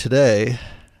MD today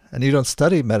and you don't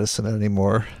study medicine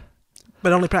anymore,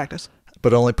 but only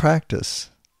practice,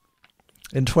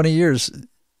 in 20 years,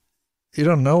 you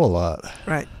don't know a lot.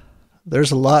 Right.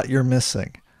 There's a lot you're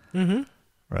missing. Mm-hmm.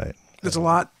 Right. There's a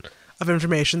lot of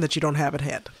information that you don't have at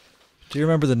hand. Do you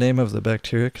remember the name of the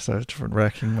bacteria? Because I was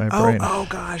racking my brain. Oh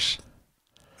gosh.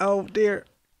 Oh dear.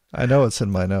 I know it's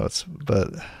in my notes, but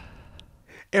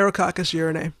Aerococcus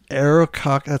urinae.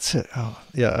 That's it. Oh,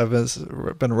 yeah. I've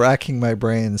been racking my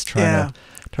brains trying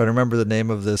to remember the name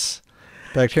of this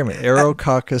bacterium.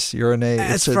 Aerococcus urinae.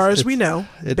 As far as we know,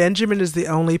 Benjamin is the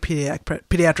only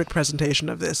pediatric presentation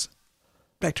of this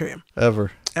bacterium.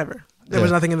 Ever. There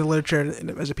was nothing in the literature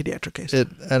as a pediatric case.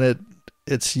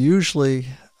 It's usually,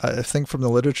 I think from the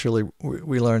literature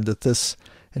we learned that this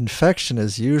infection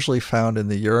is usually found in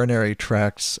the urinary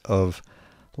tracts of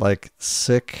like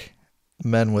sick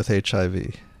men with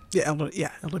HIV. Yeah,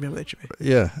 elderly men with HIV.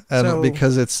 Yeah, and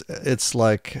because it's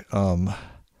like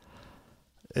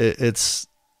it's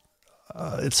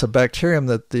a bacterium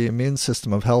that the immune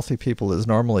system of healthy people is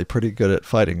normally pretty good at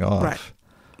fighting off.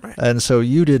 Right. And so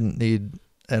you didn't need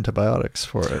antibiotics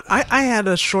for it. I had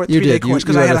a short 3-day course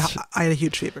because I had a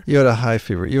huge fever. You had a high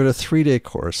fever. You had a 3-day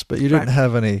course, but you didn't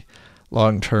have any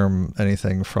long-term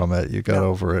anything from it. You got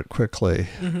over it quickly.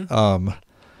 Mm-hmm.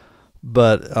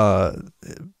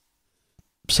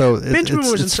 So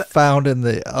it's found in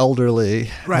the elderly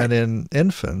and in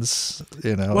infants,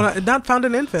 Well, not found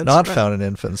in infants. Not found in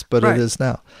infants, but it is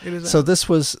now. It is so now. this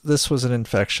was an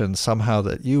infection somehow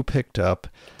that you picked up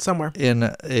somewhere in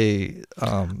a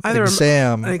either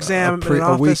exam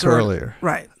a week earlier.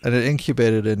 Right. And it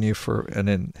incubated in you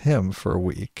in him for a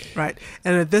week. Right.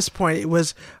 And at this point, it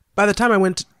was, by the time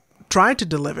I tried to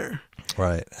deliver,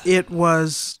 right, it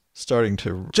was starting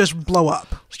to blow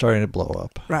up.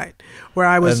 Right. Where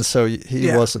I was. And so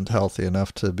he wasn't healthy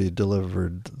enough to be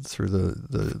delivered through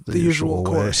the usual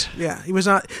course. way. Yeah. He was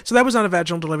not. So that was not a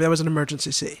vaginal delivery. That was an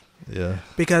emergency C. Yeah.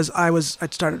 Because I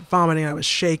started vomiting. I was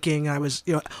shaking. I was,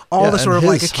 all the sort of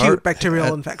like acute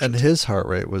bacterial infections. And his heart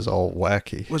rate was all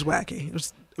wacky.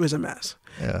 It was a mess.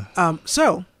 Yeah.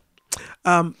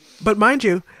 But mind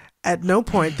you, at no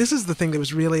point, this is the thing that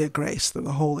was really a grace through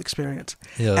the whole experience.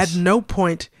 Yes. At no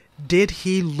point did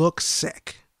he look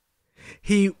sick.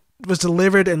 He was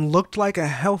delivered and looked like a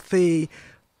healthy,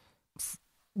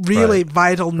 really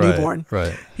vital newborn.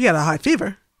 Right. He had a high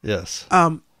fever. Yes.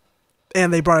 And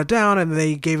they brought it down, and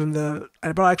they gave him the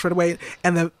antibiotics right away,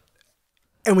 and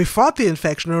we fought the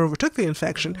infection or overtook the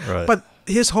infection. Right. But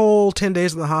his whole 10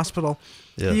 days in the hospital,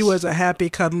 he was a happy,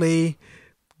 cuddly,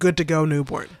 good to go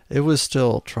newborn. It was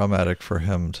still traumatic for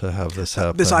him to have this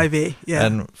happen. This IV, yeah.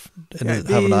 And have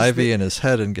an IV in his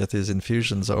head and get these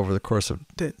infusions over the course of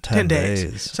 10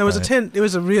 days. So it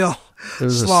was a real It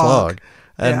was slog.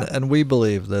 a slog. And we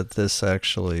believe that this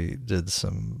actually did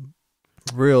some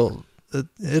real,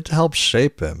 it helped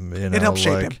shape him. It helped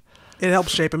shape him. It helped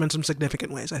shape him in some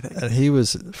significant ways, I think. And he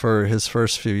was, for his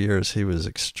first few years, he was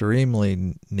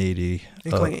extremely needy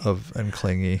and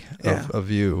clingy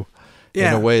of you.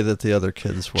 Yeah. In a way that the other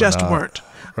kids weren't.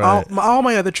 Right. All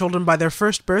my other children, by their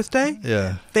first birthday,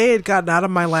 they had gotten out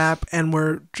of my lap and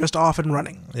were just off and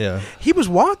running. Yeah. He was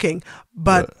walking,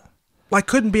 but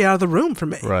couldn't be out of the room for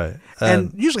me. Right.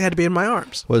 And usually had to be in my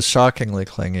arms. Was shockingly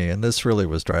clingy, and this really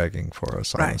was dragging for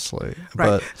us, honestly.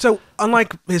 Right. But, so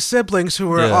unlike his siblings who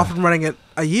were off and running at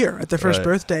a year at their first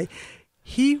birthday,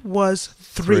 he was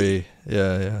three.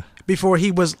 Yeah. Before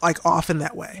he was off in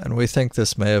that way. And we think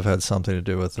this may have had something to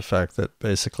do with the fact that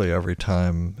basically every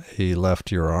time he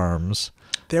left your arms,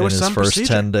 there was some first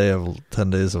procedure. 10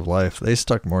 days of life, they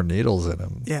stuck more needles in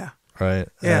him. Yeah. Right?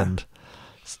 Yeah. And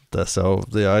so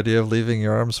the idea of leaving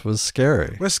your arms was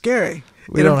scary. It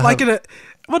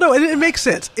makes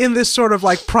sense in this sort of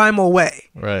primal way.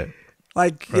 Right. I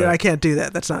can't do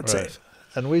that. That's not safe.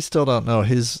 And we still don't know.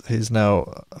 He's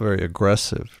now a very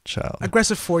aggressive child.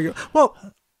 Aggressive 4-year. Well,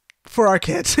 for our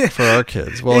kids.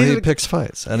 Well, he picks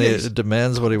fights, and he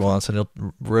demands what he wants, and he'll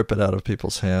rip it out of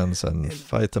people's hands and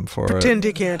fight them for pretend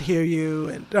he can't hear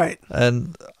you,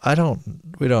 And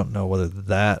we don't know whether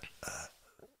that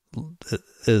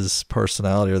is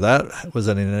personality or that was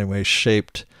in any way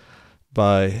shaped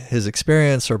by his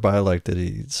experience or by did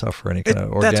he suffer any kind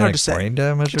of organic brain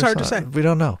damage? It's hard to say. We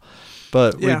don't know,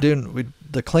 but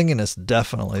the clinginess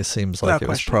definitely seems like it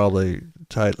was probably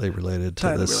tightly related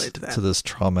to this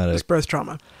traumatic. This birth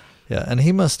trauma. Yeah, and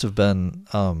he must have been.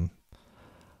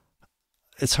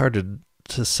 It's hard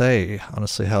to say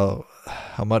honestly how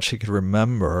much he could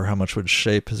remember, how much would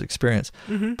shape his experience.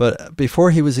 Mm-hmm. But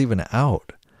before he was even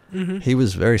out, he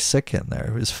was very sick in there.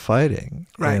 He was fighting,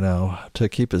 to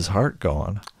keep his heart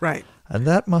going. Right. And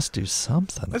that must do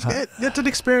something. That's an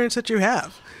experience that you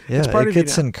have. Yeah, it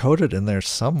gets encoded in there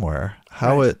somewhere.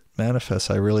 How it manifests,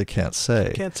 I really can't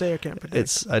say. Can't say or can't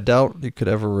predict. I doubt you could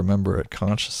ever remember it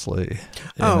consciously.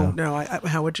 No.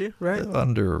 How would you? Right.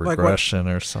 Under regression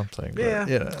or something. Yeah.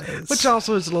 But, which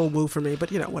also is a little woo for me,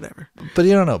 but whatever. But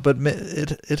you don't know. But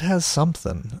it has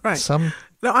something. Right.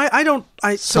 No, I don't.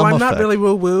 So I'm not really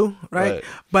woo woo, right?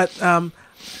 But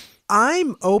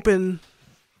I'm open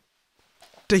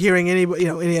to hearing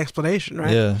any explanation,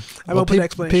 right? Yeah. I'm open to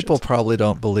explanations. People probably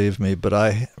don't believe me, but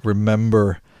I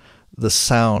remember the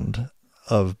sound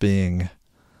of being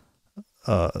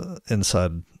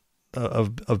inside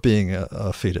of being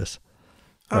a fetus.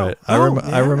 Right.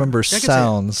 I remember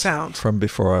sounds from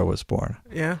before I was born.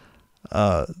 Yeah.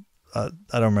 I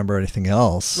don't remember anything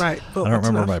else. Right. Well, I don't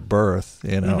remember my birth,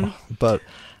 but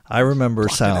I remember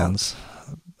sounds,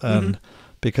 and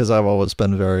because I've always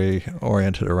been very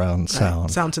oriented around sound.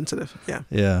 Right. Sound sensitive. Yeah.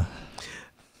 Yeah.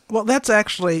 Well, that's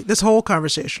actually this whole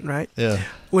conversation, right? Yeah.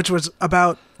 Which was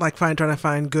about trying to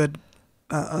find good,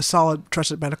 a solid,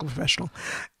 trusted medical professional.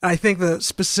 I think the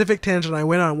specific tangent I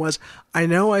went on was, I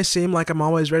know I seem like I'm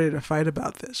always ready to fight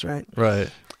about this, right? Right.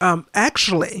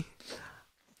 Actually,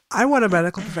 I want a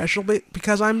medical professional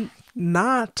because I'm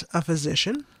not a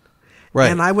physician.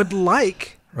 Right. And I would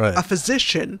like a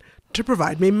physician to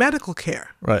provide me medical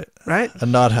care. Right. Right.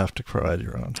 And not have to provide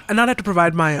your own. And not have to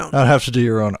provide my own. Not have to do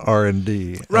your own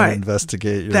R&D. Right. And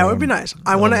investigate your That own would be nice.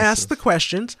 I want to illnesses. ask the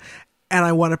questions, and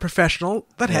I want a professional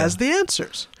that has the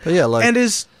answers. But yeah, like, and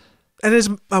is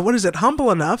what is it,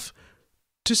 humble enough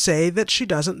to say that she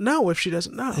doesn't know if she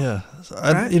doesn't know. Yeah.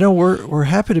 Right? And, we're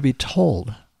happy to be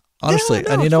told, honestly. Yeah,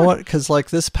 no, and you it's know fine. what? Because like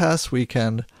this past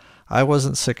weekend, I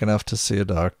wasn't sick enough to see a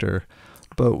doctor,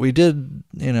 but we did,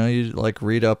 you like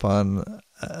read up on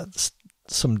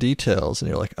some details, and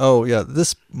you're like, oh yeah,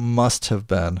 this must have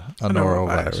been a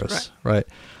norovirus, right?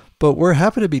 But we're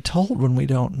happy to be told when we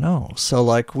don't know. So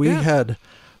like we had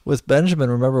with Benjamin,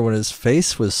 remember when his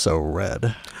face was so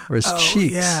red, or his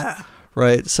cheeks,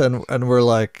 right? So and we're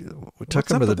like, we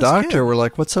took him to the doctor. We're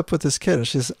like, what's up with this kid? And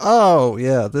she says, oh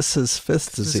yeah, this is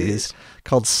fifth disease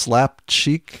called slap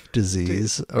cheek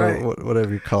disease, or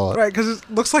whatever you call it. Right, because it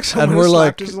looks like someone has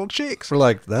slapped his little cheeks. We're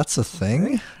like, that's a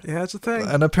thing? Yeah, it's a thing.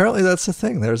 And apparently that's a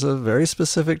thing. There's a very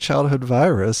specific childhood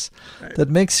virus that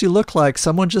makes you look like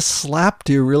someone just slapped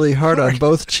you really hard on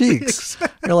both cheeks.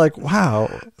 Exactly. You're like,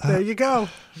 wow. There you go.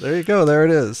 There you go. There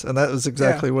it is. And that was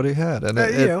exactly what he had. And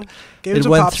it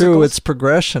went through its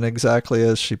progression exactly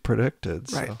as she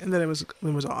predicted. Right, So. and then it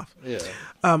was off.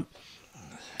 Yeah.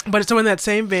 But so in that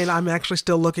same vein, I'm actually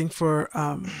still looking for,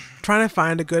 trying to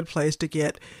find a good place to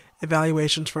get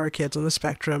evaluations for our kids on the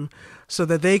spectrum so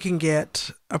that they can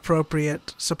get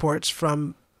appropriate supports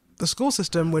from the school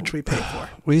system, which we pay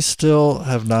for. We still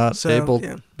have not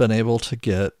been able to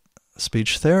get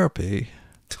speech therapy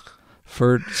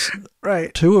for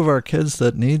two of our kids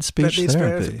that need speech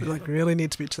therapy. Like really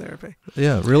need speech therapy.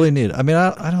 Yeah, really need. I mean,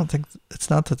 I don't think, it's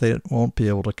not that they won't be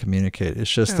able to communicate. It's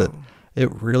just that it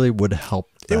really would help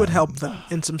them. It would help them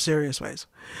in some serious ways.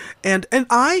 And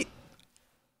I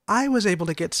was able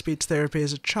to get speech therapy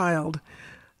as a child,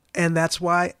 and that's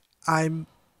why I'm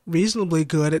reasonably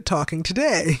good at talking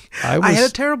today. I had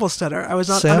a terrible stutter. I was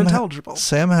not unintelligible.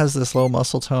 Sam has this low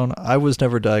muscle tone. I was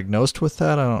never diagnosed with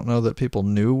that. I don't know that people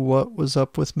knew what was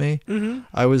up with me. Mm-hmm.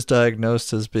 I was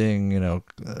diagnosed as being,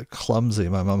 clumsy.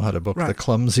 My mom had a book, The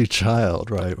Clumsy Child,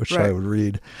 right, which I would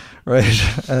read,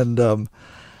 right? And,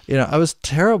 I was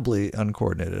terribly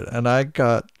uncoordinated, and I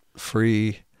got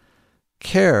free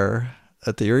care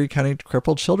at the Erie County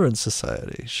Crippled Children's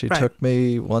Society. She took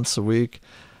me once a week,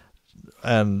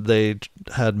 and they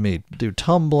had me do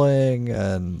tumbling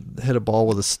and hit a ball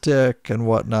with a stick and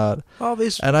whatnot. All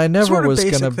these and I never sort of was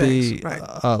going to be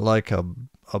like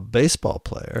a baseball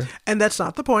player. And that's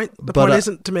not the point. The point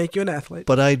isn't to make you an athlete.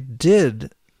 But I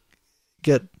did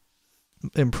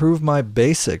improve my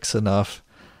basics enough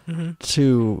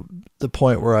to the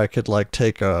point where I could like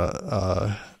take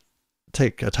a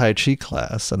Tai Chi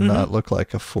class and not look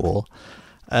like a fool,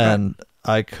 and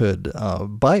I could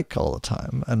bike all the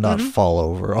time and not fall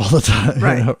over all the time,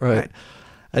 right?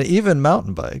 And even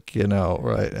mountain bike, and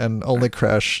only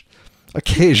crash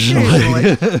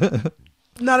occasionally.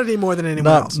 Not any more than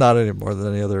anyone else. Not any more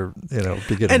than any other,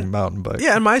 beginning mountain bike.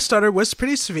 Yeah, and my stutter was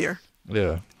pretty severe.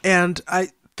 Yeah. And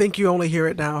I think you only hear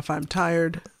it now if I'm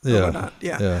tired or whatnot.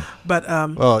 Yeah. But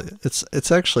well,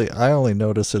 it's actually, I only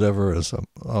notice it ever as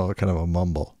kind of a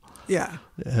mumble. Yeah.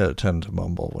 You tend to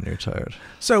mumble when you're tired.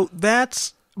 So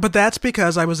that's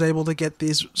because I was able to get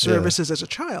these services as a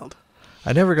child.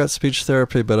 I never got speech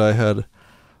therapy, but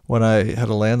when I had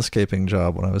a landscaping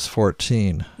job when I was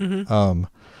 14,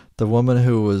 the woman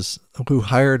who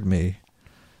hired me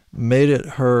made it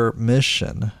her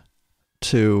mission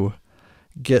to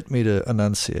get me to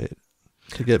enunciate,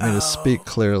 to get me to speak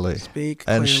clearly.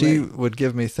 And she would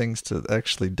give me things to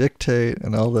actually dictate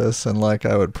and all this, and like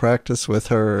I would practice with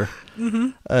her,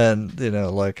 and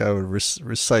like I would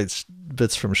recite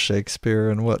bits from Shakespeare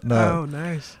and whatnot. Oh,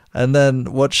 nice. And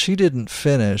then what she didn't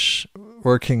finish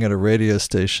working at a radio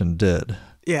station did.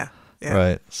 Yeah. Yeah.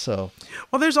 Right. So,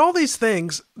 well, there's all these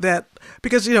things that,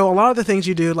 because, a lot of the things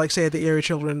you do, like say at the Erie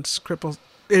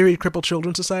Crippled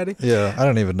Children's Society. Yeah. I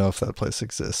don't even know if that place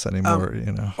exists anymore,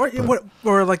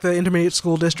 Or like the intermediate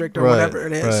school district or whatever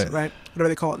it is, right? Whatever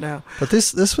they call it now. But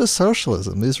this was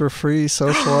socialism. These were free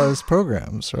socialized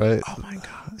programs, right? Oh my God.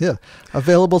 Yeah.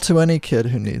 Available to any kid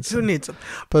who needs them. Who needs them.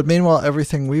 But meanwhile,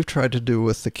 everything we've tried to do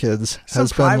with the kids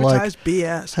has been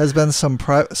BS. Has been some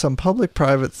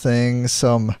public-private thing,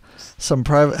 some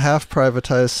private half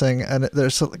privatized thing, and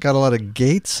there's got a lot of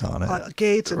gates on it.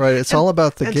 Gates, right? It's all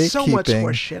about the gatekeeping so much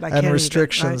more shit. and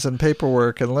restrictions and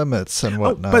paperwork and limits and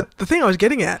whatnot. But the thing I was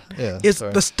getting at is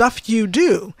the stuff you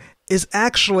do is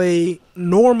actually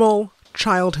normal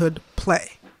childhood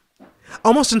play,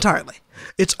 almost entirely.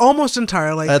 It's almost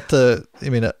entirely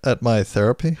at my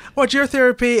therapy? Well, at your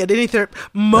therapy, at any therapy,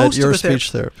 most at your of the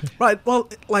speech therapy. Right. Well,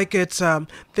 like it's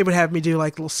they would have me do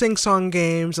like little sing-song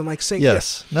games and like sing.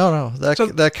 Yes. No.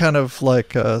 That kind of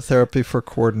like therapy for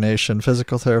coordination,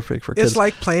 physical therapy for kids. It's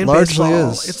like playing largely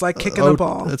baseball. is. It's like kicking a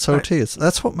ball. It's OT. Right.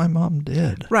 That's what my mom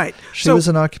did. Right. She was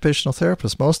an occupational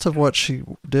therapist. Most of what she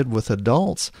did with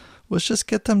adults was just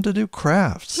get them to do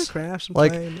crafts. And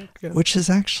like, play, which is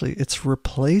actually, it's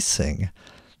replacing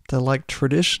the like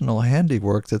traditional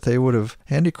handicraft that they would have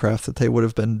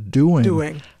been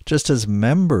doing just as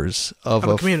members of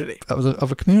a community,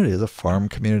 of a community, as a farm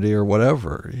community or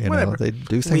whatever. Know, they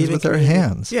do things with their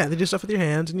hands. Yeah, they do stuff with your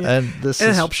hands, and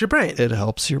it helps your brain. It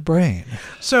helps your brain.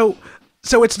 So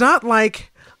it's not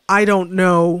like I don't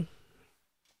know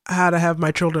how to have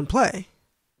my children play.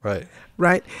 Right.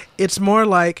 Right. It's more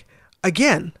like,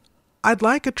 again, I'd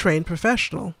like a trained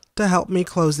professional to help me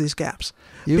close these gaps.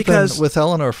 With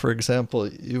Eleanor, for example,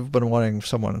 you've been wanting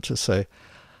someone to say,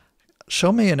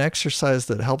 show me an exercise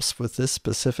that helps with this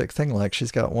specific thing. Like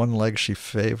she's got one leg she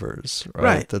favors,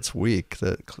 right? That's weak.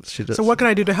 That she does. So what can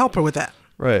I do to help her with that?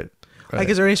 Right. Like,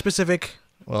 is there any specific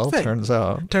thing? Turns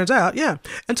out, yeah.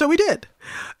 And so we did.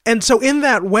 And so in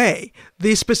that way,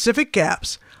 these specific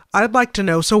gaps, I'd like to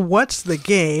know, so what's the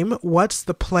game, what's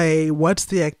the play, what's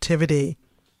the activity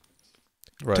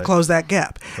to close that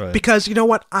gap? Right. Because you know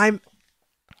what? I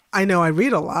know I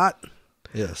read a lot.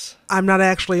 Yes. I'm not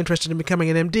actually interested in becoming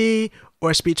an MD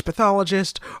or a speech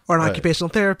pathologist or an occupational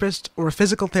therapist or a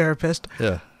physical therapist.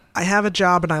 Yeah. I have a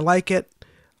job and I like it.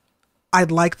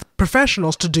 I'd like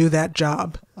professionals to do that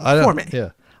job for me. Yeah.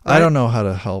 Right? I don't know how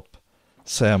to help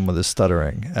Sam with his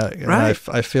stuttering. I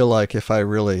feel like if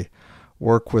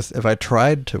I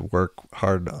tried to work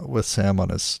hard with Sam on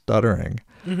his stuttering,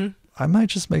 I might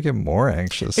just make him more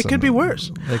anxious. It could be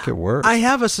worse. Make it worse. I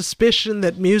have a suspicion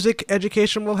that music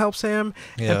education will help Sam,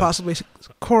 and possibly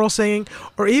choral singing,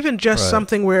 or even just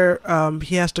something where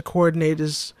he has to coordinate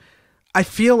his. I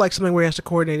feel like something where he has to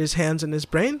coordinate his hands and his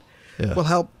brain will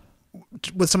help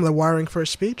with some of the wiring for his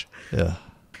speech. Yeah.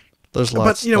 There's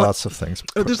lots of things.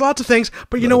 There's lots of things,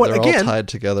 but you know what? They're Again, all tied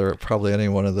together. Probably any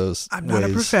one of those. I'm not a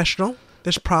professional.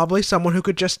 There's probably someone who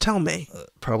could just tell me.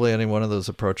 Probably any one of those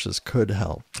approaches could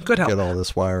help. Get all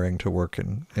this wiring to work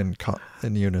in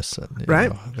unison,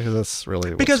 right? Because that's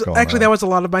really because what's actually going on. That was a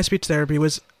lot of my speech therapy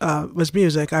was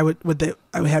music. I would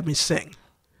have me sing.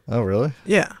 Oh, really?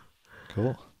 Yeah.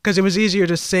 Cool. Because it was easier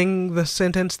to sing the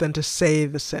sentence than to say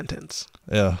the sentence.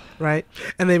 Yeah. Right?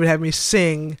 And they would have me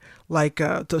sing like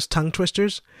those tongue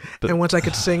twisters. And once I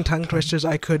could sing tongue twisters,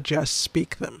 I could just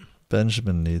speak them.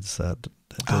 Benjamin needs that.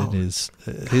 He's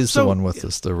the one with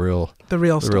this, the real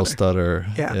stutter.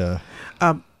 Yeah.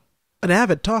 An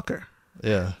avid talker.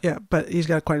 Yeah. Yeah, but he's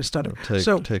got quite a stutter.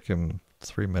 Take him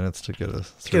 3 minutes to get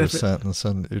a sentence,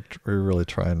 and we're really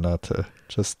trying not to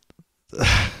just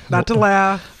not to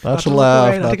laugh,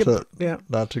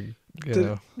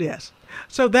 Yes.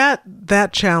 So that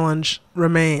challenge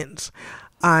remains.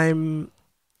 I'm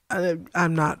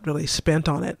not really spent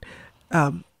on it,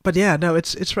 but yeah, no,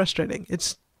 it's frustrating.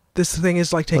 This thing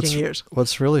is like taking years.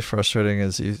 What's really frustrating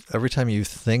is every time you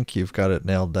think you've got it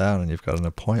nailed down and you've got an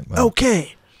appointment.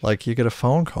 Okay. Like you get a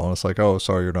phone call and it's like, oh,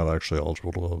 sorry, you're not actually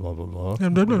eligible. Blah blah blah blah. We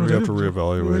have to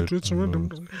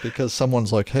reevaluate because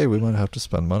someone's like, hey, we might have to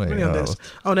spend money.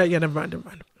 Oh no, yeah, never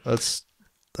mind. It's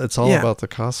all about the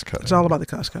cost cutting. It's all about the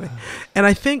cost cutting, and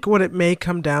I think what it may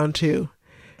come down to,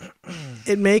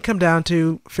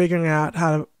 figuring out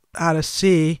how to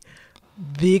see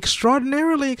the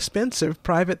extraordinarily expensive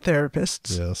private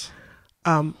therapists,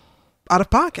 out of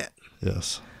pocket.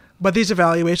 Yes. But these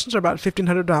evaluations are about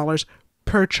 $1,500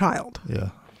 per child. Yeah,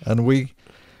 and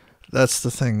that's the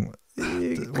thing.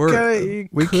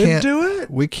 We can't do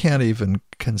it. We can't even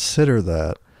consider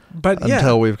that.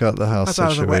 Until we've got the house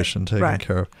situation taken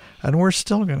care of, and we're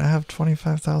still going to have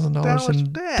 $25,000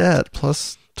 in debt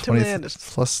plus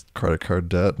plus credit card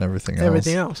debt and everything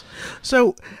else.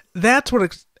 So that's what,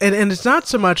 and it's not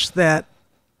so much that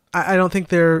I don't think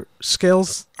their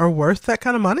skills are worth that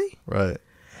kind of money. Right.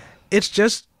 It's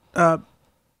just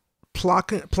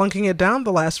plunking it down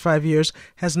the last 5 years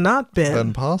has not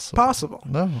been possible.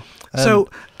 No.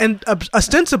 And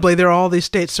ostensibly there are all these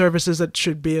state services that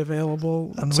should be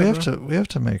available. And we have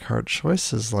to make hard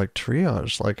choices like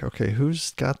triage. Like, okay,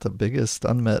 who's got the biggest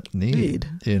unmet need?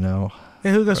 Yeah,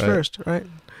 who goes first, right?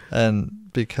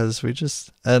 And because we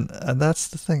just and that's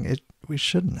the thing. We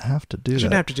shouldn't have to do that.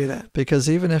 Shouldn't have to do that. Because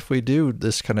even if we do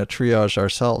this kind of triage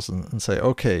ourselves and say,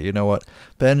 okay, you know what,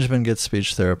 Benjamin gets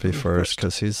speech therapy first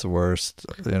because he's the worst,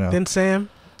 Then Sam.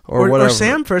 Or whatever. Or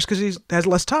Sam first because he has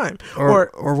less time.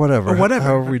 Or whatever. Or whatever.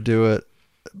 However we do it,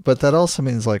 but that also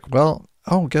means like, well,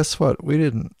 oh, guess what? We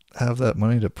didn't have that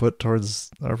money to put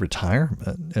towards our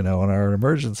retirement, and our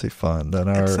emergency fund and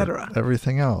our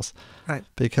everything else. Right.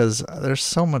 Because there's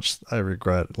so much I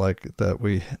regret, like that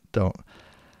we don't.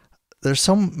 There's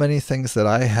so many things that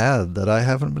I had that I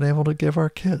haven't been able to give our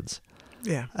kids.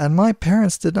 Yeah. And my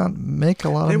parents did not make a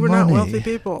lot of money. They were not wealthy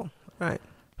people. Right.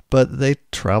 But they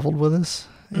traveled with us,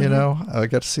 I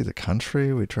got to see the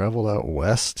country. We traveled out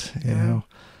west, you know.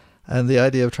 And the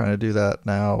idea of trying to do that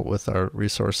now with our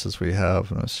resources we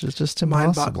have, it's just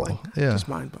impossible. Mind-boggling. Yeah. Just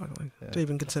mind-boggling to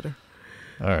even consider.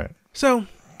 All right. So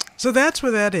that's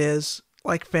where that is,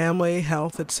 like family,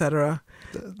 health, etc.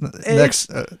 Next,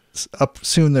 up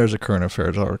soon, there's a current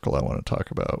affairs article I want to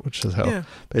talk about, which is how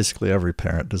basically every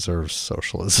parent deserves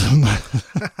socialism.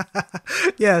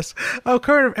 Yes. Oh,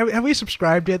 current. Have we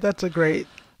subscribed yet? That's a great.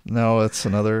 No, it's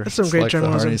another. That's some great like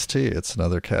journalism. The Harney's tea. It's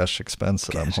another cash expense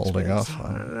that I'm holding off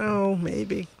on. I don't know.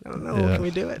 Maybe. I don't know. Yeah. Can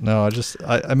we do it? No,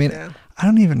 I mean, I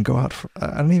don't even go out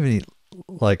I don't even eat,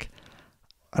 like,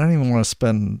 I don't even want to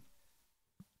spend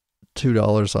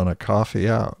 $2 on a coffee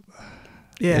out.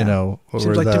 Yeah.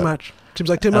 Seems like too much.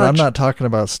 Seems like too much. And I'm not talking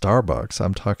about Starbucks.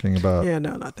 I'm talking about. Yeah,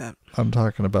 no, not that. I'm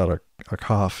talking about a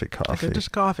coffee. Like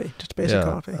just coffee. Just basic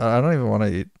coffee. I don't even want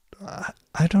to eat. I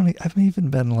haven't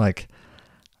even been like.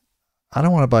 I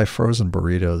don't want to buy frozen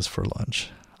burritos for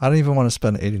lunch. I don't even want to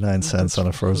spend 89 cents on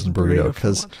a frozen burrito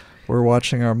because we're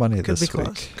watching our money this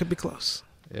week. Could be close.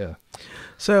 Yeah.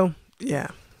 So, yeah.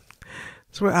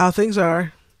 So how things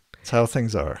are. It's how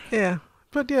things are. Yeah.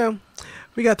 But,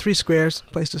 we got 3 squares,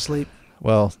 place to sleep.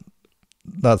 Well,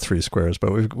 not 3 squares,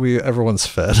 but everyone's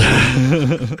fed.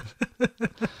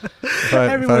 if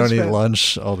I don't eat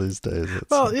lunch all these days.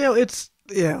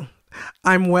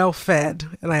 I'm well fed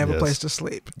and I have a place to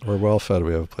sleep. We're well fed.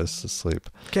 We have a place to sleep.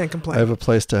 Can't complain. I have a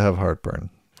place to have heartburn.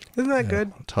 Isn't that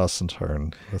good? Toss and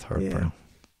turn with heartburn. Yeah.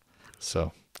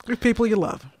 So. With people you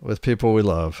love. With people we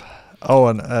love. Oh,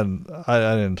 and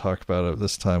I didn't talk about it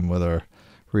this time with our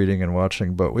reading and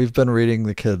watching, but we've been reading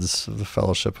the kids The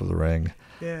Fellowship of the Ring.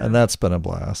 Yeah. And that's been a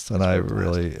blast. And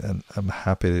I'm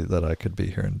happy that I could be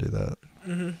here and do that.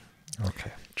 Mm-hmm.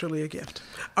 Okay. Truly a gift.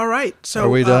 All right. So are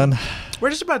we done? We're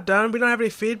just about done. We don't have any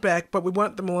feedback, but we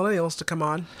want the millennials to come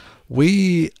on.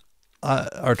 We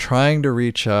are trying to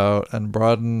reach out and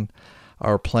broaden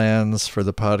our plans for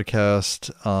the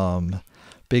podcast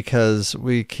because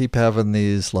we keep having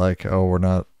these like, oh, we're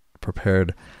not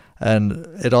prepared. And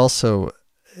it also,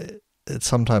 it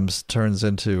sometimes turns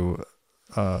into,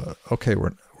 okay,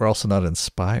 we're also not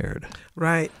inspired.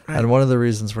 Right. And one of the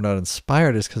reasons we're not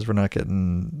inspired is because we're not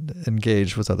getting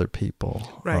engaged with other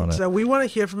people. Right. So we want to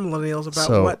hear from millennials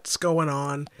about what's going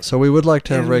on. So we would like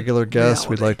to have regular guests.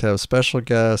 We'd like to have special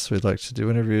guests. We'd like to do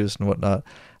interviews and whatnot.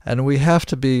 And it has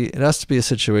to be a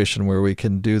situation where we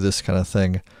can do this kind of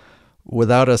thing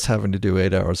without us having to do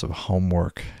 8 hours of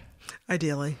homework.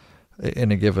 Ideally.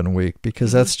 In a given week,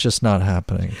 because that's just not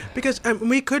happening. Because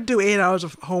we could do 8 hours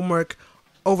of homework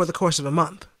over the course of a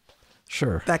month.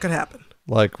 Sure. That could happen.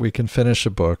 Like we can finish a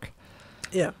book.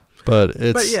 Yeah. But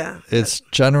it's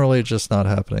generally just not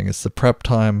happening. It's the prep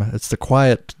time. It's the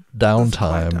quiet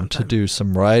downtime to do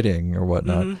some writing or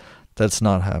whatnot. Mm-hmm. That's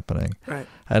not happening. Right.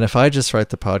 And if I just write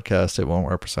the podcast, it won't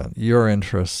represent your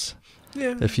interests.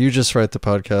 Yeah. If you just write the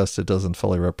podcast, it doesn't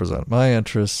fully represent my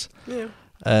interests. Yeah.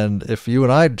 And if you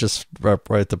and I just write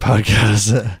the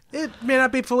podcast, it may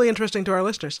not be fully interesting to our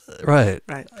listeners. Right.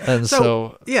 Right. And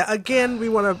so again, we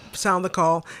want to sound the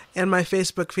call, and my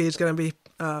Facebook feed is going to be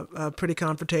pretty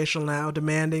confrontational now,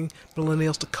 demanding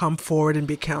millennials to come forward and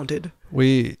be counted.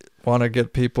 We want to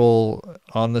get people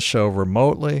on the show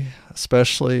remotely,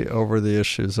 especially over the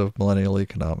issues of millennial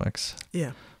economics.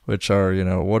 Yeah. Which are,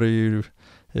 what are you,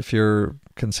 if you're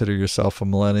consider yourself a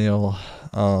millennial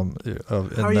in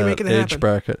that age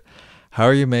bracket, how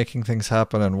are you making things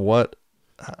happen, and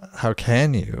how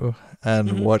can you,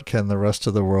 and what can the rest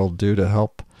of the world do to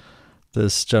help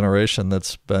this generation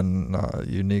that's been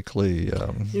uniquely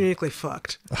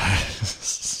fucked,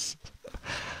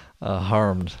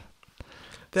 harmed.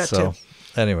 Too.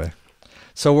 Anyway,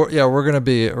 so we're gonna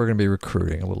be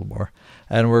recruiting a little more.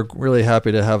 And we're really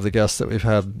happy to have the guests that we've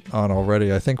had on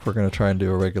already. I think we're going to try and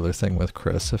do a regular thing with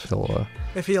Chris if he'll.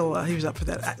 He was up for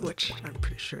that, which I'm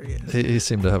pretty sure he is. He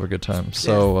seemed to have a good time.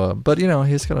 So, but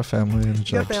he's got a family and a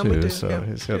job too, so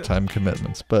he's got time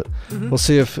commitments. But we'll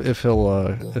see if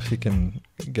he can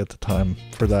get the time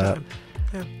for that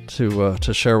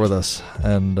to share with us.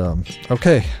 And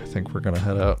okay, I think we're going to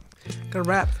head out. Gonna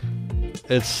wrap.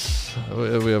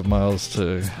 We have miles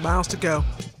to go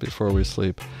before we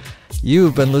sleep.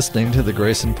 You've been listening to the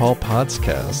Grace and Paul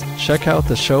Pottscast. Check out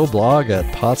the show blog at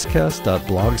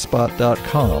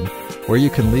pottscast.blogspot.com, where you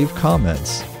can leave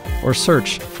comments, or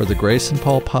search for the Grace and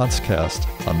Paul Pottscast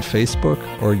on Facebook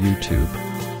or YouTube.